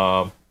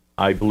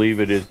 I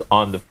believe it is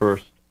on the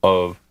 1st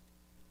of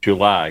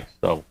July.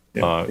 So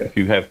if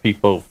you have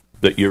people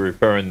that you're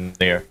referring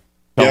there,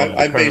 tell them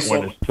the current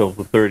one is till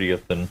the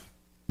 30th, and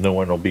no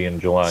one will be in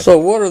July. So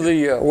what are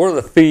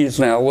the fees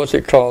now? What's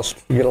it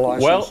cost to get a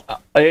license? Well,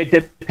 it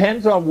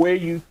depends on where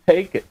you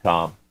take it,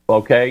 Tom.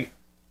 Okay,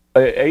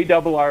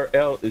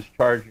 ARRL is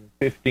charging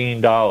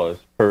 $15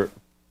 per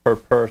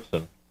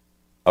person.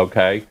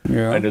 Okay,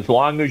 and as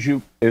long as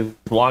you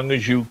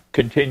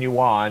continue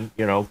on,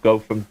 go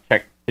from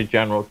tech to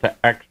general to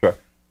extra,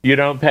 you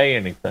don't pay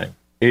anything.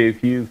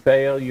 If you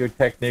fail your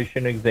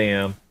technician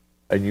exam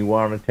and you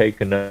want to take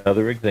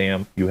another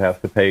exam, you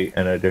have to pay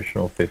an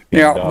additional $15.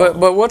 Yeah,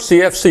 but what's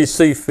the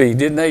FCC fee?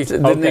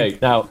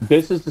 Now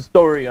this is the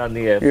story on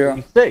the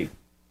FCC. Yeah.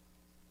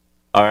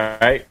 All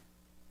right,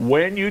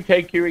 when you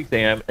take your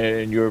exam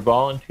and your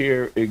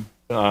volunteer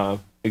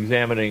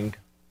examining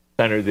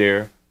center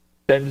there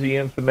sends the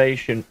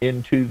information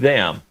into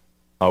them,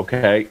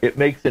 okay, it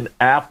makes an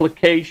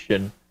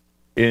application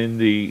in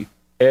the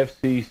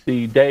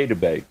FCC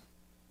database.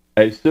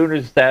 As soon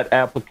as that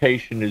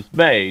application is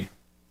made,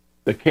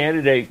 the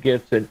candidate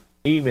gets an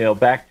email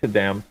back to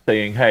them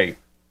saying, hey,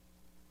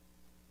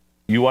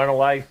 you want a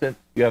license,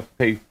 you have to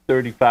pay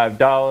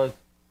 $35.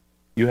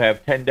 You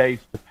have 10 days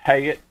to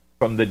pay it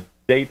from the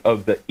date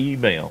of the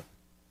email.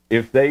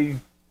 If they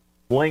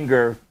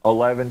linger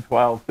 11,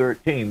 12,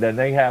 13, then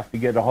they have to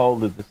get a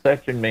hold of the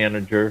section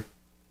manager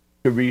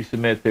to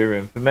resubmit their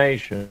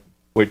information,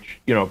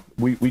 which,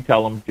 we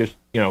tell them just,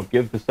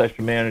 give the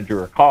section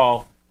manager a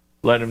call,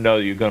 let him know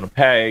you're going to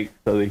pay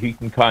so that he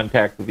can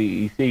contact the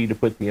VEC to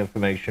put the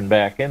information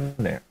back in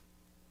there.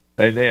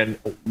 And then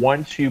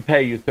once you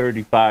pay your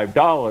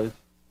 $35,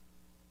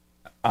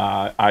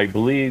 I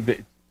believe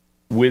it's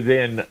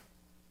within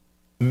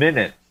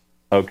minutes,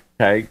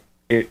 okay,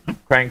 it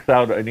cranks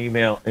out an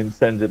email and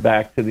sends it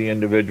back to the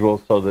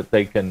individual so that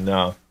they can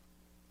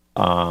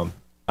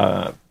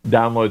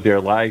download their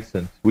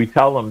license. We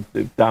tell them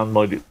to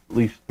download at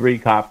least 3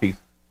 copies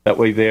That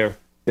way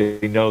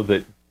they know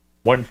that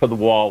one for the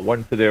wall,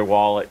 one for their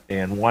wallet,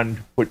 and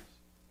one puts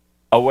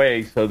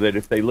away so that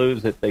if they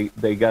lose it,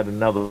 they got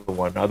another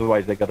one.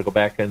 Otherwise, they got to go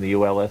back in the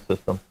ULS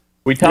system.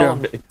 We tell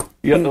them,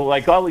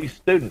 like all these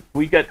students,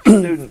 we get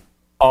students,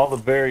 all the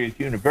various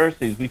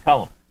universities, we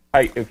tell them,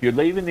 hey, if you're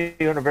leaving the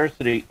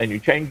university and you're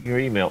changing your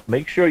email,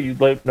 make sure you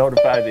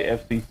notify the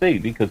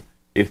FCC, because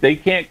if they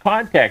can't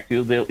contact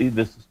you, they'll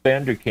either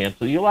suspend or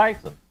cancel your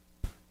license.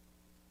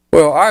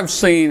 Well, I've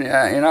seen,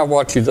 and I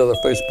watch these other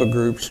Facebook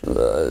groups,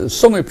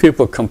 so many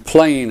people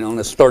complain on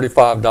this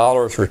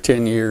 $35 for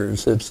 10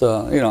 years. It's, a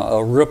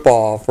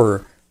ripoff,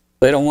 or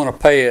they don't want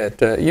to pay it.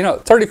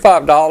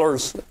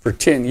 $35 for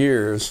 10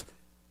 years,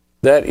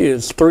 that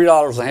is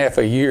 $3.50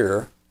 a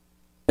year,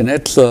 and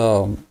that's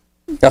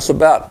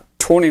about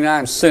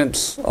 29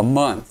 cents a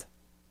month.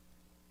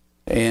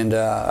 And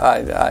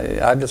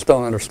I just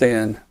don't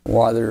understand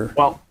why they're...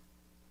 Well,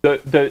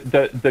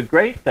 the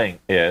great thing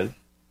is,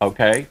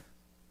 okay,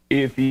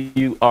 if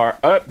you are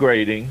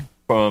upgrading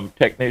from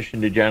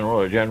technician to general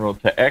or general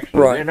to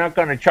extra, they're not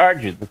going to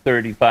charge you the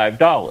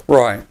 $35.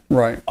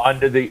 Right.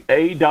 Under the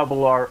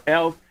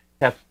ARRL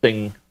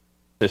testing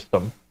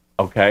system,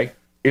 okay,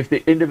 if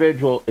the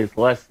individual is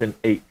less than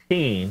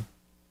 18,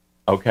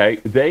 okay,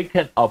 they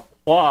can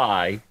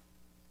apply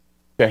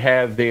to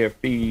have their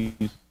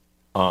fees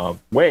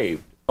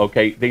waived.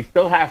 Okay, they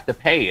still have to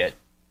pay it,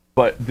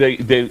 but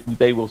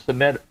they will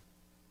submit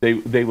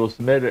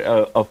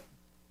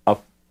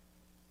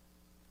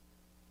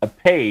a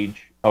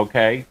page,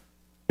 okay,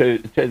 to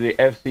the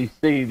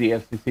FCC. The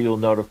FCC will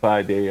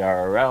notify the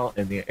ARRL,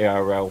 and the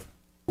ARRL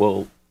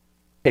will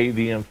pay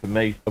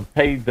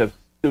the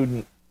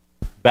student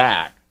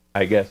back,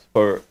 I guess,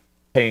 for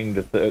paying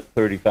the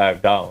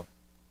 $35.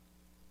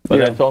 But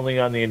that's only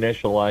on the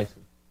initial license.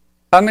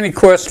 How many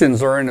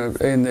questions are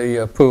in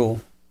the pool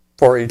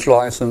for each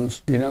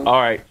license? Do you know?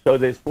 All right, so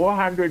there's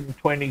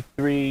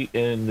 423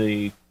 in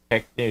the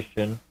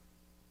technician.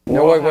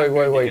 No,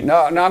 wait.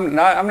 No, I'm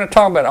not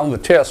talking about on the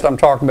test. I'm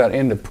talking about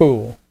in the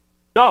pool.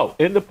 No,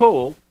 in the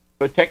pool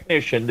for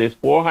technician, there's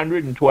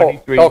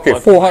 423. Okay,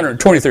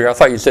 423. I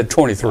thought you said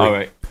 23. All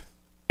right.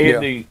 In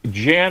the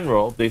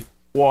general, there's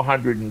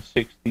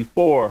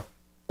 464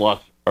 plus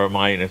or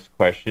minus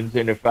questions,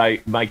 and if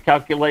my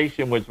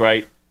calculation was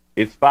right,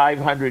 it's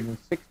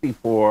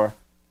 564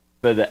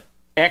 for the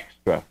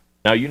extra.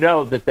 Now, you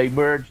know that they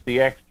merged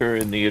the extra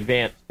and the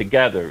advanced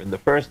together. In the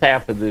first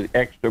half of the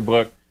extra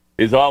book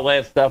is all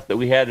that stuff that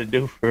we had to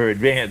do for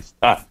advanced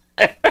stuff.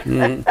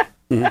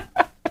 Mm-hmm.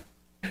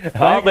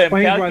 All them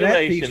why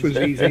that piece calculations was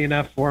easy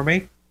enough for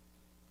me.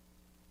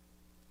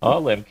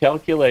 All them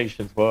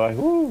calculations, boy.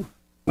 Woo.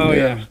 Oh,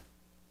 yeah.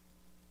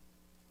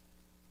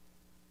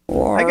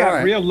 Well, I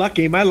got real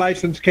lucky. My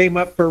license came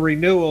up for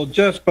renewal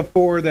just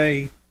before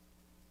they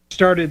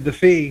started the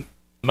fee.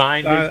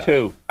 Mine did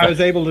too. I was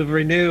able to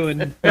renew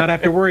and not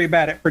have to worry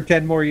about it for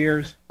 10 more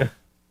years.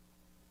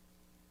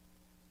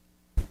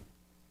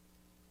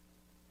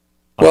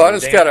 Well, I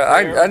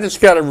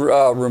just gotta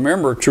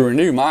remember to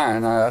renew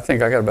mine. I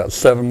think I got about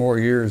 7 more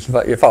years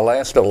if I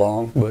last it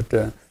long. But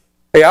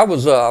hey, I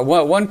was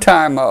one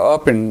time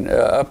up at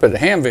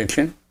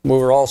Hamvention. We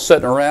were all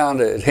sitting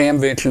around at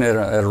Hamvention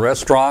at a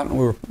restaurant, and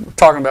we were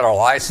talking about our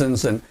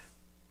license. And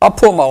I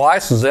pulled my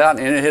license out,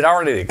 and it had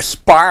already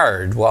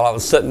expired while I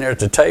was sitting there at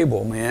the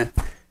table, man.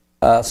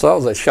 So that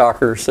was a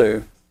shocker.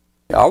 So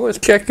always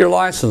check your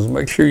license,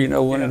 make sure you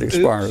know when it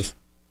expires.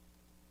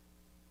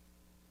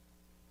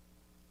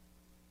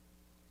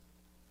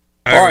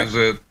 I was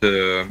at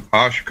the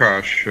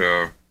Oshkosh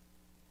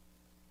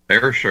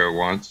air show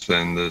once,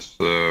 and this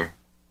it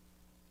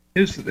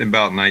was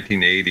about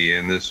 1980,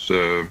 and this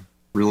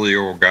really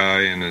old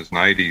guy in his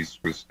 90s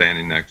was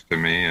standing next to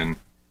me, and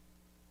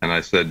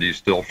I said, "Do you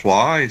still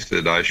fly?" He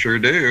said, "I sure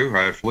do.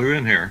 I flew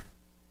in here."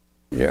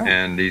 Yeah.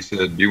 And he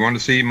said, "Do you want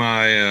to see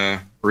my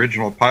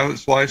original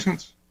pilot's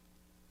license?"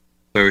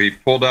 So he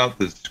pulled out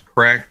this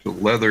cracked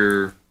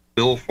leather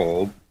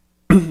billfold,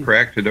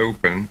 cracked it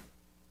open,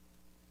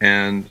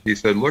 and he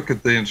said, "Look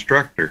at the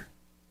instructor."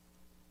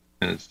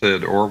 And it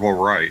said Orville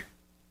Wright.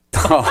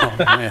 Oh,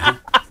 man.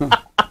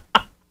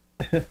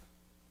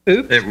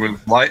 Oops.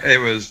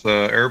 It was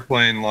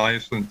airplane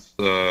license,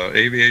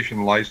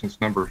 aviation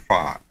license number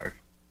 5.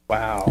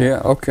 Wow.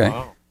 Yeah, okay.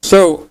 Wow.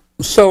 So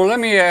let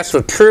me ask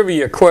a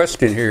trivia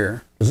question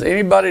here. Does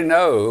anybody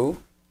know,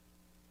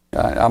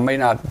 I may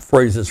not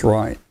phrase this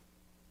right,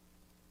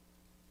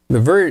 I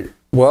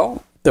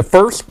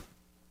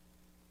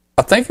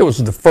think it was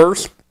the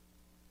first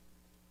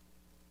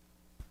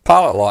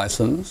pilot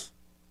license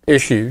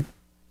issued.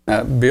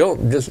 Bill,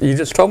 you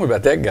just told me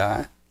about that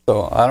guy,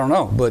 so I don't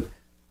know, but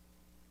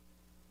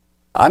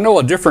I know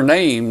a different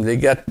name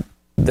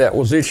that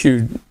was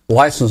issued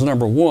license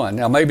number 1.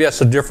 Now maybe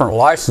that's a different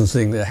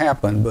licensing that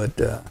happened,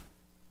 but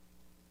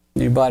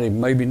anybody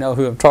maybe know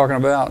who I'm talking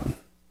about?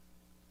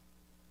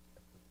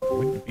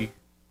 Wouldn't be.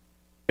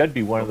 That'd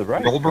be one of the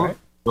Wrights, Wilbur, right?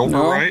 Wilbur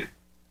No. Wright?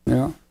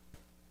 Yeah.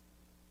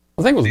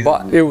 I think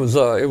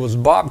it was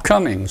Bob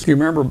Cummings. Do you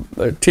remember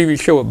a TV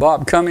show with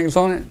Bob Cummings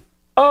on it?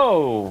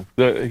 Oh,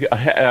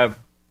 the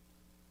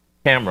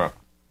camera.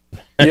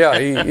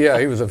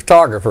 He was a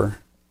photographer.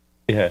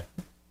 Yeah.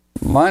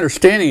 My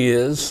understanding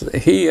is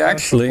he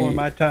actually before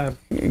my time.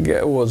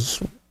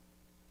 was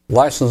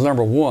license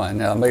number 1.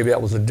 Now, maybe that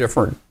was a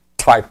different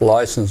type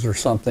license or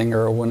something,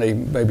 or when they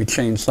maybe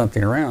changed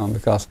something around,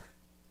 because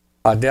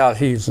I doubt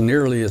he's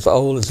nearly as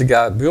old as the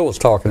guy Bill was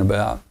talking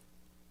about.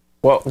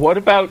 Well, what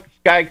about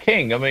Sky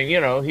King? I mean, you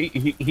know,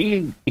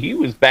 he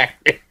was back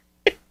there.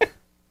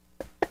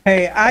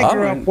 Hey, I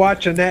grew up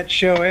watching that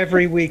show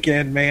every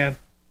weekend, man.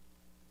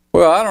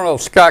 Well, I don't know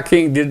if Sky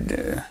King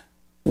did.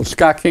 Was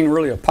Sky King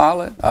really a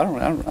pilot? I don't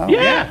know.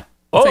 Yeah.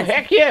 Oh,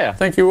 heck yeah. I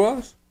think he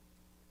was.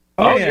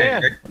 Oh, yeah.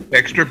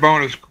 Extra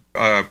bonus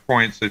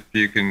points if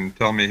you can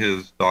tell me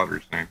his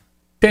daughter's name.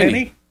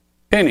 Penny.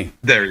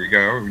 There you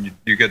go.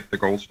 You get the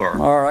gold star.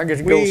 All right, I get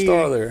the gold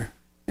star there.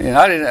 And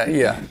I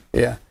didn't.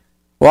 Yeah.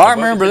 Well, I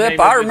remember that.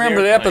 I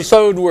remember the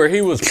episode where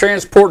he was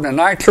transporting a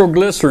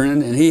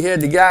nitroglycerin, and he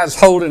had the guys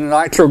holding the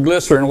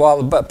nitroglycerin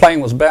while the plane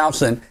was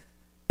bouncing.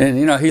 And,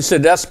 you know, he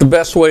said that's the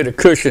best way to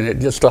cushion it,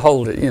 just to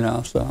hold it, you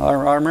know. So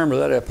I remember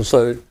that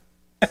episode.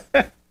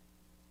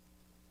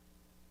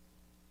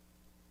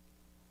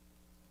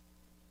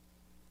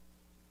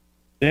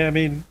 Yeah, I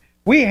mean,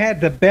 we had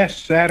the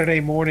best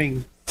Saturday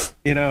morning,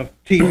 you know,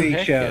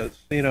 TV shows,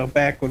 you know,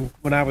 back when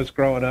I was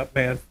growing up,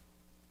 man.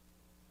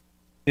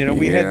 You know,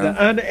 we had the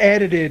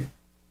unedited,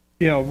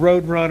 you know,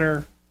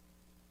 Roadrunner,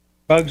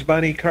 Bugs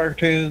Bunny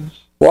cartoons.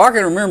 Well, I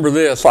can remember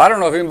this. I don't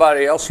know if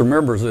anybody else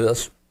remembers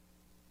this,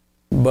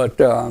 but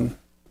and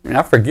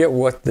I forget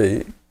what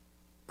the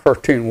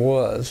cartoon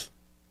was,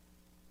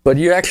 but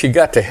you actually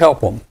got to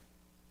help them.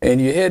 And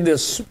you had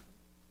this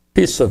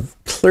piece of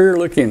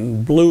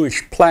clear-looking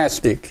bluish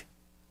plastic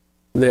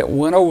that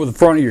went over the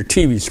front of your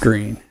TV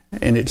screen,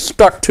 and it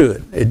stuck to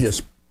it. It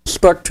just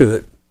stuck to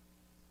it.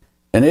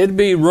 And it'd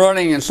be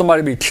running, and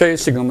somebody'd be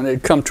chasing them, and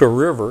they'd come to a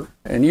river,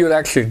 and you would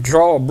actually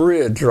draw a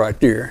bridge right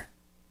there,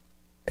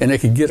 and they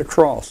could get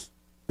across.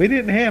 We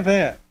didn't have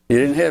that. You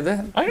didn't have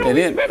that? I don't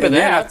remember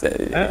that.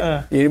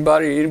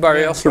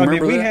 Anybody else remember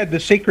that? I mean, we had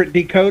the secret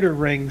decoder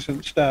rings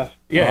and stuff.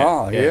 Yeah.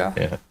 Oh, yeah.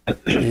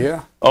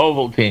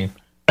 Ovaltine.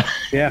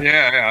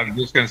 Yeah, I was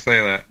just going to say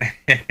that.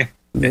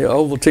 The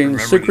Ovaltine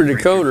secret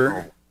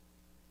decoder.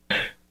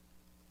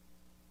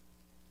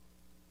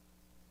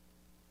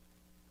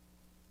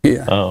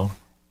 Yeah. Oh.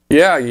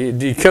 Yeah, you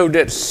decode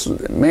that.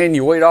 Man,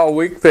 you wait all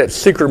week for that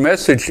secret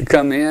message to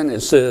come in.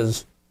 It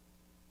says,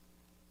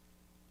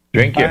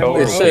 drink your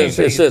Ovaltine.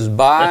 It says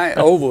buy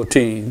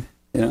Ovaltine.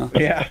 You know?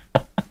 Yeah.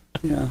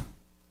 Yeah.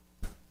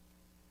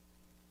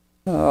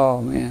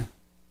 Oh, man.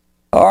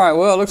 All right,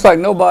 well, it looks like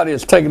nobody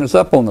is taking us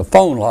up on the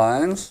phone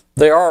lines.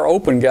 They are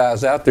open,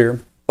 guys, out there.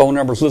 Phone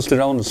numbers listed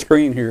on the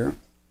screen here.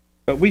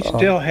 But we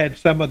still had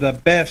some of the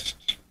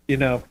best, you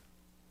know,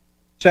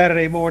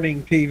 Saturday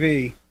morning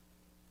TV,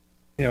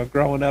 you know,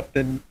 growing up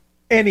than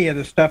any of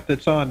the stuff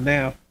that's on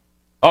now.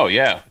 Oh,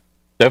 yeah,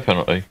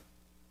 definitely.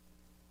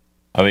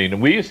 I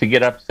mean, we used to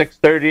get up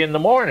 6:30 in the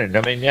morning.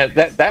 I mean,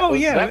 that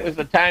was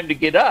the time to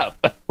get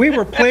up. We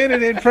were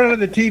planted in front of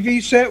the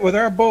TV set with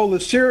our bowl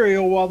of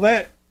cereal while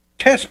that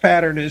test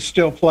pattern is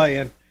still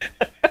playing.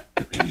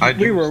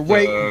 We were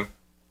waiting.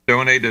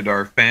 Donated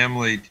our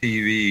family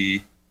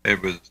TV.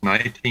 It was I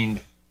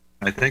think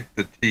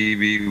the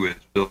TV was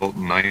built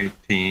in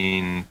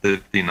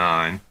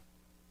 1959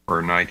 or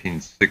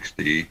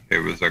 1960. It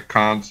was a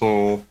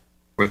console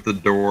with the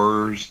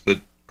doors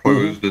that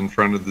closed in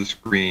front of the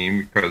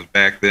screen, because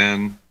back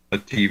then a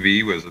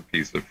TV was a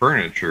piece of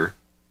furniture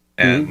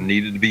and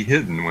needed to be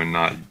hidden when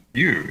not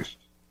used.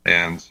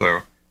 And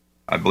so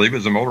I believe it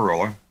was a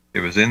Motorola. It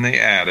was in the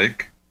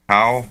attic.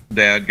 How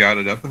Dad got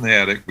it up in the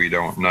attic, we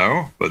don't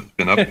know, but it's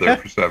been up there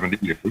for 70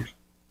 years.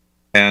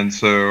 And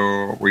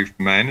so we've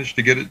managed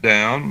to get it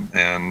down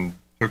and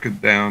took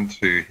it down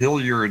to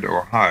Hilliard,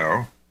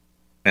 Ohio,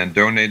 and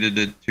donated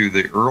it to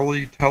the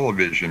Early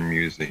Television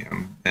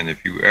Museum. And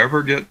if you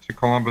ever get to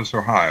Columbus,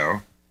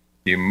 Ohio,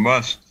 you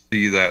must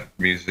see that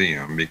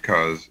museum,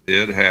 because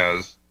it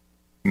has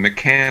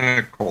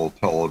mechanical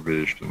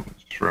televisions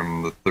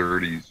from the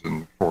 30s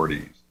and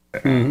 40s,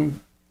 and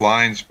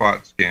blind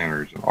spot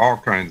scanners, and all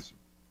kinds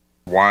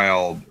of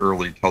wild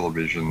early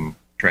television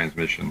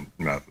transmission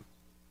methods.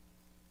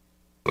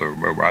 So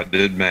I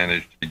did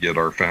manage to get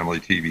our family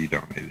TV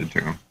donated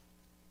to him.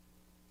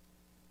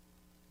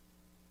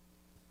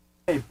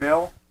 Hey,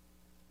 Bill.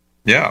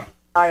 Yeah.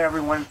 Hi,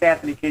 everyone. It's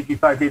Anthony,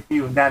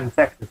 KG5APU, down in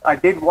Texas. I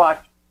did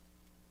watch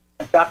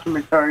a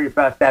documentary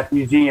about that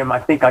museum, I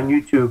think on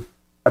YouTube,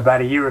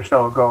 about a year or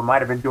so ago. It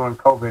might have been during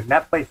COVID, and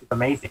that place is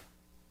amazing.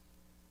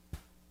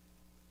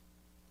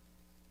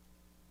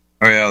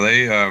 Oh, yeah,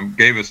 they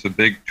gave us a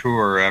big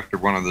tour after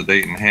one of the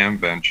Dayton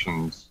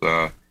Hamventions.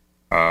 A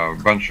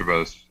bunch of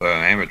us,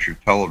 amateur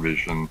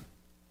television.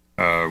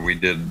 We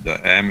did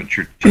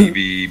amateur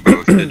TV,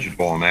 both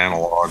digital and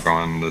analog,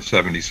 on the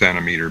 70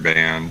 centimeter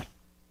band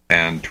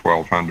and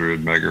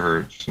 1200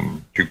 megahertz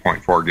and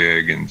 2.4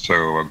 gig. And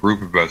so a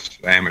group of us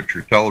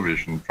amateur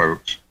television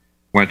folks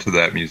went to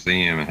that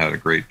museum and had a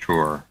great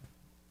tour.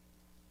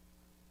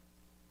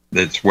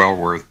 it's well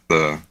worth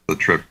the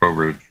trip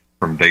over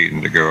from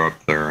Dayton to go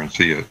up there and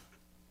see it.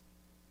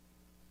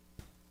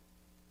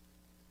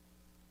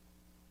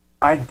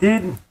 I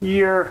did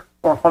hear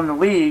from the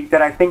league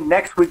that I think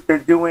next week they're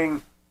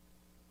doing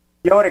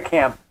Yoda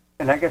Camp,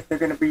 and I guess they're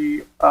going to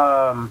be.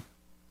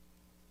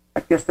 I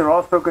guess they're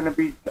also going to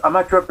be. I'm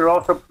not sure if they're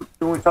also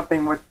doing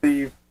something with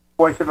the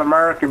Voice of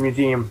America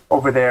Museum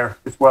over there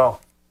as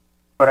well.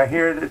 But I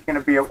hear that it's going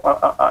to be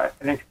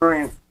an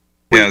experience.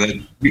 Yeah,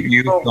 that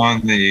youth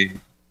on the.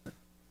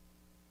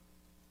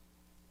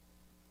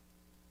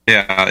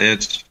 Yeah,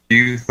 it's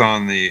Youth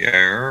on the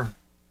Air.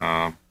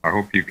 I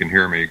hope you can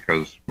hear me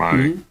because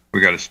we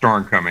got a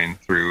storm coming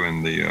through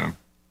and the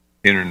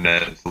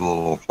internet is a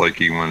little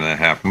flaky when that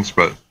happens.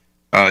 But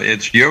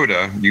it's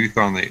Yoda, Youth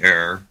on the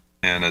Air,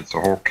 and it's a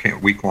whole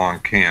week-long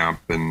camp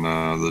in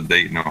the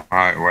Dayton,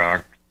 Ohio,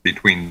 well,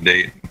 between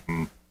Dayton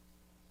and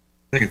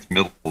I think it's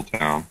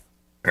Middletown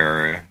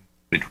area,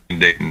 between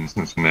Dayton and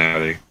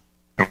Cincinnati.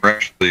 And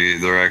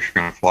they're actually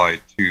going to fly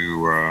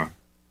two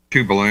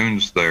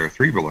balloons there,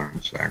 3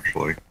 balloons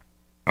actually.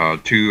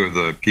 2 of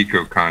the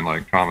Pico kind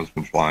like Tom has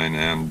been flying,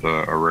 and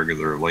a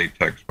regular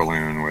latex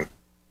balloon with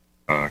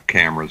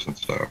cameras and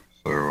stuff.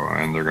 So,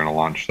 and they're going to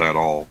launch that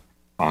all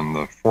on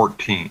the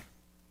 14th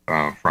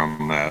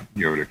from that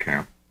Yoda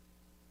camp.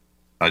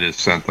 I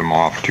just sent them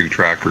off 2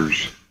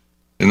 trackers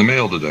in the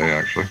mail today,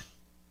 actually.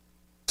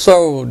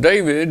 So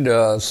David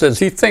says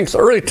he thinks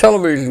early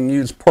television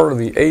used part of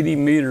the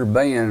 80-meter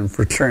band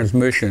for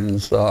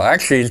transmissions.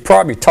 Actually, he's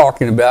probably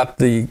talking about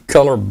the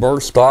color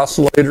burst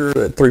oscillator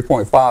at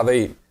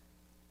 3.58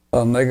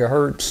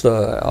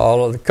 megahertz.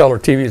 All of the color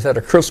TVs had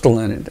a crystal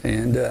in it,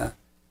 and that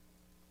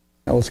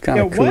was kind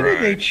of cool. Why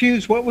did they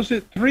choose? What was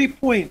it?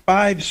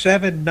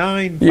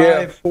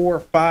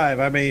 3.579545.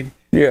 I mean,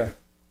 yeah.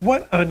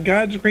 What on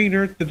God's green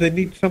earth did they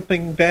need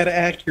something that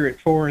accurate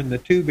for in the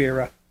tube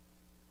era?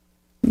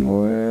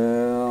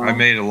 Well, I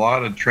made a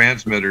lot of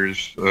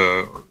transmitters,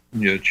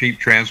 cheap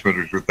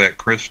transmitters with that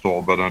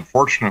crystal, but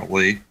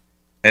unfortunately,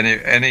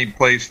 any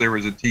place there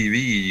was a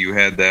TV, you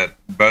had that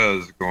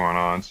buzz going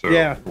on, so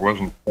it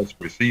wasn't supposed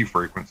to receive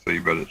frequency,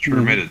 but it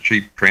sure made a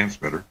cheap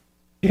transmitter.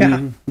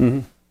 Yeah. Mm-hmm.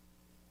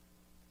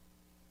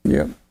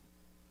 Yep.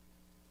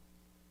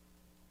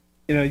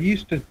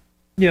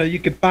 You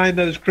could find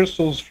those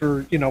crystals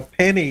for,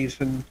 pennies,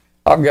 and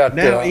I've got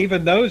now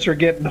even those are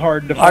getting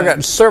hard to find. I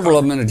got several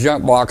of them in a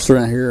junk box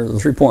around here, the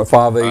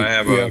 3.58. I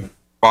have a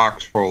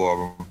box full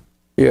of them.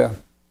 Yeah.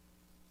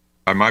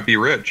 I might be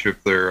rich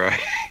if they're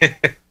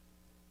if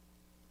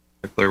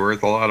they're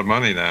worth a lot of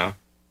money now.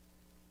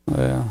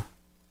 Yeah.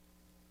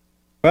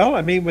 Well,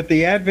 I mean, with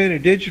the advent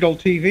of digital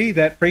TV,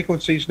 that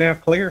frequency's now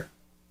clear.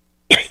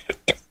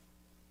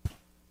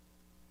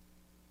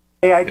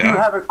 Hey, I do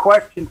have a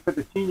question for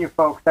the senior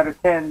folks that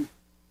attend,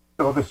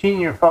 or the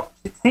seasoned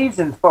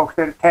folks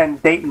that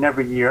attend Dayton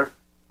every year.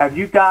 Have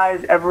you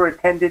guys ever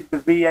attended the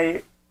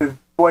VA, the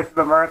Voice of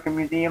America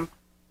Museum?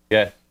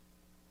 Yes.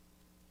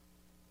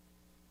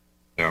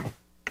 Yeah.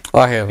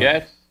 I have.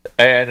 Yes,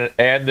 and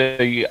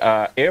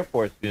the Air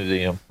Force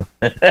Museum.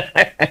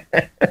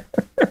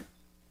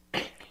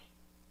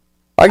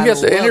 I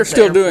guess, and they're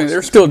still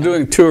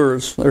doing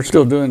tours. They're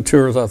still doing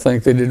tours. I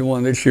think they did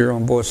one this year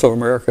on Voice of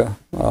America.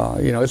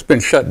 It's been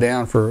shut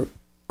down for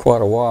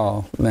quite a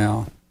while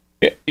now.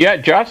 Yeah,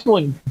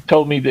 Jocelyn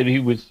told me that he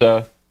was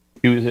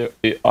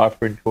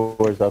offering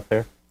tours out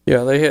there.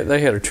 Yeah,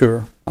 they had a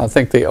tour. I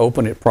think they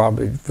opened it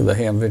probably for the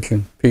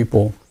Hamvention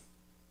people.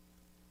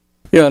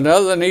 Yeah,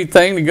 another neat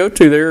thing to go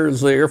to there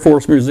is the Air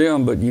Force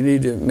Museum, but you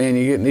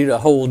need a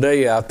whole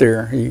day out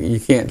there.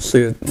 You can't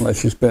see it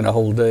unless you spend a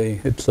whole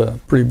day. It's a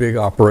pretty big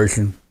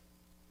operation.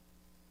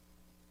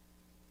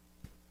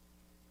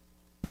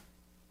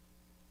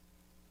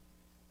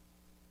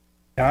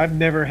 I've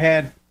never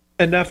had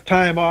enough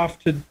time off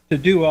to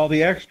do all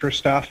the extra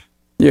stuff.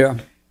 Yeah.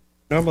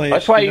 Normally,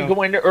 that's why you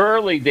go in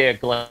early there,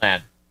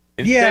 Glenn.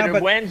 Instead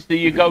of Wednesday,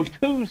 you go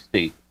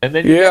Tuesday, and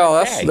then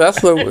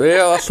that's what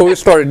we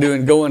started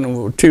doing,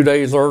 going 2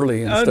 days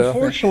early and stuff.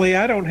 Unfortunately,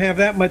 I don't have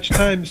that much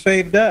time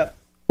saved up.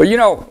 But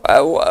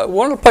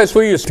one of the places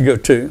we used to go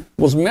to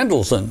was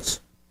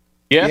Mendelssohn's.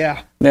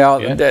 Yeah. Now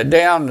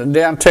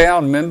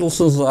downtown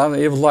Mendelssohn's,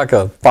 it was like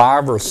a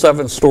 5 or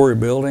 7 story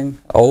building,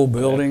 old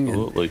building.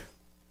 Absolutely.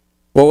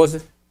 What was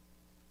it?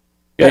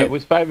 Yeah, it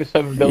was 5 or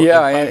 7 buildings.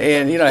 Yeah,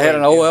 and it had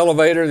an old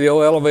elevator,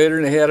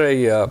 and it had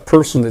a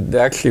person that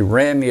actually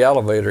ran the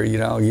elevator.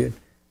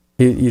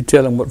 You'd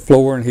tell him what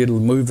floor, and he'd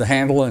move the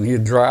handle, and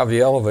he'd drive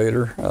the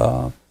elevator.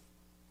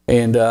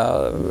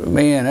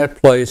 Man, that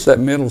place, that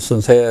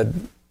Mendelssohn's had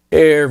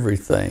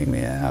everything,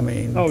 man. I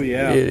mean, oh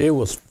yeah, it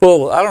was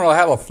full. I don't know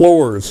how the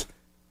floors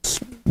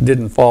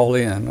didn't fall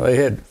in. They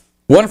had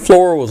one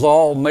floor was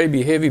all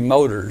maybe heavy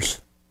motors,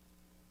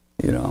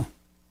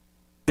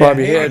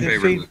 Probably had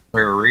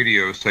their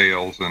radio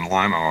sales in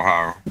Lima,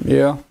 Ohio.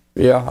 Yeah.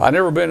 I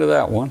never been to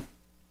that one.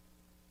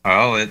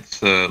 Well,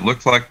 it's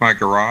looks like my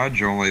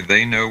garage, only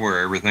they know where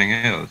everything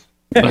is.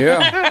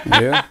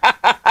 Yeah.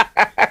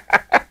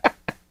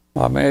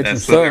 I imagine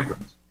That's so. the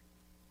difference.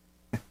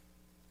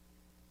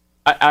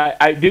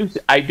 I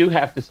do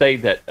have to say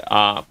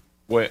that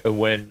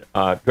when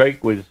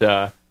Drake was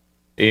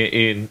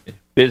in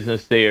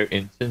business there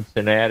in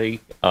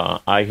Cincinnati,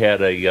 I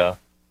had a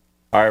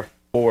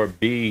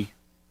R4B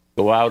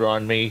go out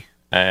on me,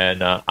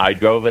 and I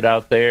drove it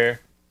out there.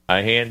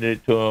 I handed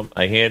it to him.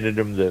 I handed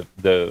him the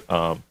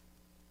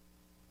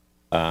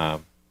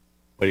what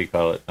do you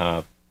call it?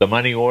 The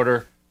money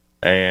order,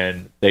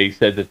 and they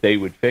said that they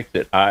would fix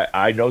it.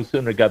 I no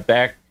sooner got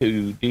back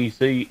to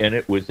D.C. and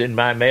it was in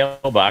my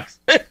mailbox.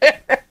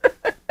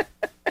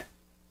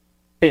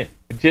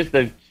 Just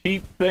a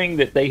cheap thing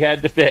that they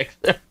had to fix.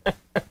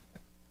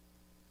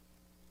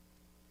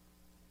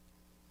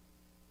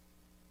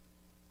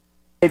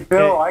 Hey,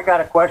 Bill, I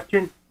got a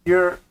question.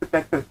 The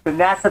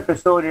NASA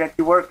facility that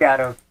you work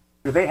out of,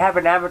 do they have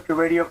an amateur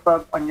radio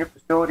club on your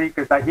facility?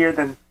 Because I hear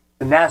the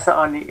NASA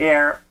on the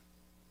Air,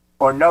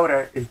 or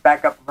NOTA, is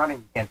back up and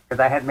running again.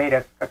 Because I had made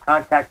a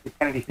contact with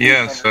Kennedy Space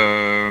Yes,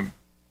 Center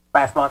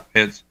last month.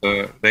 It's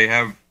we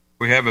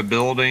have a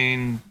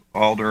building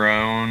all their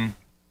own.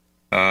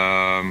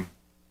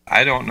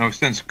 I don't know,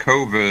 since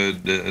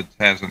COVID, it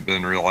hasn't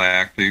been real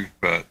active,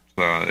 but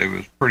it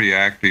was pretty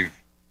active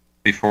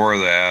before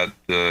that.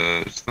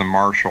 It's the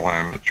Marshall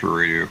Amateur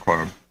Radio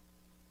Club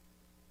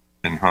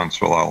in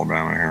Huntsville,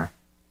 Alabama here.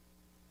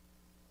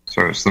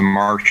 So it's the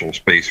Marshall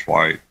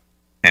Spaceflight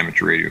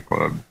Amateur Radio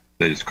Club.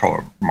 They just call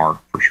it MARC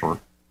for short.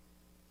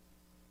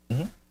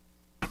 Mm-hmm.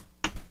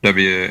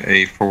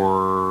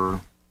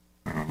 WA4,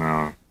 I don't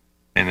know,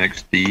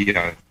 NXD,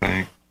 I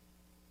think.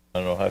 I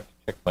don't know how to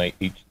check my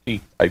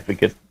HT. I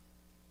forget.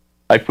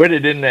 I put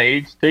it in the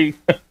HT.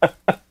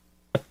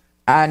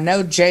 I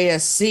know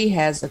JSC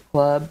has a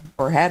club,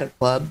 or had a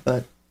club,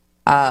 but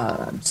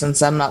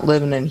since I'm not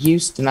living in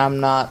Houston, I'm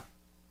not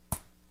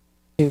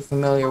too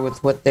familiar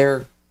with what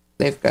they've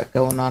got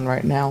going on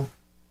right now.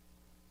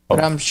 But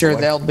I'm sure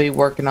they'll be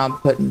working on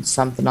putting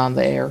something on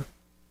the air.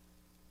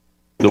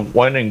 The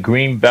one in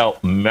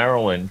Greenbelt,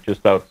 Maryland,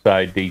 just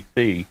outside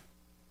D.C.,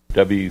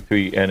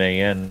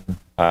 W3NAN,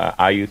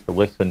 I used to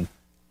listen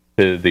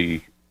to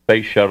the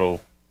space shuttle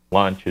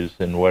launches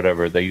and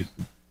whatever. They used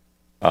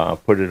to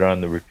put it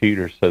on the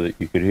repeater so that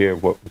you could hear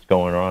what was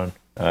going on.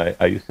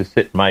 I used to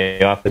sit in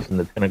my office in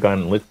the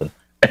Pentagon and listen.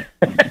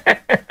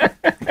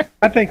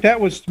 I think that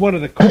was one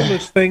of the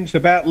coolest things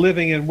about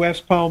living in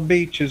West Palm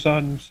Beach is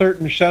on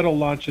certain shuttle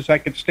launches, I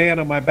could stand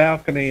on my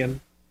balcony and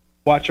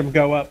watch them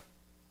go up.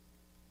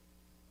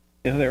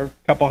 You know, they're a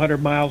couple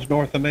 100 miles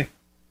north of me.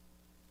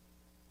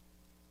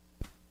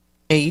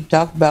 Yeah, you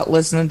talk about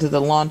listening to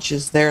the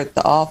launches there at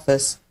the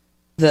office.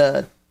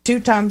 The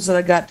 2 times that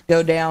I got to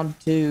go down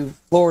to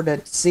Florida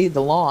to see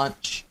the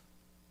launch,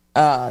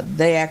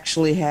 they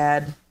actually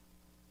had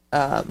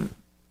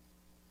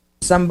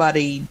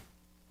somebody,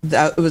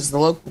 it was the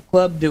local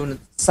club doing a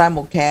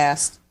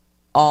simulcast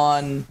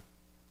on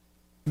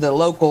the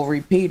local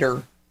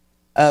repeater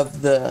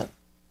of the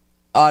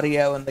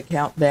audio and the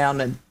countdown.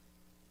 And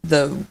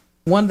the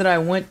one that I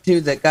went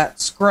to that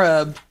got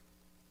scrubbed,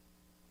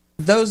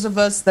 those of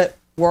us that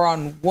were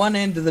on one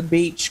end of the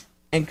beach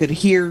and could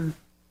hear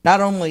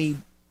not only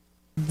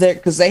there,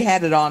 because they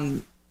had it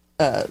on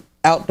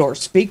outdoor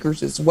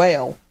speakers as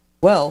well,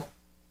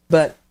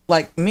 but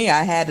like me,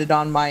 I had it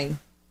on my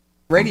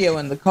radio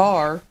in the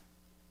car,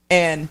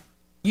 and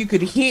you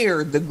could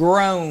hear the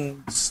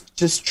groans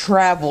just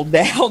travel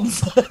down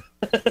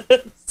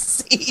the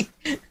sea,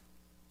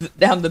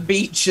 down the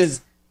beach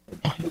as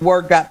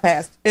word got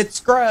passed. It's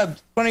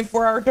scrubbed,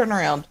 24-hour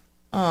turnaround.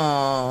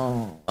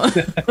 Oh.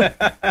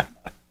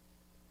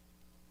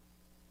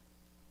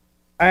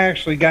 I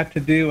actually got to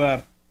do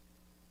I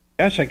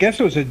guess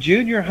it was a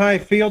junior high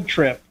field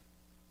trip,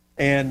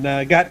 and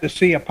got to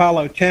see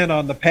Apollo 10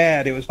 on the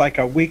pad. It was like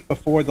a week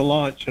before the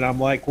launch, and I'm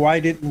like, why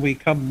didn't we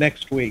come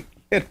next week?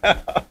 You know?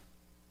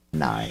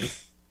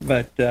 Nice.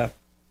 But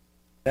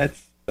I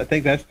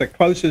think that's the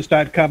closest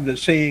I've come to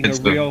seeing a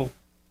real.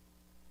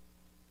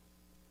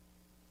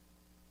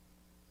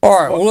 All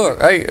right. Well,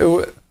 look, hey,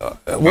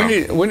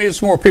 we need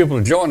some more people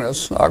to join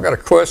us. I've got a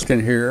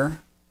question here.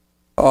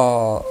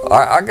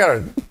 I got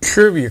a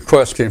trivia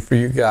question for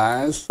you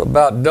guys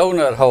about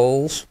donut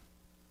holes.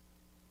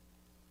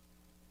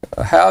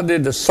 How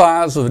did the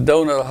size of a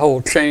donut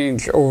hole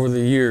change over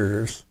the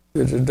years?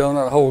 Did the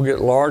donut hole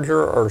get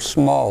larger or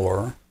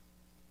smaller?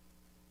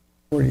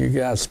 What do you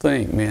guys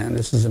think, man?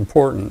 This is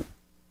important.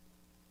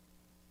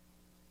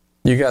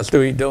 You guys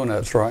do eat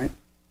donuts, right?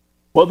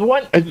 Well, the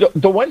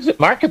ones at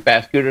Market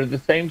Basket are the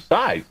same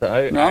size.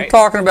 I'm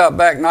talking about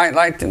back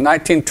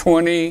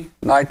 1920,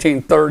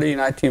 1930,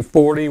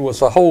 1940. Was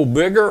the hole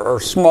bigger or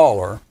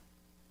smaller?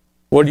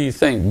 What do you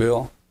think,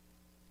 Bill?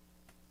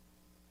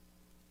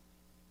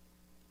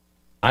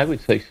 I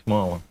would say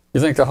smaller. You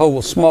think the hole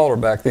was smaller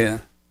back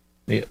then?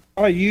 Yeah.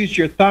 I use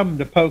your thumb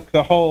to poke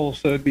the hole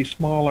so it'd be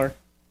smaller.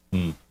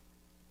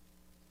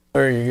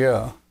 There you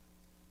go.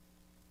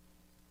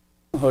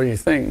 What do you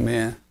think,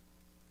 man?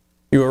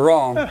 You were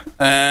wrong.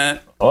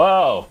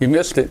 Whoa. You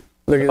missed it.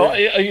 Look at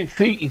that.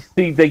 You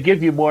see, they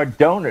give you more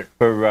donut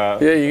for...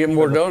 yeah, you get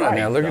more donut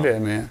now. Look at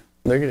that, man.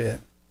 Look at that.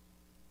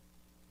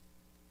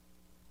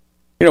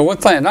 one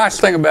thing, a nice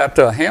thing about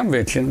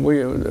Hamvention,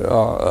 we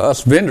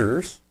us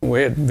vendors,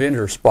 we had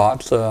vendor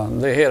spots.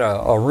 They had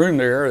a room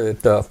there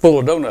that full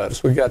of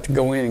donuts. We got to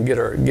go in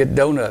and get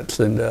donuts,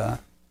 and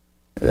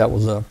that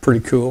was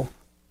pretty cool.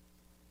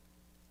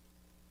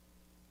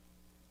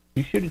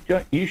 You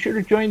should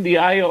have joined the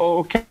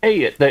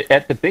IOK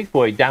at the Big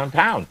Boy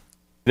downtown.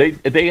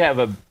 They have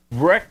a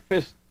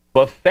breakfast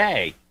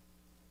buffet,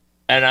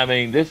 and I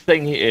mean this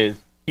thing is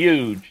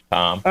huge,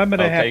 Tom. I'm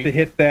gonna have to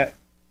hit that.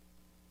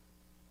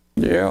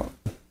 Yeah.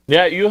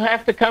 Yeah, you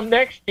have to come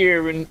next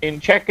year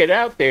and check it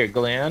out there,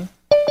 Glenn.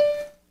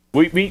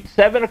 We meet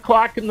 7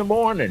 o'clock in the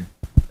morning,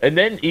 and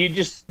then you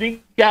just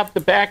sneak out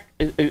the back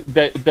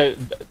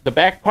the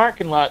back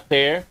parking lot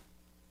there.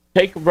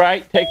 Take a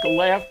right, take a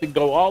left, and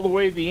go all the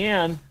way to the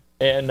end,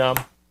 and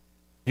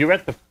you're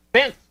at the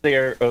fence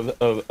there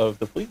of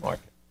the flea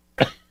market.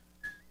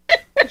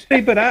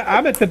 See, but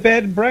I'm at the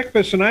bed and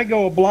breakfast, and I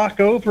go a block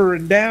over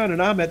and down, and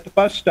I'm at the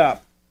bus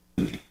stop.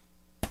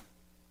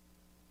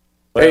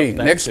 Hey,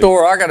 next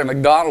door, I got a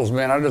McDonald's,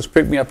 man. I just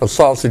picked me up a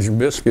sausage and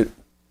biscuit.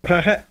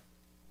 I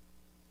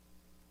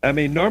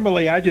mean,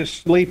 normally I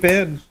just sleep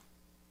in.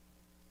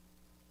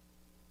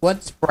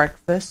 What's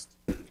breakfast?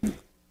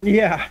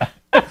 Yeah.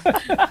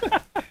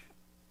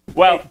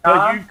 Well,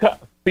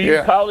 for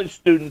you college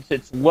students,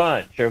 it's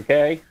lunch,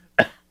 okay?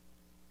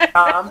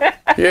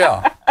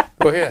 Yeah,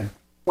 go ahead.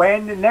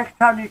 When the next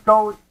time you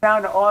go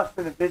down to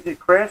Austin to visit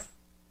Chris,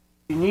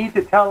 you need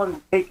to tell him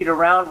to take you to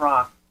Round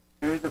Rock.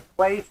 There's a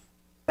place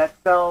that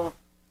sells,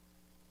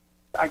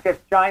 I guess,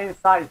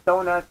 giant-sized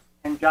donuts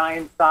and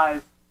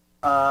giant-sized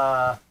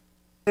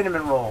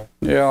cinnamon rolls.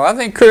 Yeah, I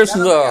think Chris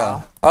is.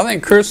 Gentleman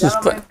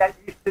that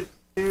used to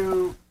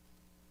do.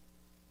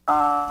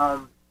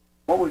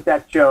 What was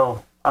that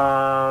show?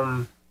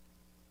 The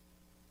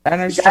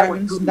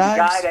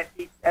guy that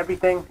eats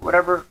everything,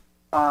 whatever.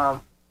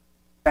 The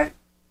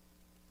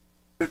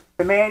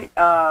man.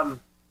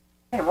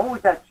 What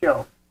was that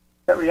show?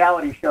 That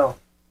reality show,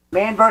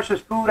 Man versus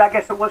Food, I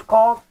guess it was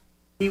called.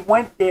 He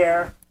went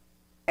there,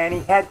 and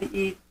he had to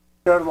eat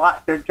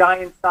their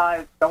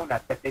giant-sized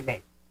donuts that they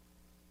make.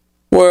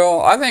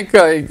 Well, I think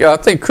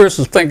Chris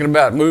is thinking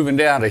about moving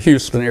down to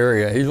Houston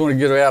area. He's going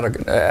to get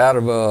out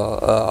of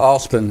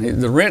Austin.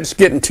 The rent's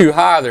getting too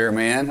high there,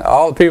 man.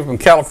 All the people from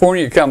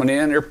California coming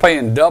in, they're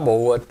paying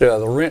double what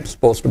the rent's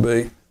supposed to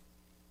be.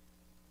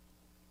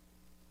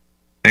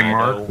 Hey,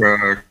 Mark,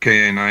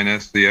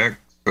 KA9SCX.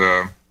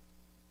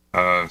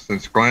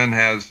 Since Glenn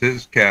has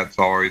his cats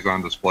always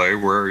on display,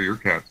 where are your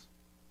cats?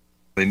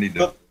 They need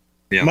to.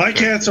 My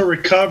cats are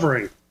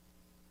recovering.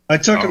 I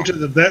took them to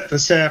the vet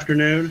this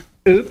afternoon.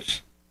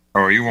 Oops.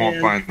 Oh, you won't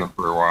find them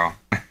for a while.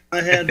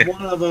 I had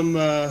one of them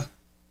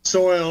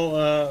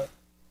soil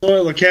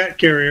a cat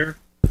carrier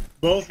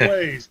both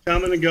ways,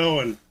 coming and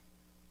going,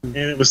 and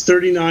it was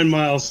 39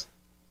 miles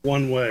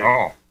one way.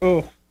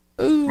 Oh.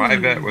 My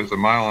vet was 1.5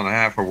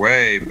 miles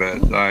away,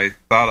 but I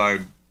thought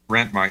I'd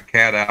rent my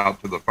cat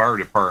out to the fire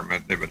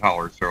department. They would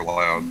holler so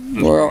loud.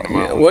 Well,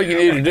 what you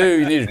need to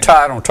do, you need to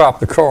tie it on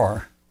top of the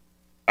car.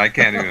 I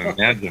can't even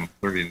imagine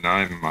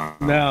 39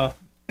 miles. No.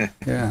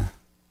 Yeah.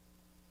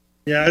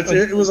 Yeah,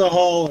 it was a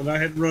haul, and I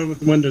had to run with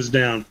the windows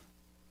down.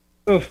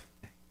 Oof.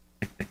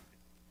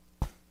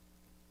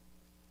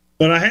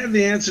 But I had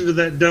the answer to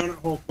that donut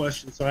hole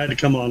question, so I had to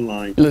come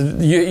online.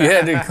 You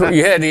had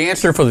the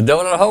answer for the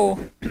donut hole?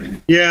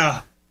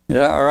 Yeah.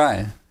 Yeah, all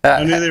right.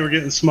 I knew they were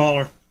getting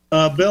smaller.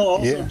 Bill,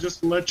 also, just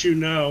to let you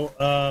know,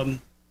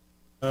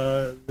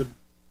 the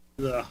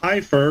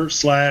Heifer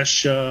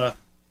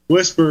 /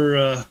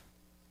 Whisper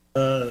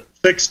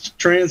fixed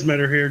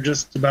transmitter here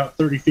just about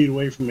 30 feet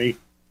away from me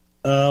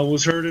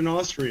was heard in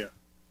Austria.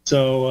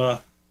 So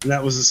and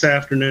that was this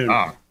afternoon.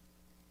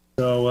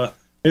 So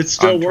it's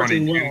still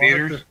working well.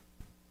 Meters?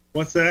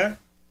 What's that?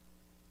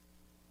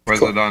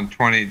 Was it on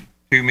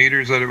 22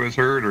 meters that it was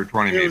heard, or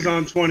 20 meters? It was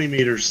on 20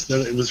 meters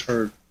that it was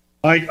heard.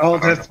 I'll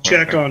have to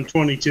check on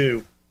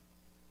 22.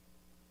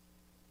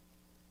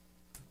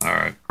 All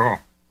right, cool.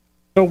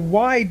 So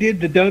why did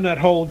the donut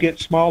hole get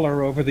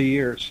smaller over the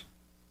years?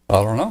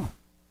 I don't know.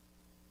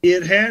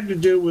 It had to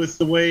do with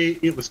the way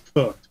it was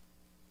cooked.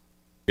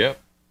 Yep.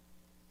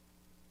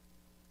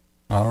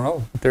 I don't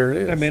know. But there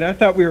it is. I mean, I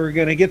thought we were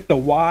going to get the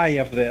why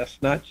of this,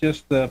 not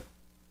just the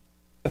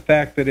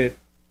fact that it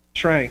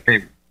shrank.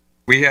 Hey,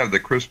 we have the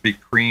Krispy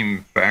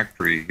Kreme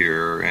factory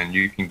here, and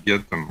you can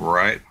get them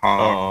right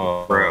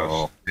hot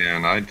pressed.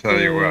 And I tell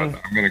you what,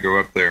 I'm going to go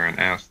up there and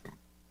ask them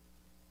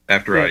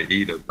after I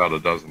eat about a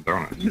dozen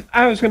donuts.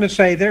 I was going to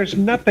say, there's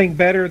nothing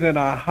better than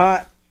a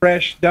hot,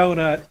 fresh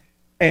donut,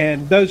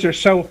 and those are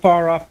so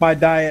far off my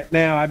diet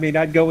now. I mean,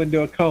 I'd go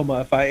into a coma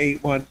if I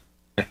ate one.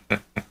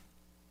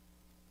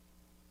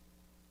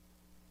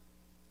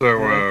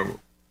 So,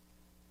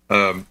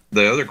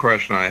 the other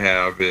question I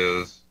have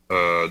is,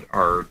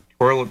 are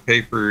toilet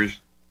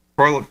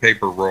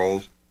paper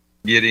rolls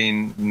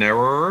getting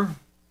narrower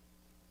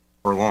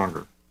or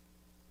longer?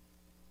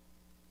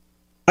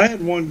 I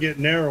had one get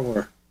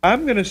narrower.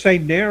 I'm going to say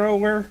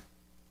narrower.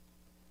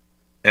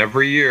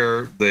 Every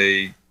year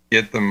they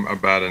get them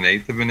about an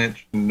eighth of an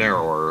inch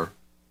narrower,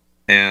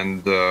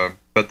 and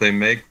but they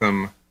make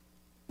them.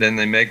 Then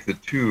they make the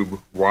tube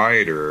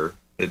wider.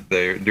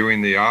 They're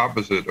doing the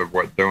opposite of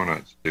what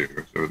donuts do,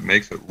 so it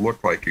makes it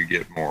look like you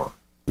get more.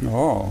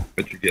 Oh.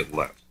 But you get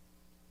less.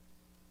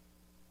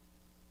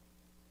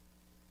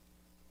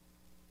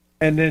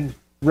 And then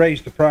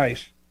raise the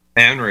price.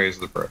 And raise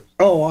the price.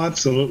 Oh,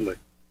 absolutely.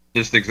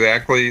 Just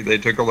exactly. They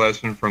took a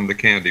lesson from the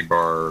candy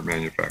bar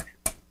manufacturer.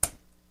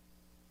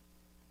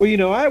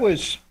 Well, I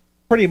was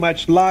pretty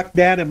much locked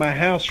down in my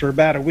house for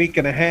about a week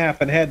and a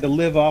half and had to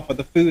live off of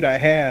the food I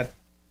had.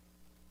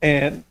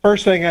 And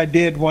first thing I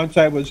did once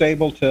I was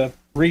able to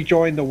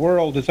rejoin the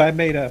world is I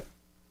made a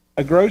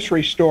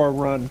grocery store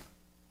run.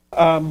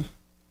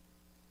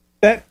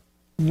 That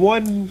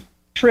one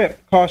trip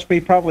cost me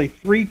probably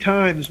 3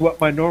 times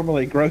what my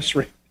normally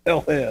grocery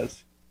bill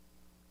is.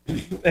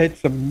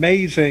 It's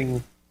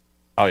amazing.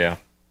 Oh yeah,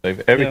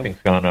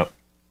 everything's gone up.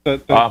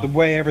 The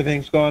way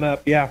everything's gone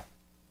up, yeah.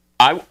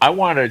 I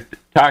want to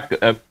talk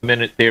a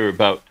minute there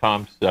about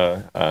Tom's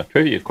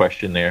trivia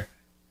question there.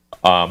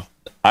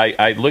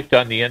 I looked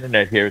on the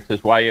internet here. It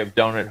says, why have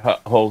donut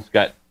holes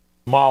got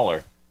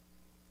smaller?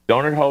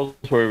 Donut holes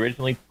were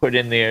originally put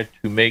in there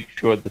to make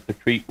sure that the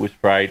treat was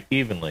fried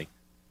evenly.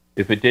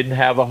 If it didn't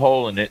have a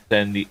hole in it,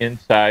 then the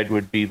inside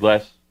would be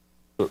less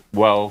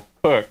well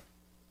cooked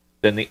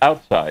than the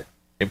outside.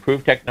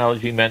 Improved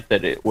technology meant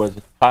that it was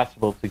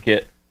possible to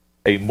get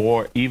a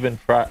more even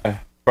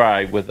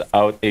fry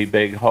without a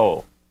big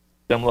hole.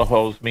 Similar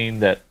holes mean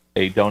that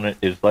a donut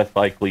is less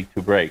likely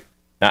to break.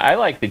 Now, I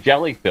like the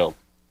jelly filled,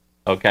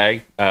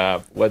 okay?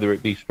 Whether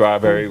it be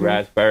strawberry,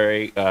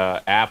 raspberry,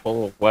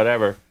 apple,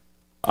 whatever.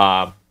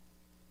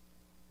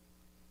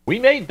 We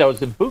made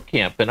those in boot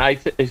camp, and I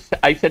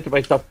said to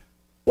myself,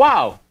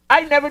 wow,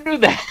 I never knew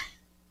that.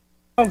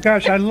 Oh,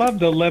 gosh, I love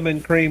the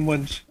lemon cream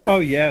ones. Oh,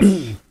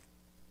 yes.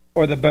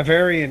 Or the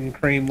Bavarian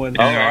cream ones.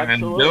 Oh,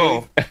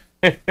 absolutely.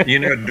 And Bill,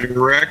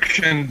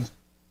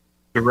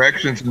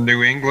 directions in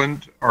New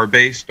England are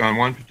based on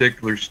one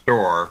particular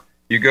store.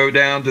 You go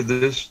down to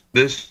this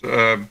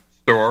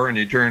store and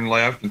you turn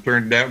left and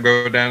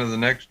go down to the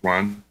next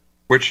one.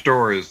 Which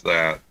store is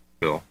that,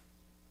 Bill?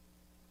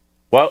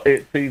 Well,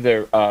 it's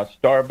either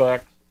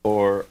Starbucks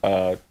or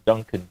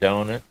Dunkin'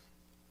 Donuts.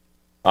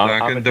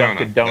 I'm a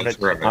Dunkin' Donuts.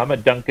 Right. I'm a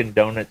Dunkin'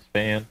 Donuts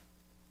fan.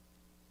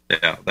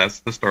 Yeah, that's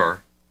the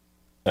store.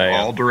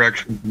 All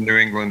directions in New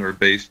England are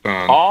based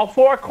on all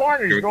 4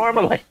 corners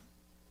normally.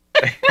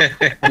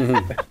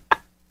 Man,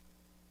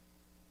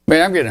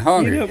 I'm getting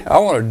hungry. I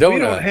want a donut. We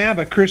don't have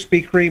a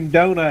Krispy Kreme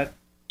donut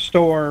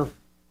store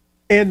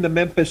in the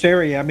Memphis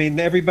area. I mean,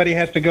 everybody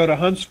has to go to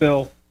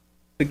Huntsville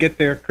to get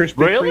their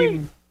Krispy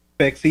Kreme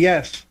fix.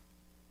 Yes.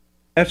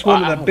 That's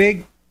one of the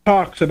big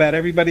talks about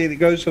everybody that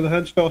goes to the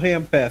Huntsville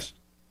Ham Fest.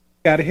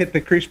 Got to hit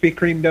the Krispy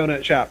Kreme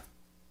donut shop.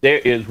 There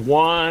is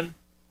one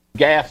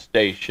gas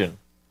station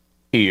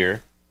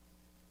here,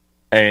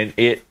 and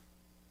it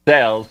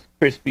sells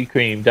Krispy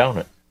Kreme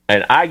donuts.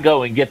 And I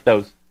go and get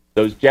those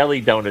jelly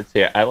donuts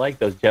here. I like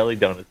those jelly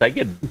donuts. I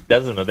get a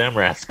dozen of them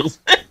rascals.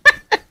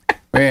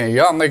 Man,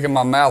 y'all making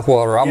my mouth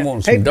water. I'm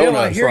wanting some Bill,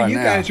 donuts I hear right you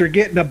now. guys are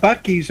getting a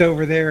Buc-ee's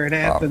over there in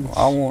Athens,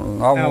 I want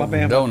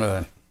Alabama. a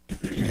donut.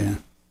 Yeah.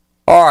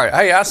 All right.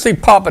 Hey, I see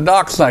Papa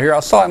Doc's not here.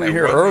 I saw him in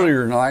here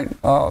earlier tonight.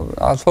 I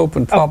was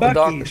hoping Papa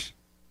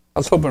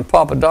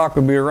Doc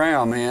would be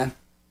around, man.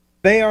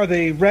 They are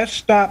the rest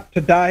stop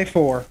to die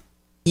for.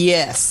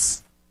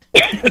 Yes.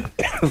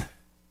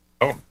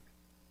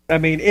 I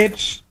mean,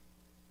 it's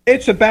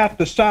about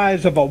the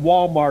size of a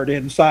Walmart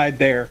inside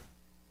there,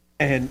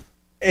 and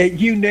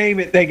you name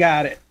it, they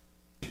got it.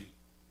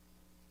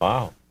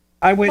 Wow.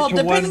 I went to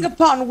depending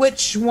upon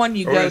which one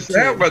you go is to.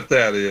 that what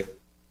that is?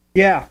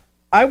 Yeah,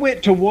 I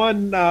went to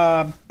one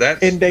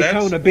in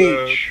Daytona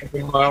Beach. A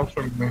couple miles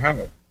from the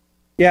house.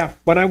 Yeah,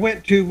 when I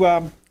went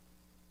to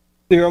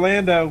the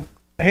Orlando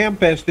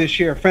Hamfest this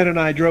year, a friend and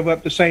I drove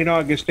up to St.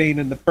 Augustine,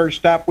 and the first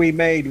stop we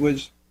made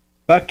was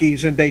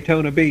Buc-ee's in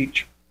Daytona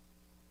Beach.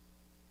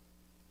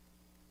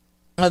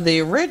 The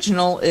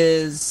original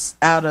is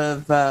out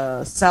of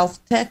South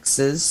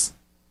Texas,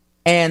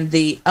 and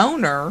the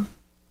owner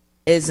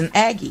is an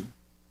Aggie.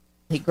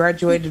 He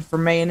graduated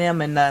from A&M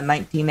in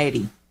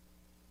 1980.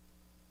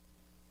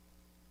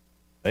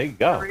 There you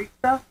go.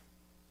 How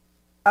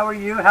are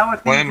you? How are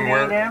things Glenn,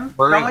 at A&M?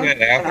 where is Going?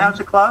 that, And how's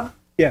the club?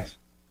 Yes.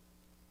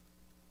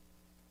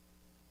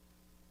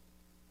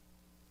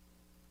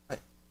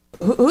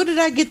 Who did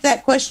I get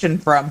that question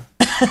from?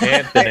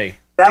 Anthony.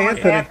 That was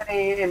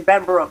Anthony in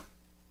Benbrook.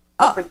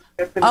 Up in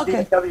the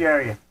DFW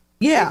area.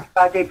 Yeah.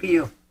 5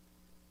 APU.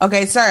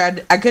 Okay,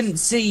 sorry, I couldn't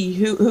see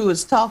who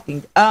was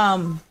talking.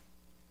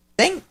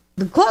 Think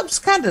the club's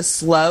kind of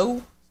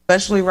slow,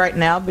 especially right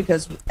now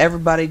because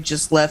everybody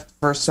just left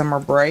for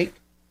summer break.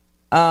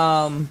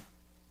 And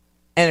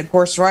of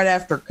course, right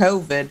after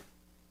COVID,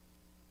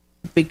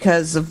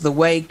 because of the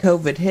way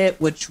COVID hit,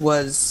 which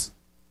was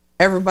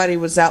everybody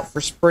was out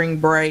for spring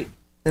break,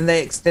 then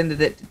they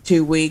extended it to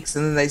 2 weeks,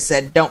 and then they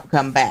said, don't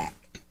come back.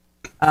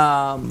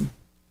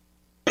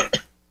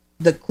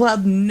 the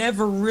club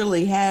never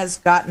really has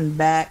gotten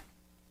back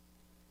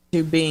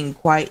to being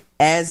quite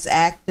as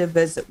active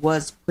as it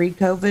was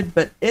pre-COVID,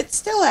 but it's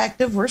still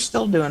active. We're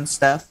still doing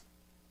stuff.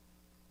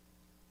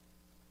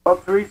 Well,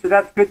 Teresa,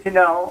 that's good to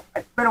know.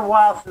 It's been a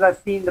while since I've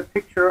seen the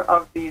picture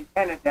of the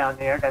antenna down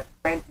there that's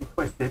bent and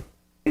twisted.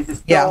 Is it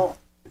still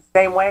the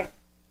same way?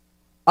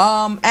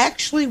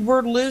 Actually,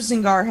 we're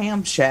losing our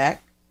ham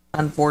shack,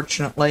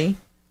 unfortunately.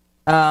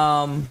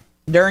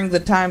 During the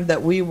time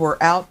that we were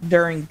out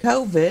during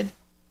COVID,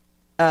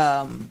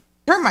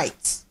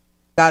 termites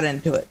got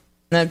into it.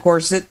 And of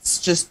course, it's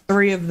just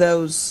 3 of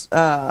those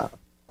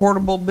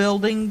portable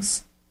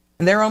buildings,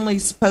 and they're only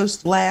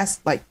supposed to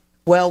last like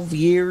 12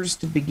 years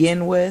to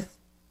begin with.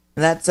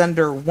 And that's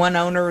under one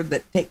owner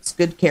that takes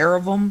good care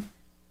of them.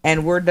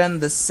 And we're done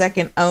the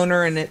second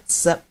owner, and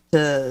it's up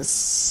to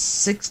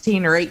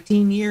 16 or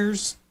 18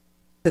 years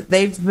that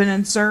they've been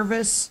in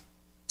service.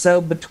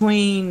 So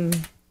between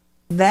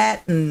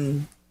that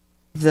and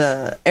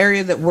the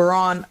area that we're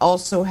on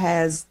also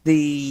has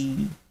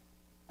the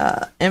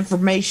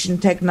information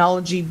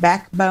technology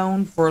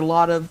backbone for a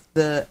lot of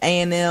the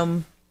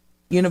A&M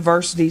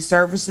university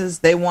services.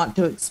 They want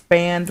to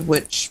expand,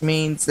 which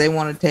means they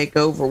want to take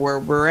over where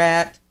we're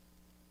at.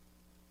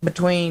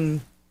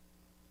 Between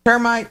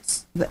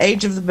termites, the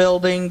age of the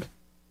building,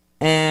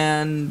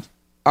 and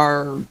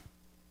are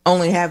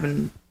only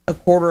having a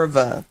quarter of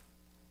a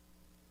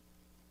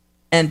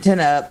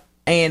antenna up,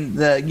 and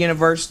the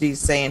university's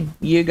saying,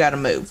 you got to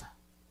move.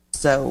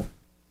 So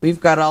we've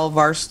got all of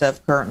our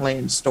stuff currently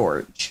in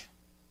storage.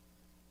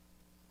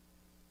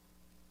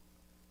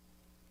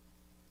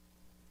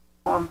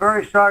 Well, I'm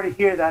very sorry to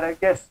hear that. I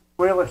guess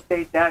real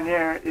estate down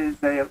there is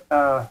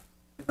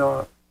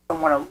somewhat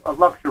a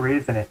luxury,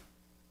 isn't it?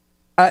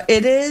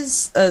 It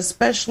is,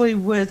 especially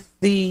with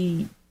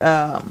the,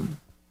 the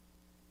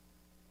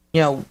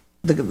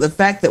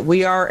fact that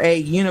we are a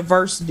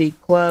university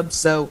club,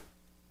 so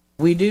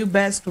we do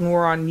best when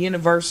we're on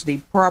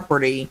university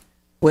property,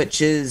 which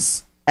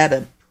is at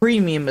a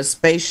premium,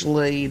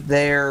 especially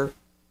there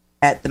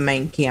at the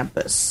main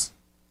campus.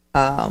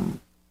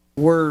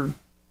 We're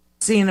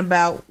seeing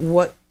about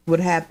what would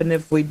happen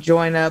if we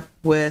join up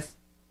with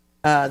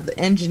the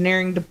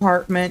engineering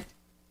department.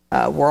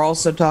 We're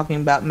also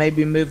talking about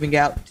maybe moving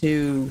out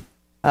to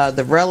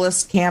the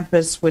Rellis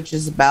campus, which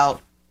is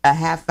about a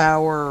half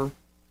hour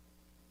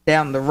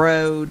down the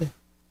road,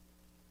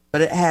 but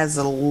it has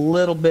a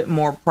little bit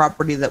more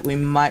property that we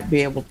might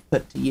be able to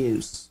put to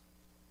use.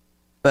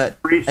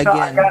 But Teresa, again,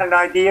 I got an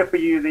idea for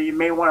you that you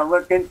may want to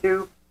look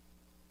into.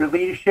 Your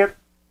leadership,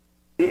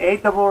 the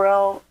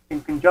ARRL, in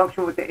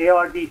conjunction with the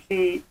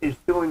ARDC, is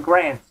doing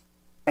grants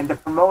and they're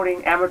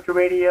promoting amateur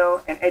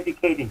radio and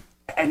education.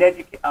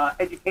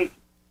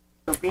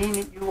 So being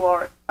that you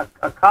are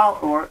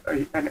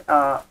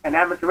an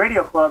amateur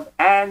radio club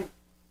and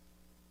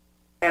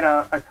at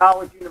a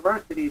college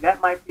university, that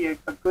might be a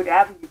good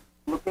avenue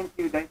to look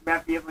into that you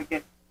might be able to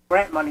get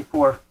grant money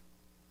for.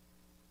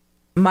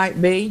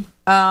 Might be.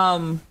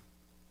 Send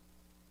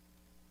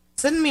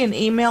me an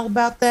email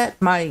about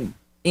that. My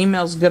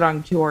email's good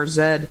on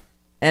QRZ,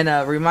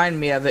 and remind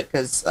me of it,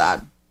 because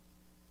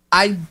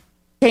I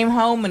came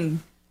home and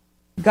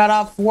got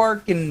off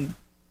work and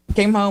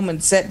came home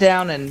and sat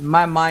down, and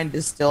my mind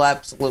is still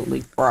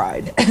absolutely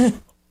fried.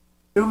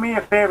 Do me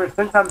a favor,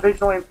 since I'm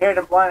visually impaired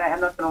and blind, I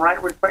have nothing to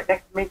write with right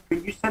next to me.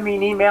 Could you send me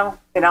an email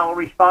and I will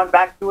respond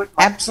back to it?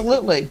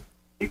 Absolutely.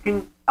 You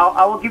can.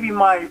 I will give you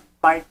my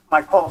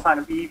call sign.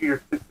 It'll be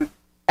easier.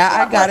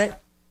 I got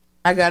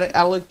it.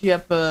 I looked you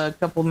up a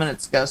couple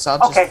minutes ago, so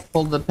I'll just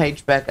pull the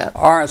page back up.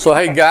 All right, so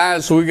hey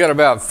guys, we got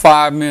about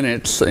 5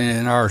 minutes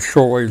and our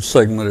shortwave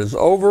segment is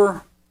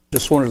over.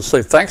 Just wanted to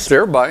say thanks to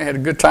everybody. Had a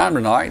good time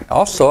tonight.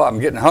 Also, I'm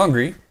getting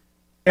hungry.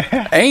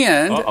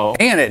 And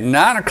at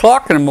 9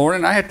 o'clock in the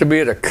morning, I have to be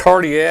at a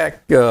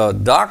cardiac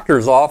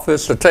doctor's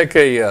office to take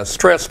a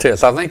stress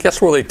test. I think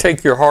that's where they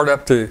take your heart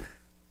up to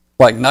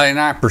like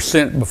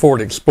 99% before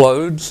it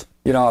explodes.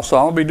 You know, so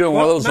I'll be doing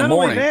one of those in the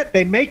morning. Not only that,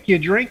 they make you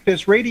drink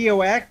this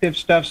radioactive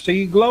stuff, so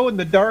you glow in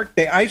the dark.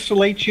 They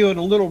isolate you in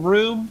a little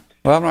room.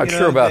 Well, I'm not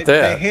sure about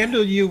that. They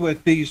handle you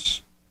with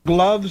these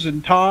gloves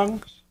and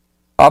tongs.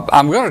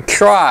 I'm going to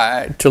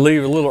try to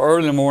leave a little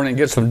early in the morning and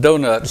get some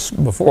donuts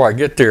before I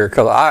get there,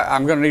 because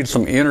I'm going to need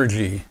some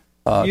energy.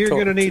 You're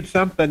going to need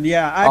something,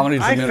 yeah.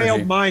 I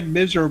failed mine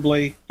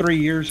miserably 3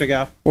 years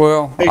ago.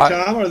 Well, hey,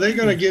 Tom, are they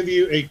going to give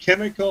you a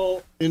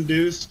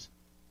chemical-induced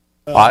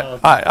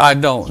I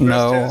don't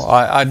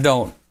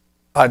know.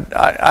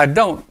 I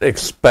don't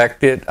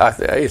expect it.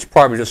 It's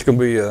probably just going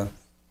to be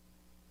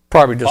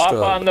hop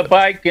on the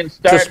bike and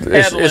start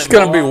pedaling. It's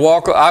going to be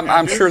walk.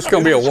 I'm sure it's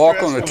going to be a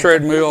walk on a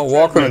treadmill,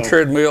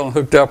 and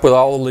hooked up with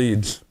all the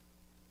leads.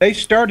 They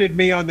started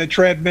me on the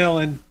treadmill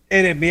and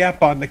ended me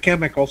up on the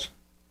chemicals.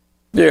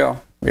 Yeah.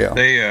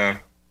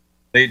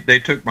 They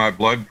took my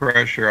blood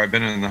pressure. I've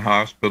been in the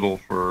hospital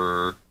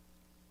for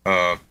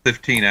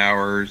 15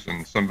 hours,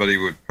 and somebody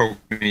would poke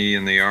me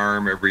in the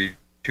arm every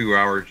 2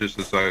 hours just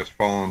as I was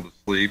falling to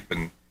sleep,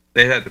 and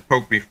they had to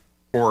poke me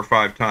 4 or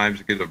 5 times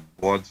to get a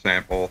blood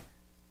sample.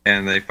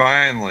 And they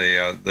finally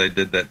they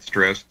did that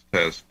stress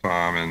test,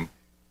 Tom,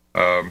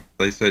 and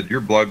they said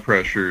your blood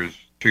pressure is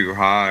too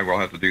high. We'll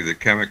have to do the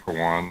chemical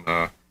one.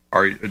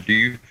 Do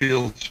you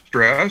feel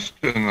stressed?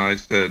 And I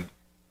said,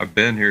 I've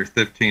been here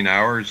 15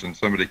 hours, and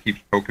somebody keeps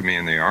poking me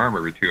in the arm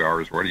every 2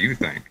 hours. What do you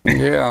think?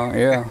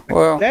 Yeah.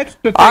 Well, that's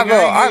the thing.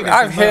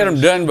 I've had them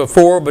done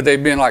before, but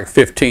they've been like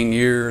 15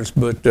 years.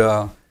 But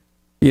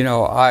you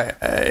know,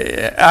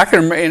 I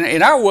can,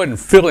 and I wasn't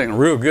feeling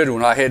real good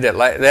when I had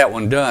that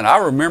one done. I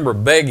remember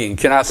begging,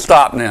 "Can I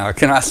stop now?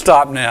 Can I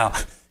stop now?"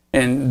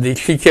 And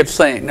she kept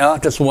saying, "No,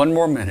 just one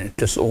more minute,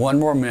 just one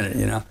more minute."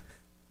 You know.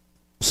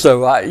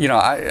 So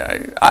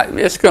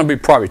it's going to be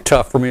probably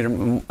tough for me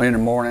in the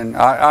morning.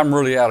 I'm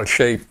really out of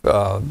shape.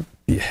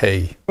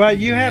 Hey. Well,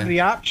 you have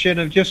the option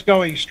of just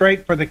going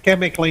straight for the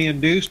chemically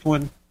induced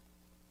one,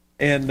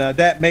 and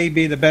that may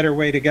be the better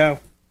way to go.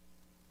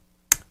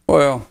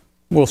 Well,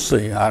 we'll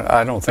see.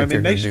 I don't think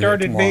they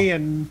started me,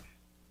 and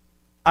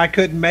I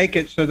couldn't make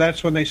it, so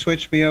that's when they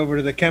switched me over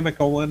to the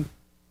chemical one.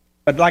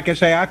 But like I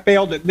say, I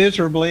failed it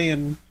miserably,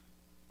 and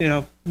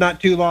not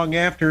too long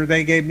after,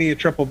 they gave me a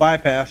triple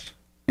bypass.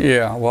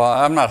 Yeah, well,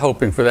 I'm not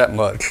hoping for that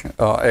much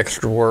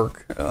extra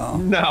work.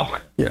 No.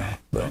 Yeah.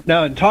 But.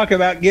 No, and talk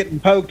about getting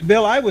poked.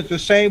 Bill, I was the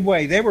same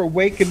way. They were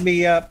waking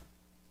me up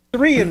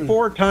 3 and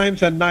 4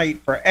 times a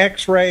night for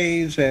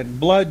x-rays and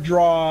blood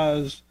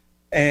draws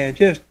and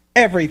just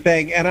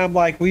everything. And I'm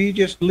like, will you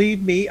just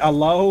leave me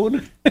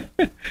alone?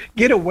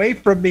 Get away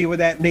from me with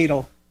that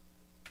needle.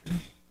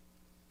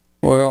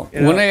 Well,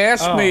 when they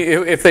ask me,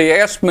 if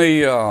they ask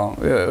me,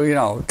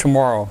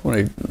 tomorrow when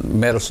they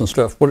medicine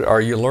stuff, what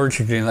are you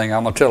allergic to anything?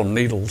 I'm gonna tell them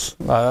needles.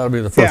 That'll be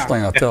the first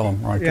thing I tell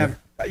them there.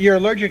 You're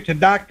allergic to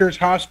doctors,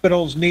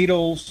 hospitals,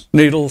 needles.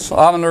 Needles.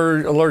 I'm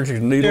allergic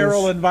to needles.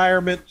 Sterile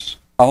environments.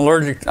 I'm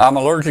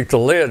allergic to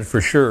lead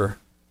for sure.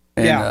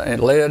 And,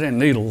 and lead and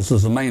needles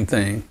is the main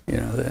thing.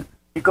 That.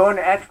 You go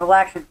into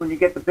anaphylaxis when you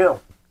get the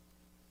bill.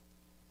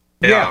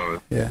 Yeah.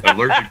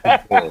 Allergic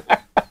to pills.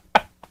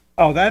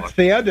 Oh, that's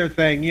the other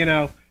thing,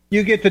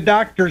 You get the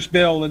doctor's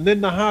bill, and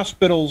then the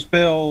hospital's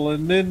bill,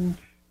 and then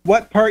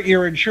what part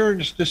your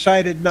insurance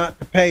decided not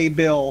to pay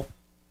bill.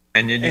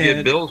 And then you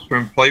get bills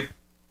from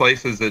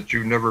places that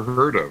you've never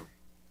heard of.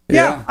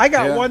 Yeah, I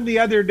got one the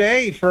other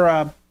day for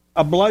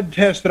a blood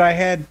test that I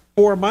had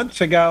 4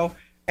 months ago,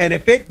 and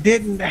if it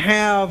didn't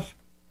have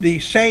the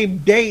same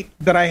date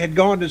that I had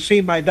gone to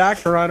see my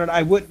doctor on it,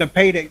 I wouldn't have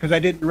paid it because I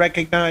didn't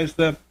recognize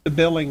the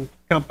billing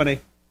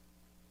company.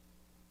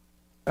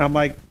 And I'm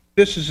like,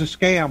 this is a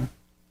scam.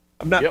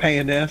 I'm not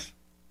paying this.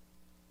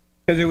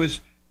 Because it was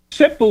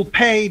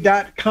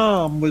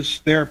SimplePay.com was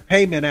their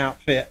payment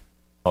outfit.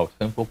 Oh,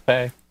 Simple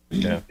Pay?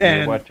 Yeah.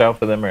 And watch out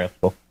for them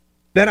rascals.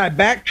 Then I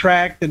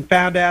backtracked and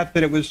found out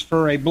that it was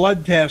for a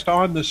blood test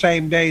on the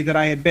same day that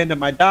I had been to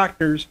my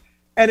doctor's,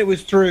 and it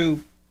was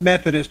through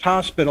Methodist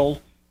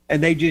Hospital,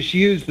 and they just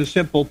used the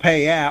Simple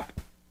Pay app.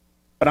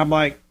 But I'm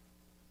like,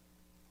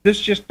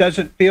 this just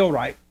doesn't feel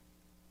right.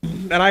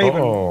 And I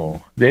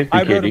wrote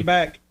them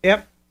back.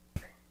 Yep.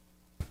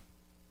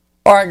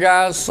 All right,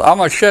 guys, I'm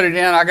going to shut it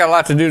down. I got a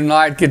lot to do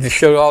tonight. Get the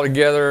show all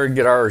together,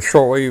 get our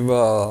shortwave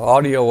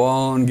audio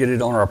on, get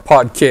it on our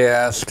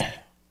podcast,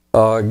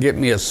 get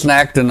me a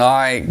snack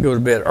tonight, go to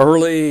bed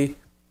early,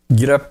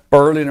 get up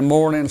early in the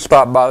morning,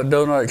 stop by the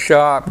donut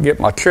shop, get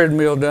my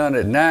treadmill done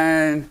at 9,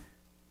 and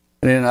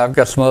then I've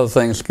got some other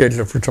things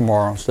scheduled for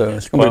tomorrow. So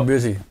it's going to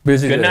be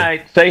busy Good day.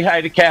 night. Say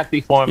hi to Kathy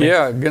for me.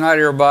 Yeah, good night,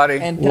 everybody.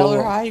 And tell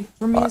her hi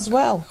from me as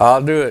well.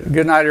 I'll do it.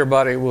 Good night,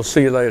 everybody. We'll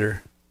see you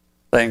later.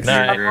 Thanks.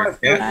 I'd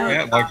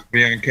like to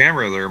be on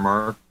camera there,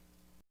 Mark.